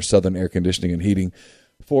Heating and Air, Southern Air Conditioning and Heating,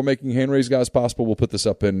 for making Hand Raise Guys possible. We'll put this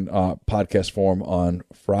up in podcast form on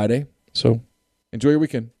Friday. So enjoy your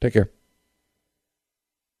weekend. Take care.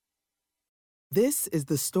 This is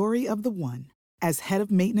the story of the one. As head of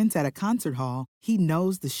maintenance at a concert hall, he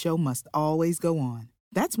knows the show must always go on.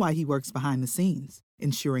 That's why he works behind the scenes,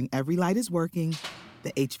 ensuring every light is working,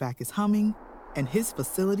 the HVAC is humming, and his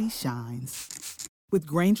facility shines. With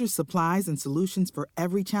Grainger's supplies and solutions for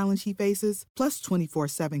every challenge he faces, plus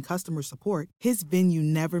 24/7 customer support, his venue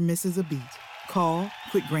never misses a beat. Call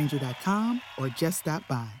quickgrainger.com or just stop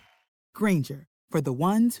by. Grainger, for the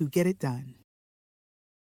ones who get it done.